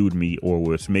skewed me, or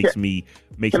what makes me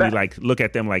like look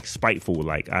at them like spiteful.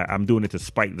 Like I'm doing it to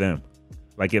spite them.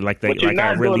 Like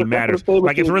I really matters.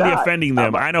 Like it's really offending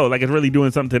them. I know, like it's really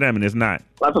doing something to them, and it's not.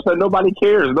 Like I said, nobody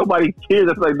cares. Nobody cares.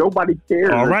 It's like nobody cares.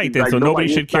 All right, then. Like, so nobody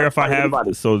should care if I have.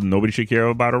 Anybody. So nobody should care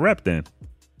about a rep then.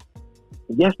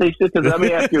 Yes, they should. Let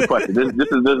me ask you a question. This is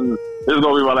going to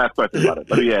be my last question about it.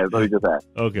 Let me just ask.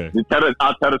 Okay.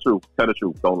 I'll tell the truth. Tell the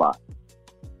truth. Don't lie.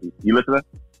 You listening?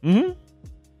 Mm-hmm.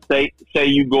 Say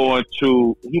you going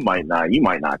to. You might not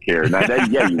care. Now,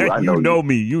 yeah, you will. I know you know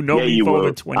me. You know me for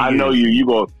over 20 years. I know you. You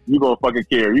go fucking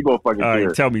care. You go fucking care.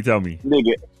 Right, tell me,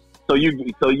 nigga. So you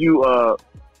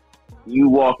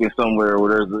walking somewhere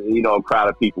where there's a crowd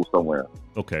of people somewhere.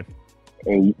 Okay.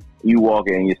 And you walk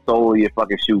in, and your sole of your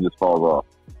fucking shoe just falls off.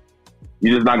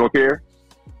 You just not gonna care?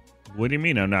 What do you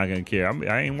mean I'm not gonna care?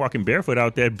 I ain't walking barefoot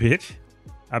out there, bitch.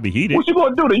 I'll be heated. What you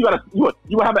gonna do? You gonna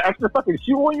have an extra fucking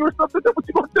shoe on you or something? What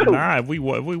you gonna do? Nah, if we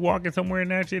walking somewhere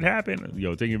and that shit happen,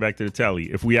 take me back to the telly.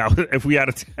 If we out of town.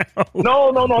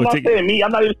 No. I'm not saying me.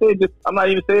 I'm not even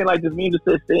saying like just me. Just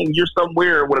saying you're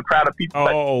somewhere with a crowd of people.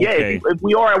 Oh, like, okay. Yeah, if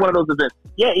we are at one of those events.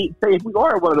 Yeah, say if we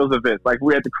are at one of those events, like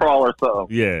we're at the crawl or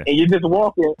something. Yeah. And you're just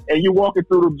walking, and you're walking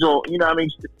through the joint. You know what I mean?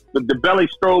 The belly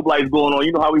strobe lights going on.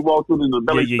 You know how we walk through the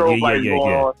belly strobe lights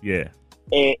going on. Yeah.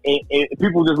 And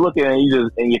people just looking at you,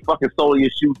 and your fucking sole of your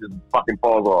shoe just fucking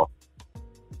falls off.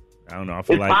 I don't know. I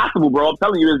feel it's possible, bro. I'm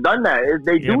telling you, it's done that.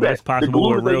 They do that. It's possible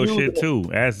with real shit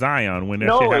too. Ask Zion when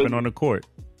that shit happened on the court.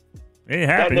 It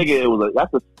happens. That nigga,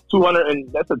 that's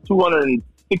a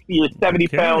 260 or 70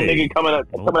 pound nigga coming at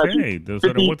you.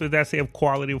 So what does that say of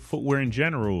quality of footwear in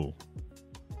general?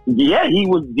 Yeah, he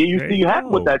was. You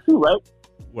happened with that too, right?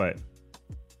 What?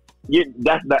 Yeah,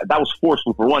 that was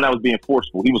forceful. For one, that was being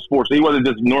forceful. He was forceful. He wasn't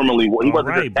just normally. He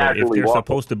wasn't just casually if they're walking.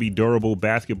 supposed to be durable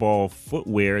basketball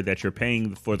footwear that you're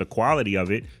paying for the quality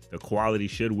of it, the quality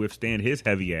should withstand his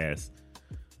heavy ass.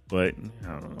 But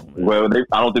I don't know, man. Well,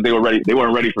 I don't think they were ready. They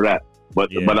weren't ready for that. But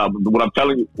what I'm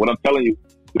telling you,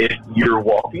 if you're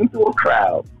walking through a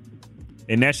crowd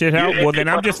and that shit help, well then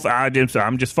I'm just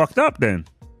fucked up then.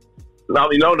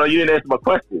 No, you didn't answer my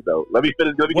question though. Let me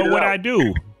finish. What would I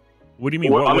do? What do you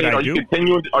mean? What would I do?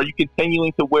 Are you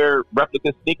continuing to wear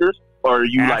replica sneakers, or are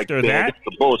you after that? It's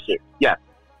the bullshit. Yeah.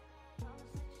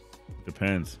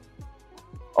 Depends.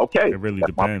 Okay. It really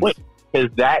depends. Is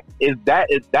that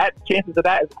chances of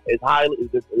that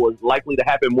was likely to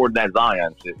happen more than that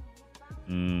Zion shit?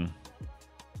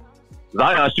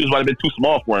 Zion shoes might have been too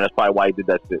small for him. That's probably why he did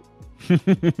that shit.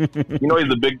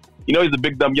 He's a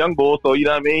big dumb young bull, so you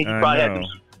know what I mean.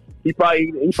 He probably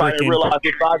didn't realize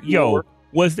his size. Yo,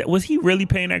 was he really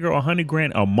paying that girl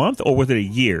 $100,000 a month, or was it a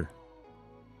year?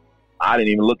 I didn't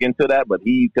even look into that, but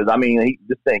he's not really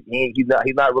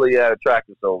that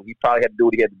attractive, so he probably had to do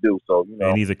what he had to do. So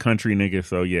and he's a country nigga,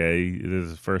 so yeah, this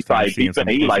is his first time seeing some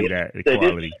pussy that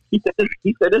equality. He said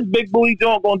this big booty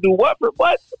joint gonna do what for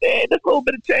what? Man, this little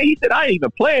bit of change. He said I ain't even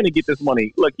planning to get this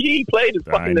money. Look, he ain't played this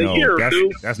fucking a year or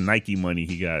two. That's Nike money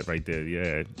he got right there.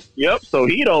 Yeah. Yep. So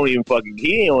he don't even fucking.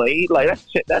 He like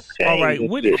that's change. All right.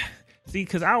 See,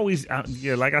 because I always,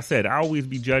 like I said, I always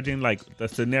be judging like the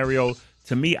scenario.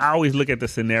 To me, I always look at the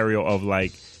scenario of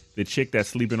like the chick that's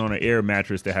sleeping on an air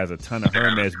mattress that has a ton of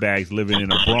Hermes bags living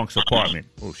in a Bronx apartment.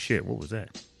 Oh shit, what was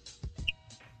that?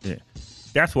 Yeah.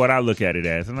 That's what I look at it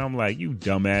as. And I'm like, you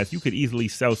dumbass, you could easily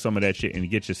sell some of that shit and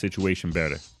get your situation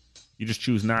better. You just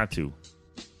choose not to.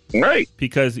 Right.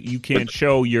 Because you can't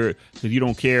show because you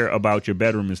don't care about your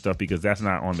bedroom and stuff because that's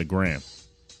not on the gram.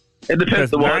 It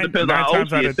depends. It depends on how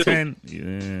old out of too. 10,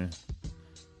 yeah.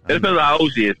 It depends on how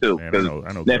old she is too. Man,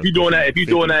 I know. Now, if you're doing that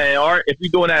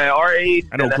at our age,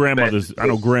 I know grandmothers. I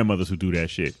know grandmothers who do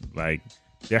that shit. Like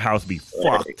their house be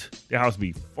fucked. Their house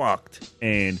be fucked,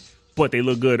 but they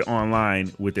look good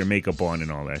online with their makeup on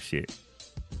and all that shit.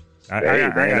 I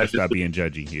gotta stop being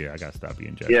judgy here. I gotta stop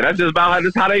being judgy. Yeah, that's just about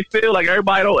how they feel. Like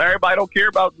everybody don't care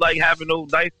about like having no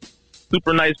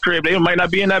super nice crib. They might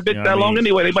not be in that bitch that long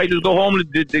anyway. They might just go home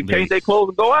and change their clothes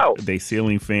and go out. They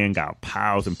ceiling fan got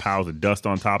piles and piles of dust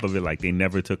on top of it. Like they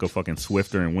never took a fucking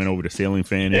Swifter and went over the ceiling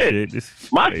fan and shit.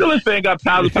 My ceiling fan got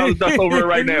piles and piles of dust over it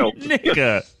right now.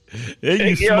 Nigga,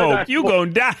 you smoke, you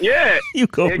gonna die. Yeah, you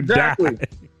gonna die.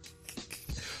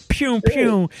 Pew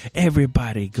pew,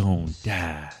 everybody gonna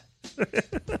die.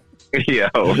 Yo.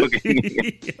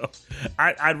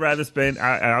 I'd rather spend.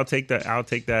 I'll take that. I'll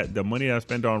take that. The money I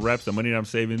spend on reps, the money that I'm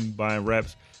saving buying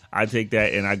reps, I take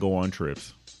that and I go on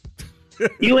trips.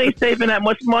 You ain't saving that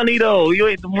much money though. You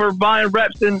ain't for buying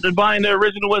reps and buying the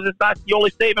original ones. It's not. You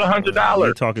only saving $100.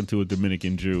 You're talking to a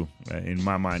Dominican Jew. In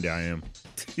my mind, I am.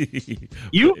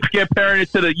 You're comparing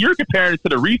it to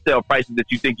the resale prices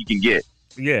that you think you can get.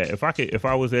 Yeah, if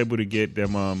I was able to get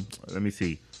them, let me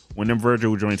see. When them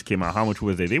Virgil joints came out, how much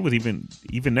was they? They was even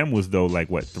them was though like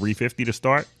what, $350 to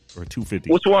start or $250?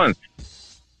 Which one?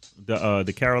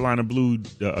 The Carolina Blue,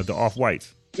 the off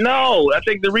whites. No, I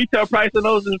think the retail price of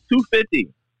those is $250.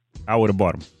 I would have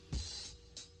bought them.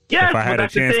 Yeah, if I had a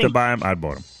chance to buy them, I'd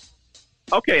bought them.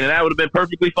 Okay, then that would have been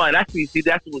perfectly fine. Actually, see,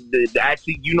 that's what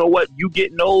you know what? You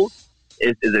getting those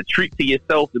is a treat to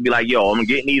yourself to be like, yo, I'm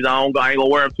getting these. I ain't gonna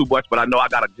wear them too much, but I know I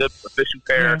got a good official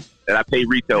pair that I pay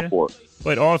retail for.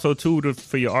 But also too,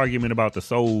 for your argument about the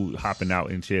soul hopping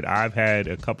out and shit, I've had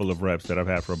a couple of reps that I've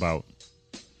had for about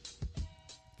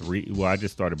 3. Well, I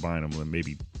just started buying them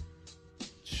maybe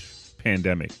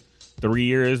pandemic. 3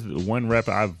 years, one rep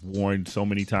I've worn so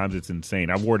many times it's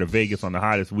insane. I wore to Vegas on the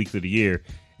hottest weeks of the year,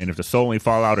 and if the soul ain't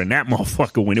fall out in that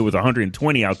motherfucker when it was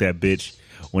 120 out that bitch,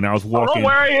 when I was walking, don't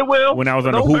worry, it will. When I was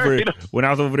on the Hoover, when I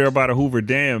was over there by the Hoover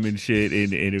Dam and shit,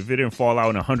 and if it didn't fall out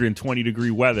in 120 degree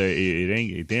weather,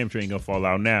 it damn sure ain't gonna fall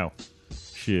out now.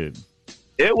 Shit,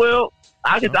 it will.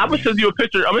 I'm gonna send you a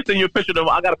picture. I'm gonna send you a picture of.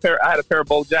 I had a pair of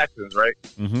Bo Jacksons, right?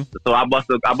 Mm-hmm. So I must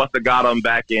have got them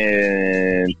back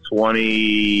in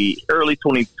early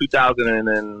 2000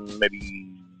 and maybe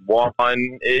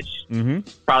 1-ish,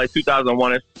 probably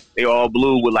 2001-ish. They were all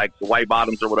blue with like the white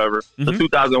bottoms or whatever. So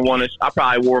 2001-ish. I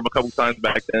probably wore them a couple times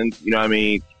back then. You know what I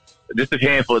mean? Just a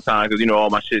handful of times because all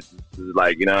my shit is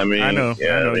like, you know what I mean? I know.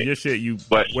 Your shit. You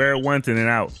wear it once and then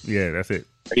out. Yeah, that's it.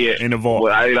 Yeah, in the vault.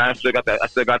 Well, I still got that. I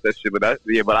still got that shit, but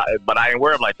I ain't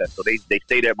wear them like that. So they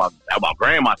stayed at my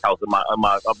grandma's house in my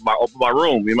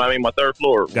room. You know what I mean? My third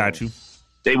floor. Got you.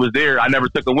 They was there. I never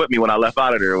took them with me when I left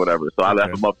out of there or whatever. So I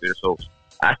left them up there. So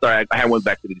I went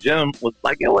back to the gym. Was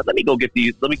like, let me go get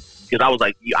these. Because I was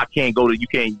like, you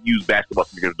can't use basketball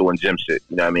sneakers doing gym shit.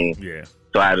 You know what I mean? Yeah.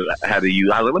 So I had to use.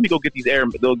 I was like, let me go get these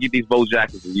get these Bo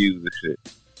Jacksons and use this shit.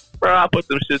 Bro, I put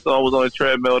them shits on. Was on the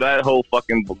treadmill.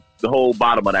 The whole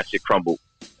bottom of that shit crumbled.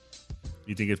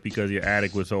 You think it's because your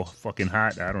attic was so fucking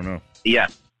hot? I don't know. Yeah.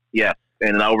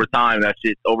 And then over time, that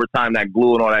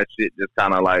glue and all that shit just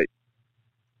kind of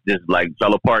just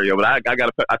fell apart. But I took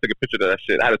a picture of that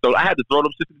shit. I had to throw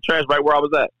them shit in the trash right where I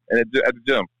was at the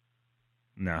gym.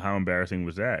 Now, how embarrassing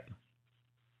was that?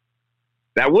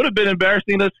 That would have been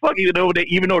embarrassing as fuck, even though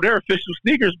they're official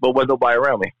sneakers, but wasn't nobody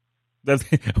around me.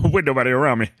 With nobody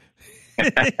around me.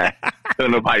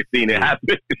 Nobody seen it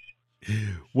happen.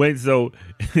 Wait, so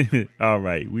all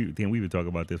right, we've been talking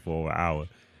about this for over an hour.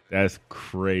 That's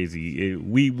crazy.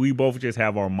 We both just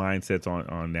have our mindsets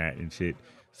on that and shit.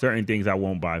 Certain things I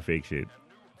won't buy fake shit.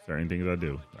 Certain things I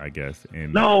do, I guess.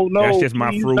 And no, that's just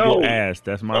my frugal ass.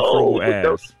 That's my frugal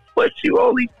ass. But you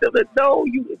only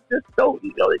you just don't.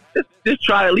 Just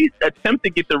try at least attempt to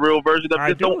get the real version of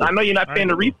it. I know you're not paying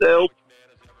the resale.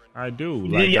 I do.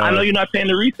 I know you're not paying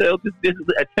the resale. Just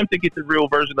attempt to get the real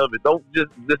version of it. Don't just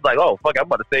like, oh fuck, I'm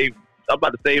about to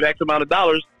save X amount of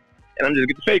dollars, and I'm just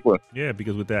get the fake one. Yeah,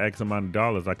 because with that X amount of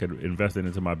dollars, I could invest it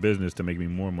into my business to make me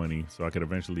more money, so I could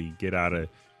eventually get out of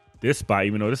this spot.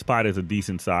 Even though this spot is a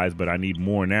decent size, but I need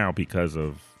more now because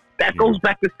of that. Goes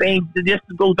back to saying. This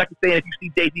goes back to saying if you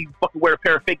see Jay-Z fucking wear a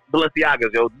pair of fake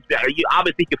Balenciagas, you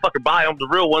obviously can fucking buy them the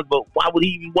real ones, but why would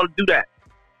he even want to do that?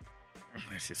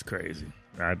 It's just crazy.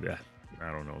 I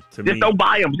don't know. Just don't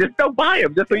buy them. Just don't buy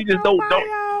them. Just so you just don't.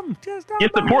 You're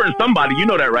supporting somebody. You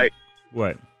know that, right?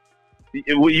 What? I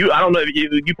don't know if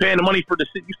you paying the money for the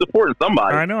shit. You supporting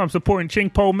somebody. I know. I'm supporting Ching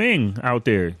Po Ming out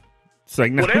there. It's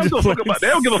like, no, they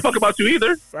don't give a fuck about you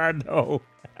either. I know.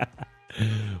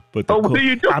 But what are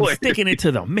you doing? I'm sticking it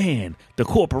to the man, the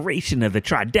corporation of the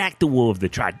tridactyl of the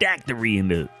tridactyry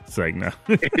and the. It's like, no.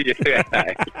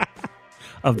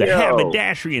 Of the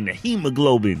haberdashery and the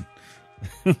hemoglobin.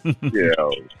 Shit.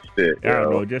 I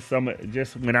don't know.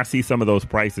 Just when I see some of those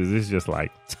prices, it's just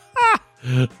like,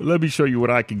 let me show you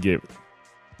what I can get.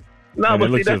 No,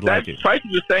 but see, that price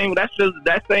is the same. That's just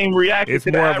that same reaction. It's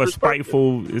more of a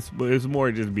spiteful. It's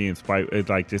more just being spiteful. It's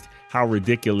like just how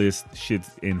ridiculous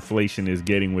inflation is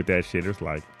getting with that shit. It's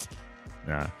like,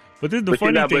 nah. But this is the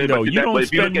funny thing though. You don't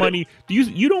spend money.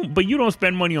 You don't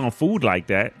spend money on food like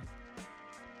that.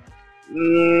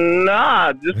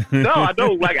 Nah, I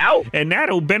don't like out. And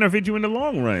that'll benefit you in the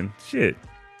long run. Shit.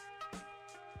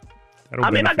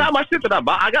 I got my shit that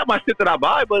I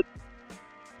buy. But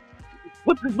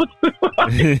What's talk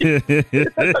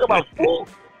about food?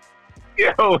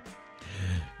 Yo.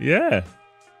 Yeah.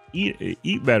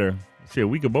 Eat better. Shit,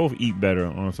 we could both eat better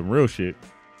on some real shit.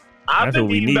 That's what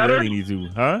we really need to,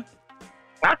 huh?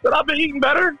 I said I've been eating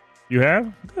better. You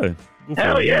have? Good.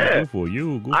 Hell yeah. Good for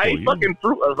you. I eat fucking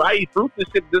fruit. I eat fruit and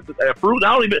shit. This is fruit.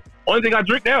 Only thing I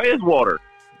drink now is water.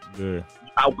 Good.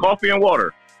 Coffee and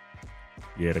water.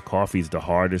 Yeah, the coffee's the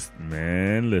hardest.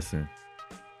 Man, listen.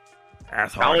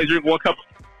 That's hard. I only drink one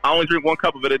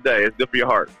cup of it a day. It's good for your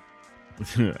heart.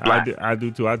 I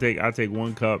do too. I take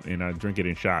 1 cup and I drink it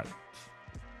in shots.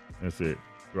 That's it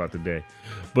throughout the day.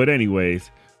 But anyways,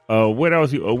 what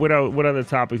else? What other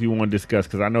topics you want to discuss?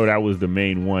 Because I know that was the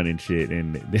main one and shit.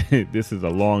 And this is a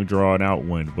long drawn out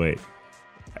one, but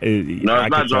it's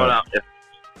not drawn out.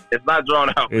 It's not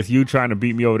drawn out. It's you trying to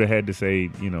beat me over the head to say,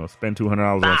 spend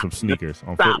 $200 on some sneakers,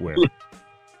 on footwear.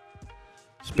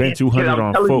 Spend $200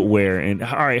 on footwear. And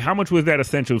all right, how much was that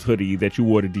Essentials hoodie that you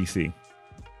wore to DC?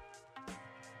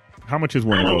 How much is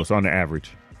one of those on the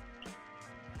average?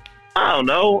 I don't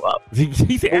know.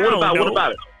 He said,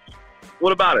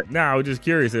 What about it? Nah, I was just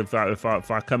curious if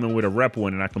I come in with a rep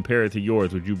one and I compare it to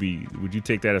yours, would you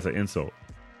take that as an insult?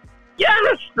 Yeah,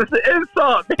 that's an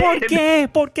insult.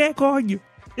 ¿Por qué, coño?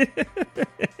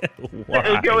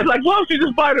 Why? It's like, why don't you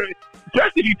just buy it?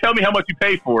 Especially if you tell me how much you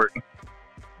paid for it.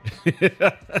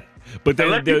 But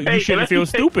then you shouldn't feel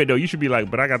stupid, though. You should be like,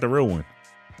 but I got the real one.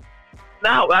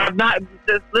 No, I'm not.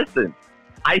 Just listen.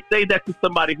 I say that to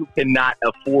somebody who cannot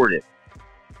afford it.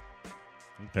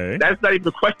 Okay. That's not even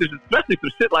a question, especially for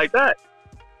shit like that.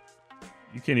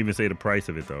 You can't even say the price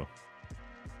of it, though.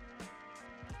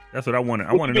 That's what I want.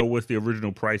 I want to know what's the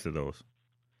original price of those.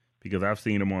 Because I've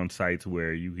seen them on sites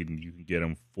where you can get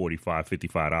them $45,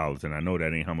 $55, and I know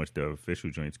that ain't how much the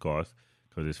official joints cost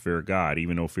because it's Fear God.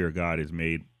 Even though Fear God is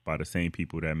made by the same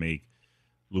people that make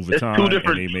Louis Vuitton, two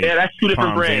different. That's two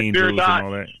different brands. Fear God,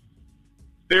 all that.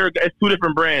 It's two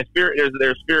different brands.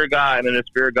 There's Fear God and then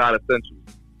there's Fear God Essentials.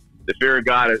 The Fear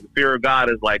God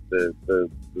is like the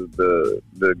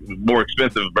more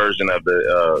expensive version of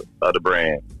the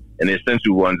brand. And the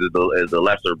essential ones is the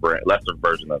lesser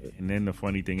version of it. And then the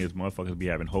funny thing is, motherfuckers be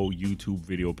having whole YouTube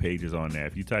video pages on that.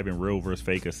 If you type in real versus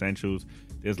fake essentials,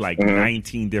 there's like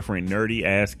 19 different nerdy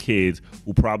ass kids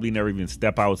who probably never even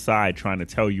step outside trying to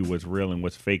tell you what's real and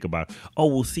what's fake about. Oh,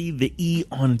 well, see, the E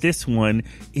on this one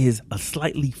is a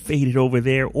slightly faded over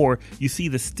there, or you see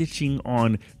the stitching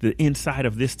on the inside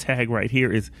of this tag right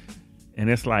here is. And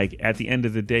it's like, at the end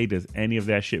of the day, does any of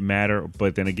that shit matter?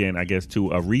 But then again, I guess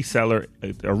to a reseller,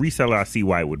 I see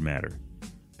why it would matter.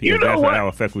 Because that's how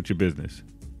affect with your business.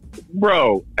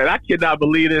 Bro, and I cannot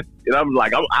believe this. And I'm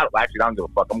like, I don't give a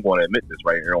fuck. I'm going to admit this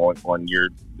right here on your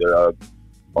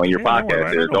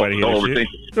podcast. Don't overthink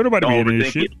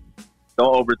it.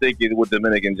 Don't overthink it with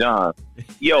Dominican John.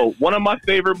 Yo, one of my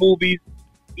favorite movies.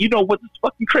 You know what's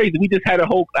fucking crazy? We just had a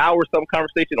whole hour some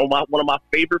conversation on one of my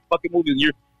favorite fucking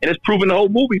movies. And it's proven the whole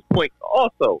movie's point.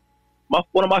 Also,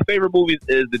 one of my favorite movies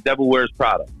is The Devil Wears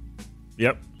Prada.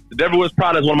 Yep. The Devil Wears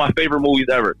Prada is one of my favorite movies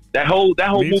ever. That whole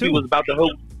movie too. Was about the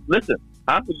whole. Listen,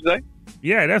 huh? What'd you say?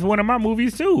 Yeah, that's one of my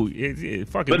movies too.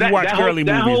 Fuck it. You watch girly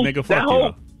movies, nigga. Fuck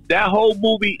you. That whole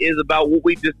movie is about what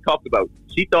we just talked about.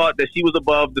 She thought that she was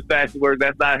above the fashion work.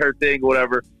 That's not her thing, or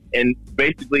whatever. And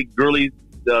basically, girlies.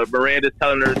 Miranda's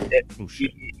telling her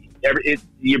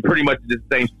you're pretty much the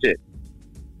same shit.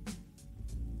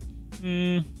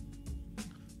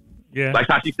 Yeah, like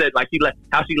how she said,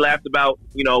 how she laughed about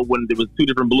when there was two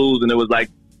different blues and it was like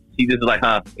she just was like,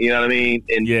 huh, you know what I mean?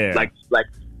 And yeah, like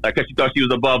cause she thought she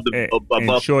was above the above.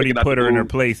 And Shorty put her in her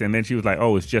place, and then she was like,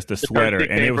 oh, it's just a sweater,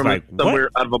 and it was like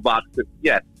somewhere out of a box.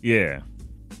 Yeah.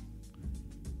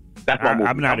 That's my movie.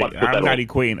 I'm not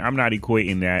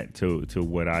equating that to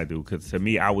what I do, because to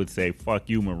me, I would say, fuck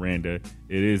you, Miranda.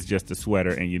 It is just a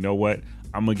sweater, and you know what?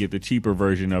 I'm gonna get the cheaper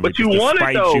version of it to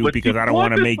spite you because I don't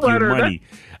want to make you money.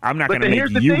 I'm not gonna make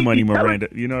you money, Miranda.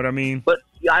 You know what I mean? But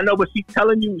I know, but she's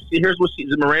telling you. Here's what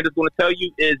Miranda's going to tell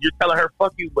you is you're telling her,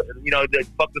 fuck you, but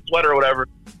fuck the sweater or whatever.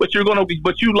 But you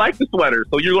like the sweater,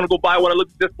 so you're gonna go buy one that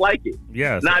looks just like it.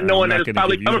 Yes, not knowing that it's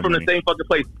probably coming from the same fucking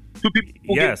place. Two people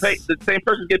who get paid, the same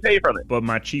person get paid from it. But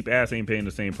my cheap ass ain't paying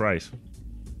the same price.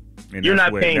 And you're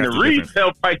not paying the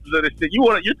retail prices of this shit. You're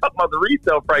talking about the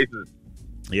retail prices.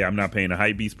 Yeah, I'm not paying the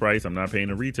hype beast price. I'm not paying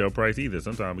the retail price either.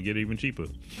 Sometimes we get it even cheaper.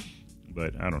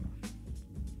 But I don't know.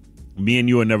 Me and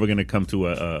you are never going to come to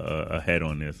a head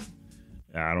on this.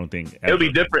 I don't think it'll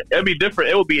be different. It'll be different.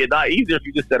 It would be a lot easier if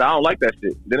you just said, "I don't like that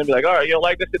shit." Then it'd be like, "All right, you don't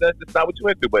like that shit. That's just not what you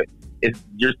into." But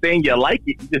you're saying you like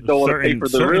it. You just don't want to pay for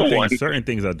the real one. Certain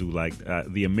things I do like.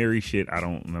 The Amiri shit,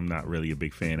 I'm not really a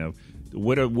big fan of.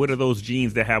 What are those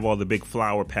jeans that have all the big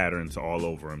flower patterns all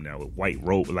over them now with white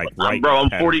rope, like white? Bro, I'm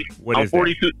pattern? 40. What I'm is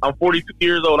 42. that? I'm 42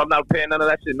 years old. I'm not paying none of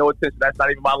that shit. No attention. That's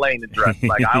not even my lane to dress.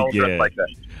 Like I don't dress like that.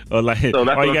 Or like, So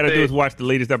that's all you what got I'm to do saying. is watch the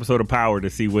latest episode of Power to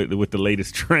see what the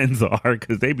latest trends are,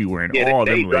 because they be wearing all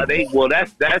them. Well,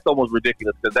 that's almost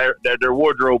ridiculous because their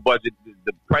wardrobe budget,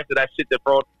 the price of that shit they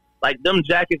throw, like them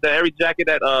jackets, that every jacket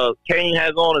that Kane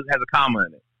has on has a comma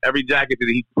in it. Every jacket that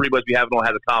he pretty much be having on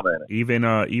has a comma in it.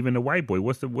 Even the white boy.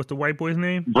 What's the white boy's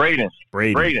name? Braden.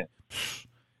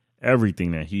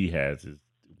 Everything that he has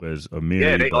was a million.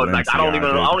 Yeah, they like I don't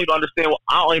even understand.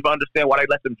 I don't even understand why they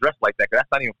let them dress like that. Cause that's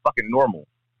not even fucking normal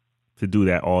to do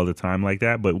that all the time like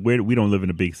that. But we don't live in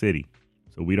a big city,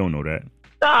 so we don't know that.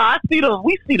 Nah, I see them.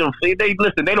 We see them. They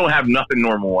listen. They don't have nothing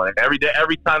normal on it. Every day,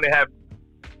 every time they have.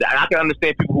 I can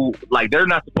understand people who like they're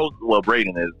not supposed to. Well,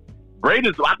 Braden is. I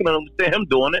can understand him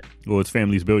doing it. Well, his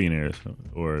family's billionaires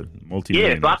or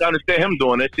multi-millionaires. Yeah, so I can understand him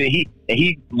doing it.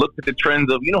 He looked at the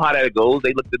trends of, you know how that goes.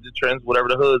 They looked at the trends, whatever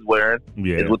the hood's wearing.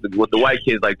 Yeah, is what the white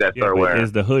kids like that start wearing.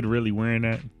 Is the hood really wearing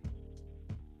that?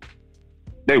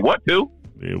 They want to.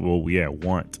 Yeah,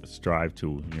 strive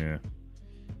to. Yeah,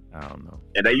 I don't know.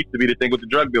 And that used to be the thing with the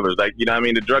drug dealers. Like, you know what I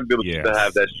mean? The drug dealers used to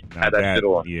have that shit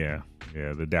on. Yeah,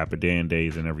 the Dapper Dan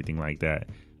days and everything like that.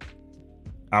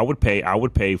 I would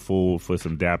pay full for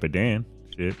some Dapper Dan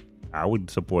shit. I would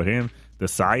support him. The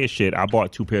Saya shit, I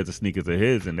bought 2 pairs of sneakers of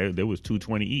his, and there was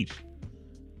 $220 each.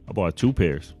 I bought 2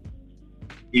 pairs.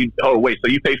 So you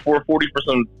paid $440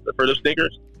 for the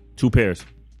sneakers? 2 pairs,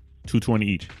 $220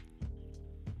 each.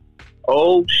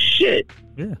 Oh shit!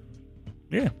 Yeah.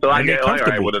 So and they're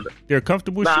comfortable. They're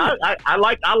comfortable. Nah, shit. I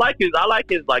like his.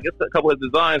 Like it's a couple of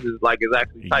designs is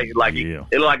actually tight. Like yeah.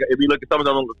 If you look at some of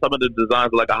the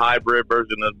designs are like a hybrid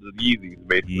version of the Yeezys,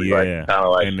 basically. Yeah, like, kind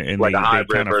of like and like they, a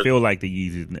hybrid kind of version. feel like the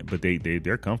Yeezys, but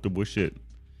they're comfortable shit.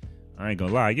 I ain't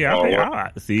gonna lie. Yeah,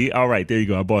 see, all right, there you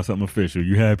go. I bought something official.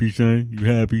 You happy,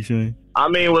 Shane? I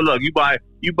mean, well, look, you buy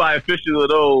official of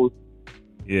those.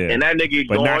 Yeah, and that nigga,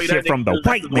 but not shit from the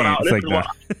white man.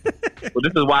 Well,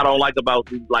 this is why I don't like about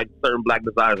like certain black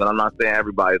designers, and I'm not saying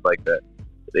everybody's like that.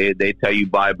 They tell you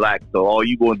buy black, so all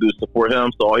you gonna do is support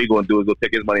him. So all he gonna do is go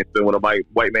take his money and spend with a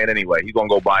white man anyway. He's gonna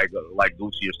go buy like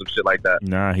Gucci or some shit like that.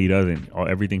 Nah, he doesn't.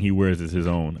 Everything he wears is his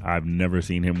own. I've never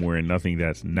seen him wearing nothing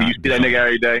that's not. Do you see that nigga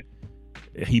every day?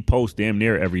 He posts damn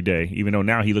near every day, even though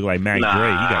now he look like Mac Dre.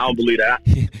 I don't believe that.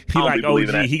 He like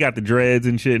OG. He got the dreads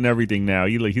and shit and everything now.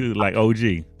 He look like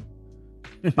OG.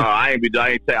 I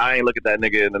ain't look at that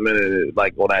nigga in a minute.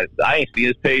 Like on that, I ain't see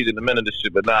his page in a minute. This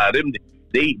shit, but nah,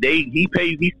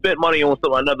 he spent money on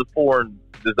another foreign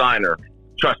designer.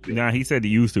 Trust me. Nah, he said he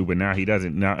used to, but now he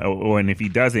doesn't. Now, and if he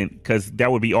doesn't, because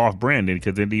that would be off branded.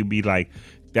 Because then he'd be like,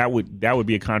 that would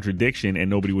be a contradiction, and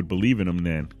nobody would believe in him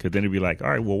then. Because then it'd be like,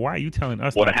 all right, well, why are you telling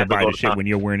us not to buy the shit when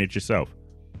you're wearing it yourself?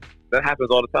 That happens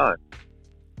all the time.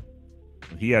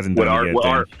 He hasn't done it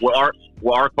yet.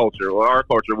 Our culture,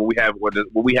 when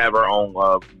we have our own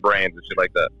brands and shit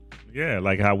like that. Yeah,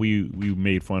 like how we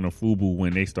made fun of FUBU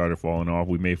when they started falling off.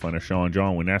 We made fun of Sean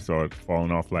John when that started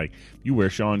falling off. Like, you wear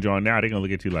Sean John now, they're gonna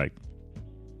look at you like,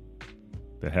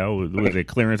 the hell was it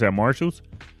clearance at Marshall's?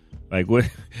 Like, what?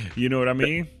 You know what I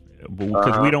mean?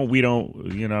 Because we don't.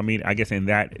 You know what I mean? I guess in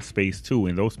that space too,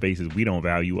 in those spaces, we don't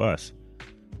value us.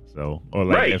 So, or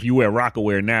like if you wear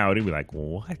Rockaware now, they'd be like,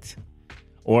 what?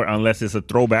 Or unless it's a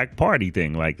throwback party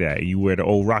thing like that, you wear the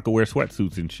old Rockaware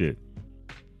sweatsuits and shit.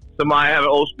 Somebody have an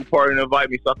old school party and invite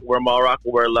me so I can wear my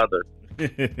Rockaware leather.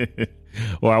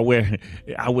 Well,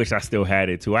 I wish I still had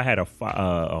it too. I had a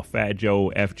Fat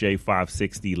Joe FJ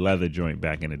 560 leather joint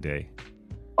back in the day.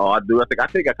 Oh, I do. I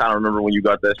think I kind of remember when you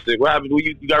got that shit. What happened when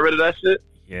you got rid of that shit?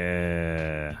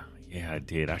 Yeah, I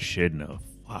did. I shouldn't have.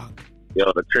 Fuck.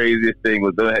 Yo, the craziest thing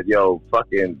was that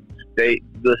fucking state.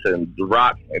 Listen,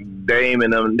 Rock and Dame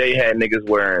and them, they had niggas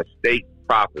wearing state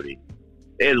property.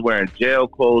 They was wearing jail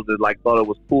clothes and thought it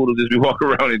was cool to just be walking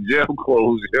around in jail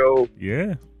clothes, yo.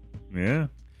 Yeah.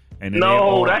 And then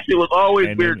that shit was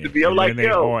always weird to me. I'm like, they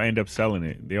all end up selling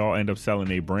it. They all end up selling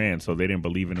their brand, so they didn't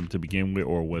believe in them to begin with,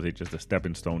 or was it just a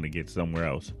stepping stone to get somewhere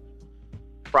else?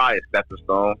 Probably a stepping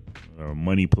stone.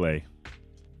 Money play.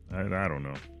 I don't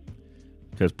know.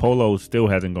 Because Polo still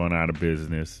hasn't gone out of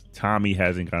business. Tommy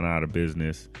hasn't gone out of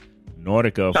business.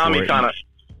 Nautica. Tommy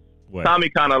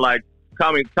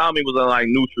was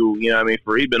in neutral. You know what I mean?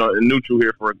 He's been in neutral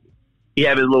here for. He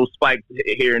had his little spike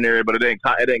here and there, but it didn't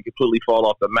completely fall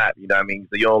off the map. You know what I mean?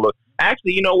 So you don't look.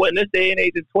 Actually, you know what? In this day and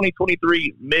age, in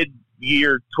 2023,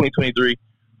 mid-year 2023,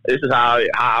 this is how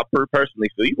I personally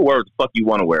feel. You can wear what the fuck you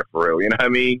want to wear, for real. You know what I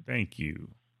mean? Thank you.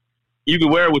 you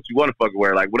can wear what you want to fucking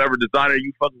wear. Like whatever designer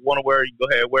you fucking want to wear, you go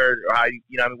ahead and wear it, or how you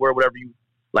know what I mean, wear whatever you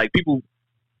like. People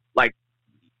like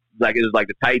it was like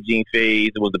the tight jean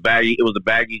phase. It was the baggy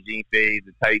jean phase,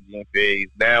 the tight jean phase.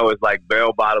 Now it's like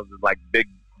bell bottoms and like big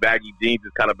baggy jeans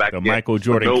is kind of back. The again. Michael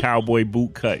Jordan cowboy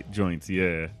boot cut joints,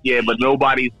 yeah. Yeah, but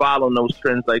nobody's following those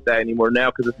trends like that anymore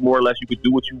now because it's more or less you could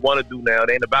do what you want to do now.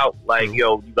 It ain't about like,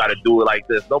 yo, you got to do it like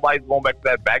this. Nobody's going back to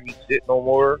that baggy shit no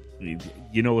more.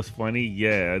 You know what's funny?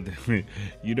 Yeah.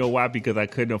 You know why? Because I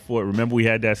couldn't afford. Remember we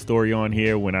had that story on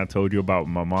here when I told you about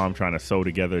my mom trying to sew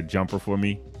together a jumper for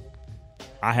me?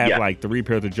 I have like 3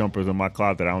 pairs of jumpers in my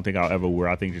closet that I don't think I'll ever wear.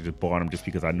 I think I just bought them just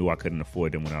because I knew I couldn't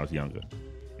afford them when I was younger.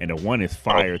 And the one is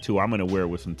fire too. I'm gonna wear it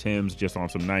with some Timbs, just on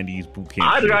some '90s boot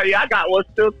camp. I got one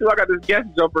still too. I got this Guess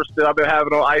jumper still. I've been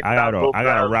having on ice. I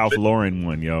got a Ralph Lauren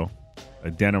one, yo, a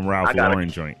denim Ralph Lauren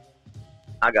joint.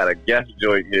 I got a Guess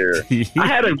joint here. I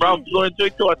had a Ralph Lauren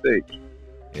joint too, I think.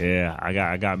 Yeah,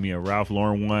 I got me a Ralph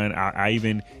Lauren one. I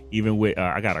even with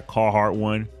I got a Carhartt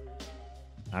one.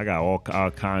 I got all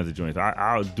kinds of joints.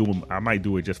 I'll do them. I might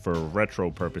do it just for retro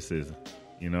purposes.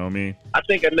 You know what I mean? I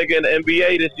think a nigga in the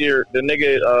NBA this year, the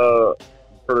nigga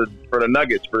for the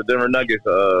Nuggets, for the Denver Nuggets,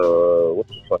 what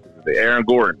the fuck is it? Aaron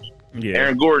Gordon. Yeah.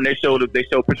 Aaron Gordon, they showed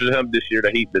pictures of him this year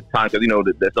that the time, because you know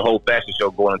that's the whole fashion show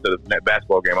going into the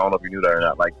basketball game. I don't know if you knew that or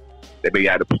not. Like they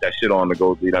had to put that shit on to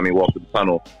go, you know what I mean, walk through the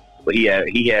tunnel. But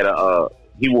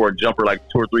he wore a jumper like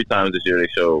 2 or 3 times this year. They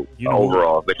showed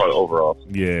overalls. They call it overalls.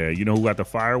 Yeah, you know who got the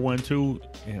fire one too?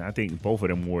 And I think both of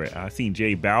them wore it. I seen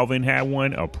J Balvin had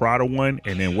one, a Prada one,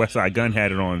 and then Westside Gunn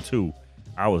had it on too.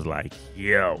 I was like,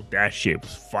 yo, that shit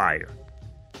was fire.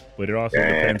 But it also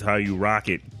depends how you rock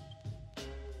it.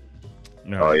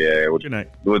 No. Oh yeah. Good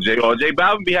night. Well, J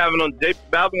Balvin be having on. J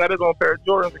Balvin got his own pair of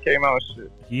Jordans that came out and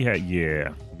shit. He had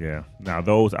yeah. Now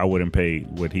those I wouldn't pay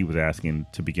what he was asking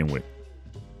to begin with.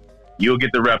 You'll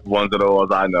get the rep ones of those,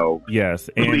 I know. Yes,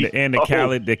 and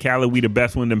the Khaled, we the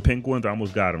best one, them pink ones. I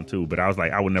almost got them too, but I was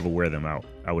like, I would never wear them out.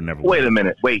 I would never. Wait a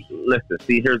minute. Wait, listen.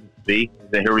 Then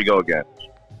here we go again.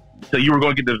 So you were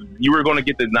going to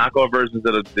get the knockoff versions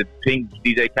of the pink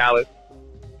DJ Khaled.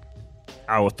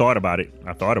 I thought about it.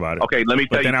 Okay, let me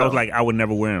tell you. But then I was like, I would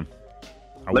never wear them.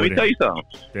 Let me tell you something.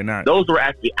 They're not. Those were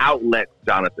at the outlets,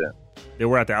 Jonathan. They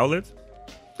were at the outlets.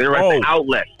 They were at the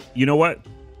outlets. You know what?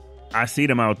 I see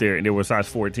them out there, and they were size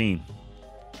 14.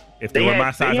 If they were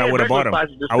my size, I would have bought them.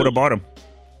 I would have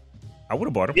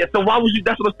bought them. Yeah. So why would you?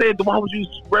 That's what I said. Why would you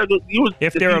spread the?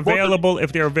 If they're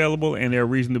available and they're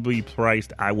reasonably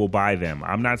priced, I will buy them.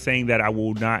 I'm not saying that I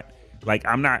will not. Like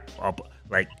I'm not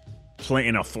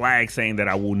planting a flag saying that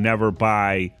I will never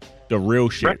buy the real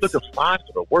shit. Replica 5s are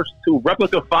the worst too.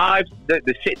 Replica 5s,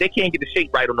 the shit, they can't get the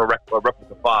shape right on the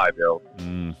Replica 5, yo.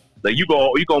 Like you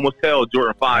can almost tell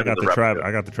Jordan 5.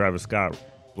 I got the Travis Scott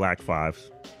Black 5s,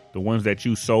 the ones that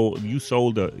you sold. You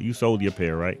sold your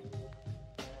pair, right?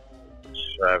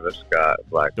 Travis Scott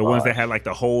Black. The 5s. Ones that had like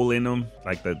the hole in them,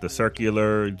 like the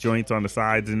circular joints on the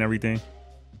sides and everything.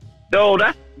 No,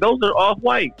 those are off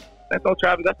white. That's not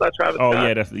Travis. That's not Travis. Oh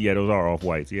Scott. those are off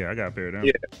whites. Yeah, I got a pair of them.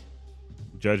 Yeah.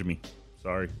 Judge me.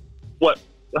 Sorry. What?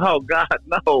 Oh God,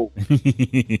 no!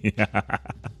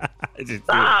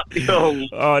 Stop, yo.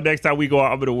 Oh, next time we go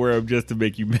out, I'm gonna wear them just to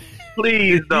make you mad.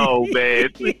 Please no, man.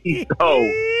 Please no.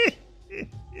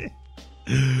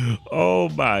 Oh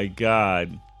my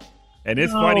God! And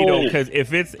it's funny though, because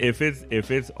if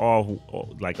it's off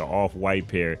like an off white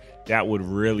pair, that would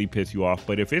really piss you off.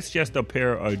 But if it's just a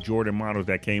pair of Jordan models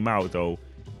that came out though,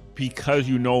 because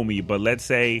you know me, but let's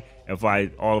say if I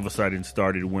all of a sudden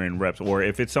started wearing reps, or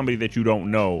if it's somebody that you don't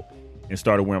know and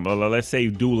started wearing, let's say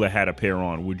Dula had a pair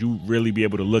on, would you really be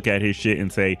able to look at his shit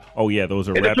and say, oh yeah, those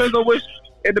are reps? It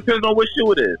depends on which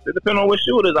shoe it is.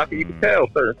 You can tell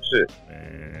certain shit.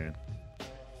 Man.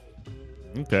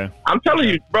 Okay. I'm telling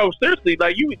you, bro, seriously,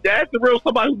 like that's the real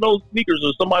somebody who knows sneakers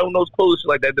or somebody who knows clothes, shit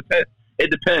like that. It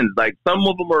depends. Like some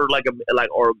of them are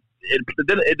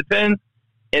it depends.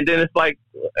 And then it's like,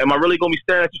 am I really going to be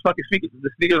staring at your fucking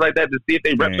sneakers like that to see if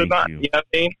they reps or not? You know what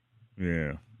I mean?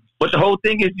 Yeah. But the whole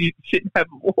thing is you shouldn't have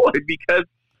them on because...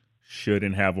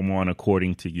 Shouldn't have them on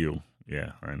according to you.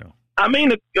 Yeah, I know. I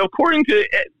mean, according to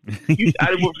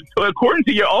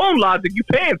your own logic, you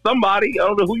paying somebody. I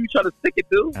don't know who you trying to stick it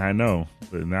to. I know.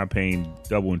 But not paying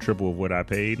double and triple of what I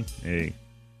paid. Hey.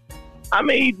 I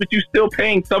mean, but you still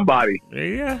paying somebody.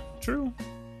 Yeah, true.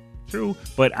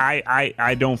 But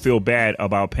I don't feel bad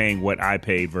about paying what I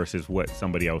paid versus what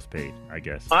somebody else paid, I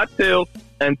guess.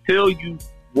 Until you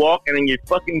walk and then your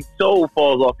fucking soul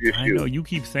falls off your shoe. I know, you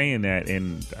keep saying that,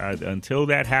 and until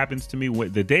that happens to me,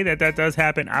 the day that does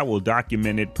happen, I will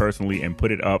document it personally and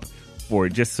put it up for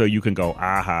just so you can go,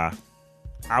 aha,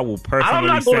 I will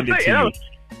personally send it to you.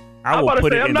 I will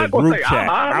put it in the group chat.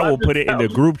 I will put it in the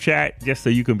group chat just so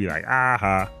you can be like,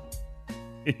 aha.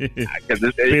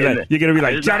 You're gonna be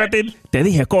like, Jonathan, te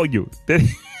dije coño.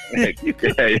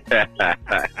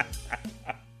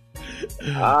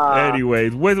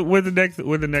 Anyways, when's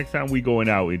the next time we going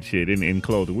out and shit in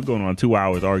clothing? We're going on 2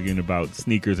 hours arguing about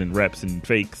sneakers and reps and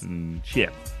fakes and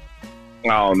shit.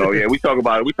 Oh no, yeah, we talk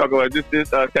about it. Just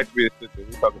text me, sister.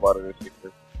 We talk about it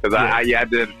because I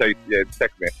did tell you,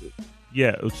 text message.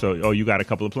 Yeah, so you got a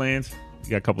couple of plans?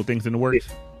 You got a couple of things in the works?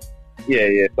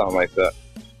 Yeah, something like that.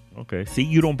 Okay. See,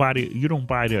 you don't buy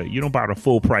the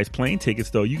full price plane tickets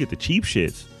though. You get the cheap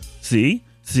shits. See?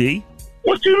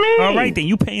 What you mean? All right, then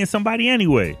you paying somebody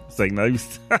anyway. It's like no. Wait.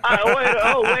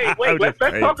 Let's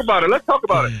talk about it.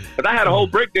 Because I had a whole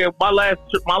breakdown. My last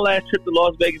trip to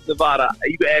Las Vegas, Nevada.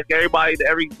 You can ask everybody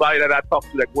that I talked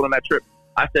to that went on that trip.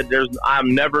 I said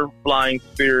I'm never flying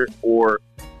Spirit or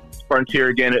Frontier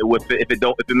again if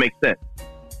it makes sense.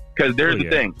 Because there's the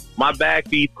thing, my bag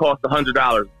fees cost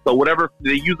 $100. So whatever,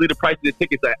 usually the price of the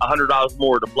tickets are $100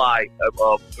 more to fly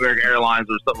American Airlines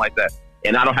or something like that.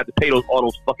 And I don't have to pay all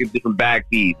those fucking different bag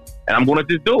fees. And I'm going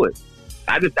to just do it.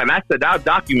 I said, I'll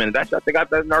document it. I think I got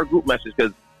that in our group message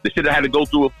because the shit I had to go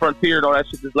through with Frontier and all that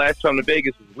shit this last time to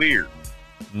Vegas was weird.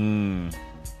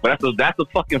 But that's a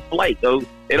fucking flight, though.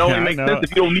 It only makes sense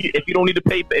if you don't need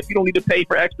to pay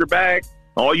for extra bags.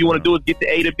 All you want to do is get to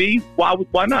A to B.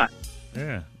 Why not?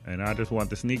 Yeah. And I just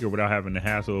want the sneaker without having the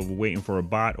hassle of waiting for a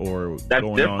bot or that's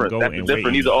going different. on go that's and different.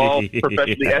 waiting. These are all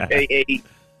professionally FAA.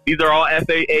 These are all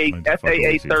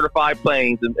FAA certified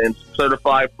planes and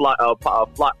certified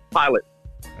pilots.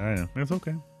 I know. It's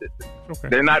okay. It's okay.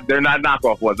 They're not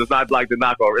knockoff ones. It's not like the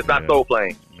knockoff. It's not Soul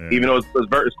Plane, even though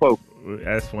it's close.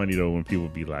 That's funny though when people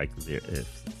be like,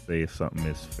 if something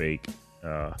is fake,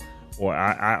 or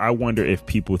I wonder if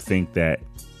people think that.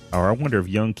 Or I wonder if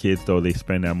young kids, though, they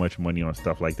spend that much money on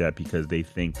stuff like that because they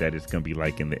think that it's gonna be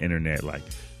like in the internet,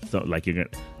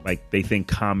 they think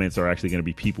comments are actually gonna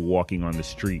be people walking on the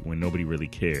street when nobody really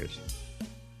cares.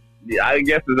 Yeah, I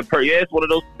guess it's one of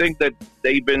those things that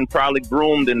they've been probably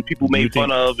groomed and people made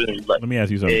fun of. And let me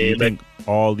ask you something. You think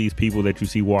all these people that you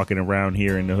see walking around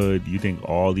here in the hood, you think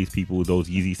all these people with those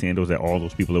Yeezy sandals that all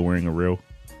those people are wearing are real?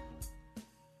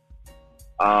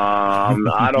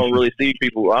 I don't really see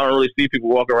people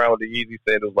walking around with the Yeezy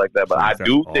sandals like that. But I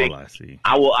do think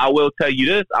I will tell you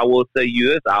this. I will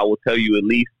tell you at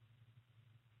least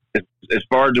as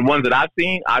far as the ones that I've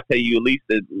seen, I'll tell you at least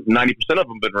that 90% of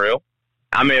them been real.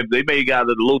 I mean, they may have got a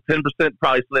little 10%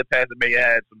 probably slip past and may have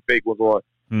had some fake ones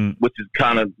on, which is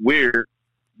kind of weird.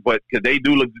 But because they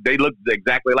look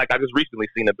exactly like I just recently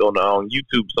seen it on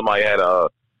YouTube. Somebody had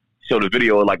showed a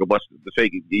video of like a bunch of the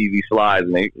fake Yeezy slides,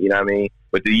 and you know what I mean.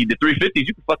 But the 350s,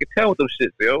 you can fucking tell with those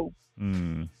shits, yo.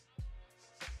 I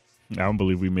don't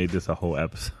believe we made this a whole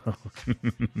episode.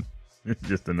 It's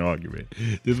just an argument.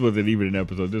 This wasn't even an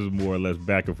episode. This is more or less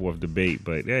back and forth debate.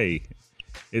 But hey,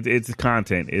 it's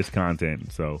content. It's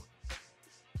content. So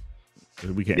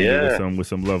we can end it with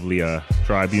some lovely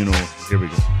tribunal. Here we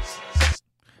go.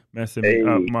 Messing me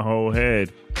up my whole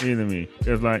head. Either me.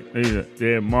 Just like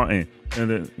Martin. And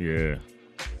then, yeah.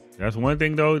 That's one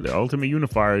thing, though. The ultimate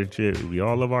unifier shit. We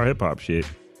all love our hip-hop shit.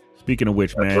 Speaking of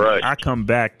which, man, I come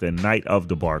back the night of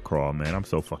the bar crawl, man. I'm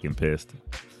so fucking pissed.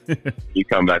 You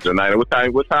come back the night. What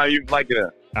time you like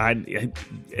it?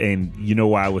 And you know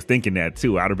why I was thinking that,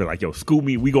 too. I'd have been like, yo, school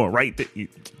me. We going right there.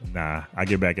 Nah, I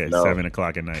get back at 7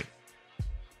 o'clock at night.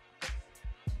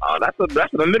 Oh, that's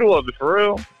in the middle of it, for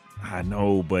real. I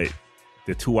know, but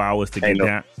the 2 hours to get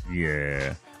down.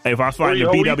 Yeah. If I was flying in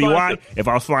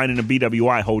the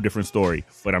BWI, whole different story.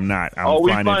 But I'm not. I'm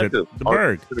flying into the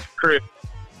Berg. To the crib.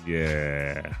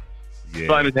 Yeah.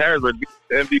 Flying into Harrisburg,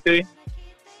 the MVP?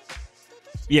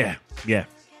 Yeah.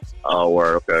 Oh,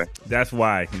 word, okay. That's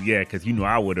why, because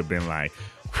I would have been like,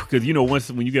 because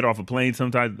when you get off a plane,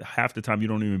 sometimes half the time you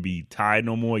don't even be tired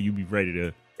no more. You be ready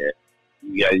to.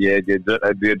 Yeah, the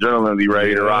adrenaline be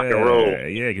ready to rock and roll.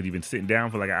 Yeah, because you've been sitting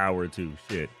down for like an hour or two.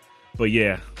 Shit. But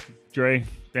yeah, Dre,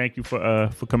 thank you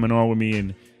for coming on with me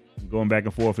and going back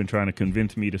and forth and trying to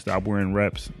convince me to stop wearing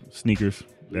sneakers.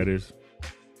 That is,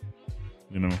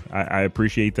 I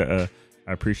appreciate the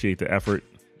effort.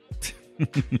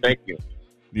 Thank you.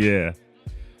 Yeah,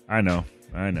 I know.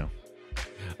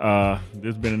 This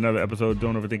has been another episode of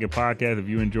Don't Overthink It podcast. If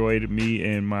you enjoyed me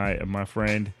and my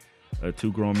friend,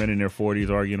 two grown men in their 40s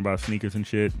arguing about sneakers and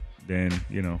shit, then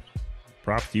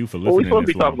props to you for listening. What we supposed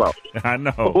to be talking about? I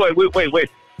know. Wait.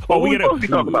 Oh, we supposed to be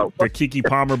talking about the Keke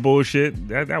Palmer bullshit.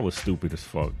 That was stupid as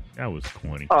fuck. That was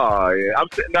corny. Oh yeah,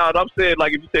 I'm saying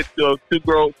like if you said two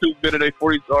men in their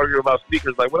 40s arguing about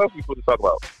sneakers, like what else we supposed to talk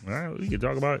about? All right, we can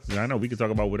talk about. I know we can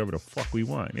talk about whatever the fuck we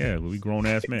want. Yeah, we grown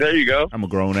ass man. There you go. I'm a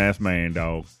grown ass man,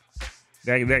 dog.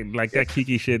 That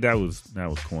Keke shit. That was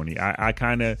corny. I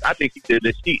think she did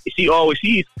this.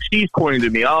 She's corny to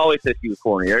me. I always said she was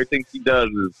corny. Everything she does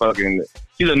is fucking.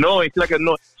 She's annoying. She's like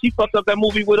annoying. She fucked up that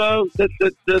movie with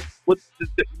the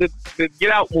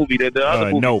Get Out movie. The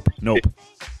other movie. Nope.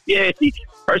 Yeah, she's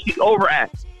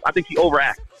overacts. I think she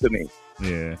overacts to me.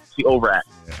 Yeah, she overacts.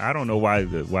 Yeah, I don't know why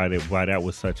that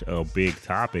was such a big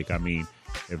topic. I mean,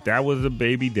 if that was a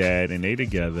baby dad and they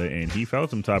together and he felt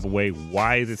some type of way,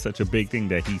 why is it such a big thing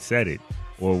that he said it?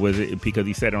 Or was it because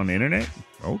he said it on the internet?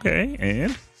 Okay,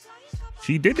 and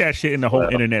she did that shit and the whole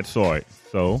internet saw it.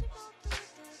 So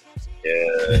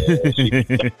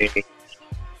yeah,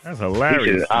 that's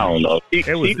hilarious. I don't know. She's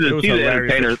an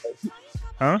entertainer.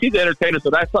 Huh? She's an entertainer, so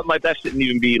that's something like that shouldn't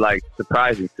even be like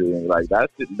surprising to him. Like that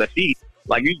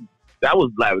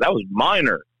was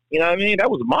minor. You know what I mean?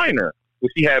 That was minor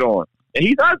what she had on. And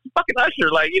he's not fucking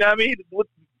Usher, like, you know what I mean?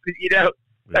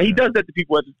 He does that to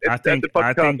people at the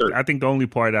fucking concert. I think the only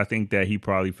part I think that he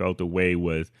probably felt the way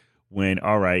was when,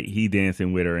 all right, he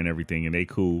dancing with her and everything, and they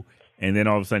cool, and then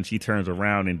all of a sudden she turns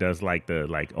around and does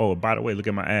oh, by the way, look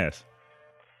at my ass.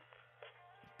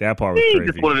 That part was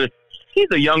crazy. She's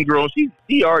a young girl. She's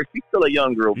still a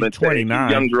young girl. She's 29.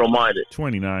 She's young girl minded.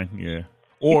 29, yeah.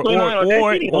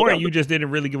 Or you just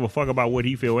didn't really give a fuck about what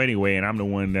he feel anyway, and I'm the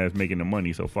one that's making the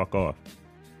money, so fuck off.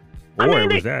 Or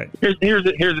it was that. Here's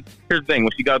the thing.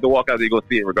 When she got to walk out, they go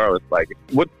see it regardless. Like,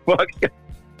 what the fuck?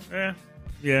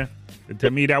 Yeah.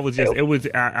 To me, that was just. It was.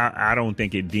 I don't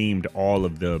think it deemed all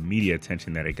of the media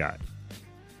attention that it got.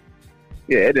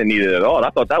 Yeah, it didn't need it at all. I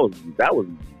thought that was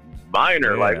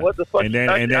minor. Yeah. Like, what the fuck? And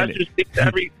then just stick to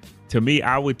every. To me,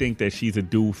 I would think that she's a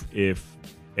doof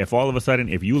if all of a sudden,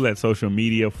 if you let social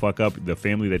media fuck up the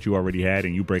family that you already had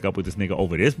and you break up with this nigga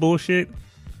over this bullshit,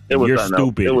 you're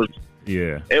stupid. It was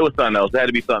something else. It had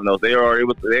to be something else. There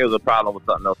was a problem with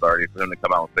something else already for them to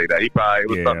come out and say that. It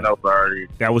was something else already.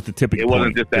 That was the tipping point. It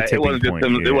wasn't just that. It wasn't just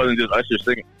him. It wasn't just Usher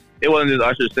singing. It wasn't just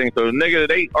Usher singing. So, nigga,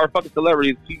 they are fucking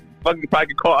celebrities. He fucking probably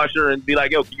could call Usher and be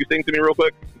like, yo, can you sing to me real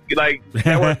quick? Like,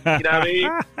 that work, you know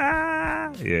what I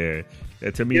mean? Yeah.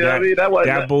 To me,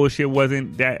 that bullshit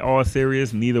wasn't that all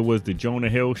serious. Neither was the Jonah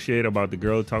Hill shit about the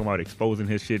girl talking about exposing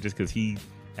his shit just because he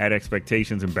had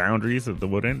expectations and boundaries of the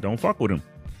wouldn't. Don't fuck with him.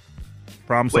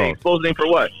 Problem solved. Wait, exposing him for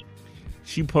what?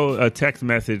 She posted a text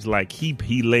message like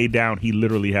he laid down. He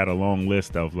literally had a long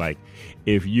list of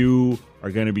if you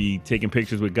are going to be taking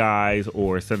pictures with guys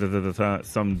or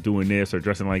some doing this or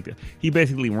dressing like that. He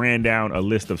basically ran down a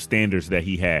list of standards that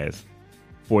he has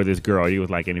for this girl. He was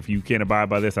like, and if you can't abide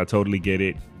by this, I totally get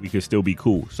it. We could still be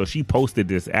cool. So she posted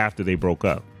this after they broke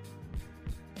up.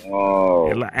 Oh.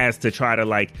 As to try to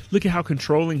look at how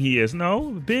controlling he is.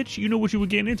 No, bitch, you knew what you were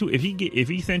getting into. If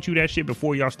he sent you that shit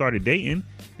before y'all started dating,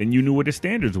 then you knew what the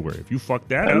standards were. If you fucked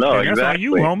that up, then that's on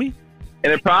you, homie.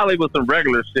 And it probably was some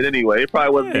regular shit anyway. It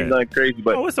probably wasn't nothing crazy,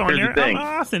 but it's on there. The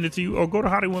I'll send it to you, or go to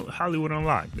Hollywood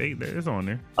Unlocked. It's on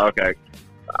there. Okay.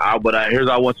 I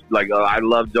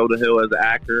love Jonah Hill as an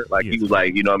actor. He was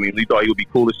like, you know what I mean? We thought he would be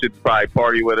cool as shit to probably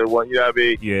party with her. You know what I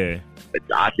mean? Yeah.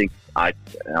 I think I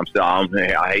hate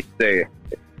to say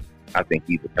it. I think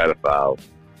he's a pedophile.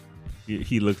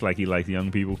 He looks like he likes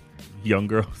young people, young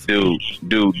girls. Dude,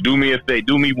 do me a favor.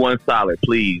 Do me one solid,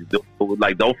 please.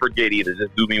 Don't forget either.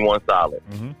 Just do me one solid.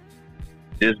 Mm-hmm.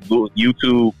 Just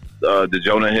YouTube the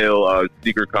Jonah Hill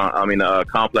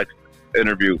Complex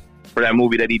interview for that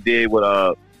movie that he did with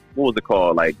what was it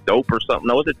called? Dope or something?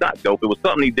 No, it's not Dope. It was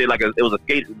something he did. It was a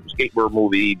skateboard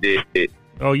movie he did.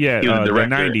 Oh yeah, the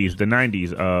 90s,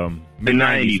 mid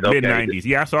 90s.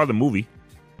 Yeah, I saw the movie.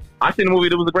 I seen the movie.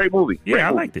 It was a great movie. Yeah,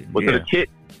 I liked it. Yeah.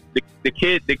 The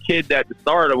kid that the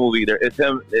star of the movie. It's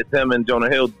him and Jonah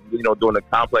Hill. Doing a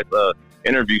complex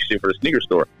interview shit for the sneaker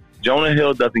store. Jonah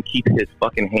Hill doesn't keep his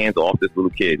fucking hands off this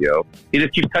little kid, yo. He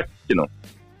just keeps touching him.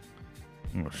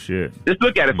 Oh shit! Just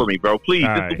look at it for me, bro. Please,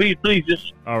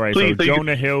 please. All right. So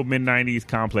Jonah Hill mid 90s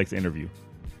complex interview.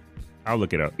 I'll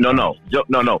look it up. No.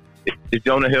 It's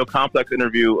Jonah Hill complex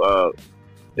interview.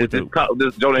 It's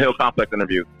this Jonah Hill complex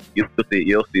interview. You'll see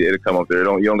it. It'll come up there.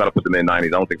 You don't got to put them in 90s. I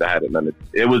don't think I had it.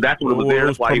 That's what it was there. It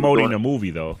was promoting the movie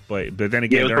though. But then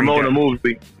again, it was promoting the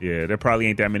movie. Yeah, there probably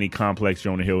ain't that many complex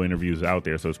Jonah Hill interviews out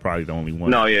there, so it's probably the only one.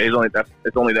 No, yeah, it's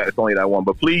only that one.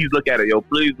 But please look at it, yo.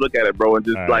 Please look at it, bro, and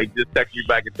just just text me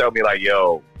back and tell me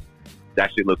yo,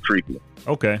 that shit looks creepy.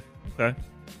 Okay.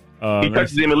 He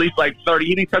touches him at least 30.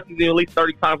 He touches him at least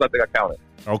 30 times. I think I counted.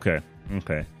 Okay.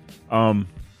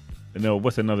 No,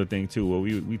 what's another thing too? Well,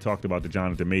 we talked about the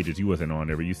Jonathan Majors. You wasn't on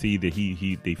there, but you see that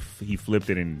he flipped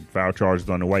it and filed charges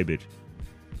on the white bitch.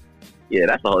 Yeah,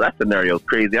 that scenario's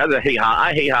crazy. I hate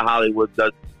how Hollywood they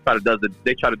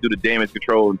try to do the damage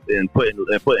control and put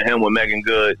him with Megan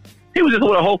Good. He was just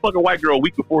with a whole fucking white girl a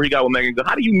week before he got with Megan Good.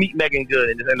 How do you meet Megan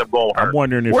Good and just end up going with her? I'm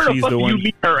wondering if she's the one. You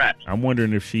meet her at? I'm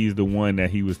wondering if she's the one that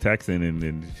he was texting and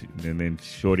then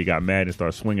Shorty got mad and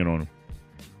started swinging on him.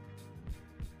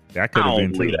 That could have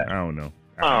been too. I don't know.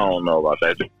 I don't know about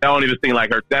that. They don't even seem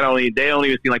like her. They don't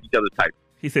even seem like each other's type.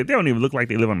 He said they don't even look like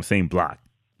they live on the same block.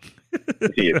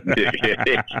 Yeah.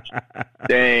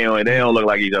 They don't look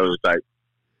like each other's type.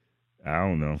 I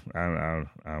don't know. I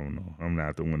don't know. I'm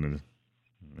not the one to.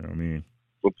 You know what I mean?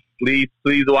 But please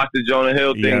watch the Jonah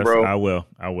Hill thing, yes, bro. I will.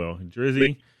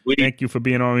 Drizzy, thank you for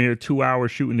being on here 2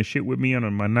 hours shooting the shit with me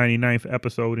on my 99th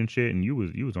episode and shit. And you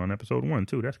was on episode 1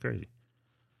 too. That's crazy.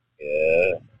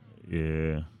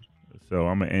 Yeah. So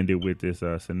I'm gonna end it with this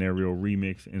scenario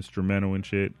remix instrumental and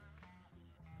shit.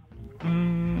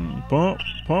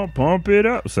 Pump it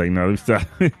up. It's like no, stop.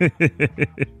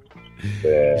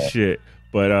 Yeah. Shit.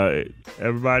 But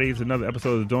everybody, it's another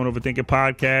episode of the Don't Overthink It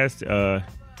podcast.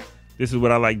 This is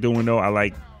what I like doing though. I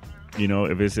like,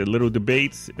 if it's a little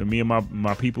debates, and me and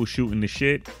my people shooting the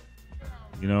shit,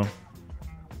 I don't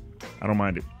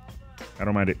mind it.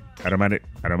 And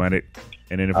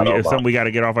then if something we got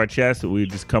to get off our chest, we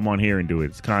just come on here and do it.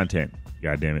 It's content.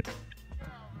 God damn it.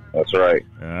 That's right.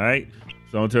 All right.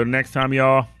 So until next time,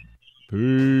 y'all.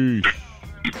 Peace.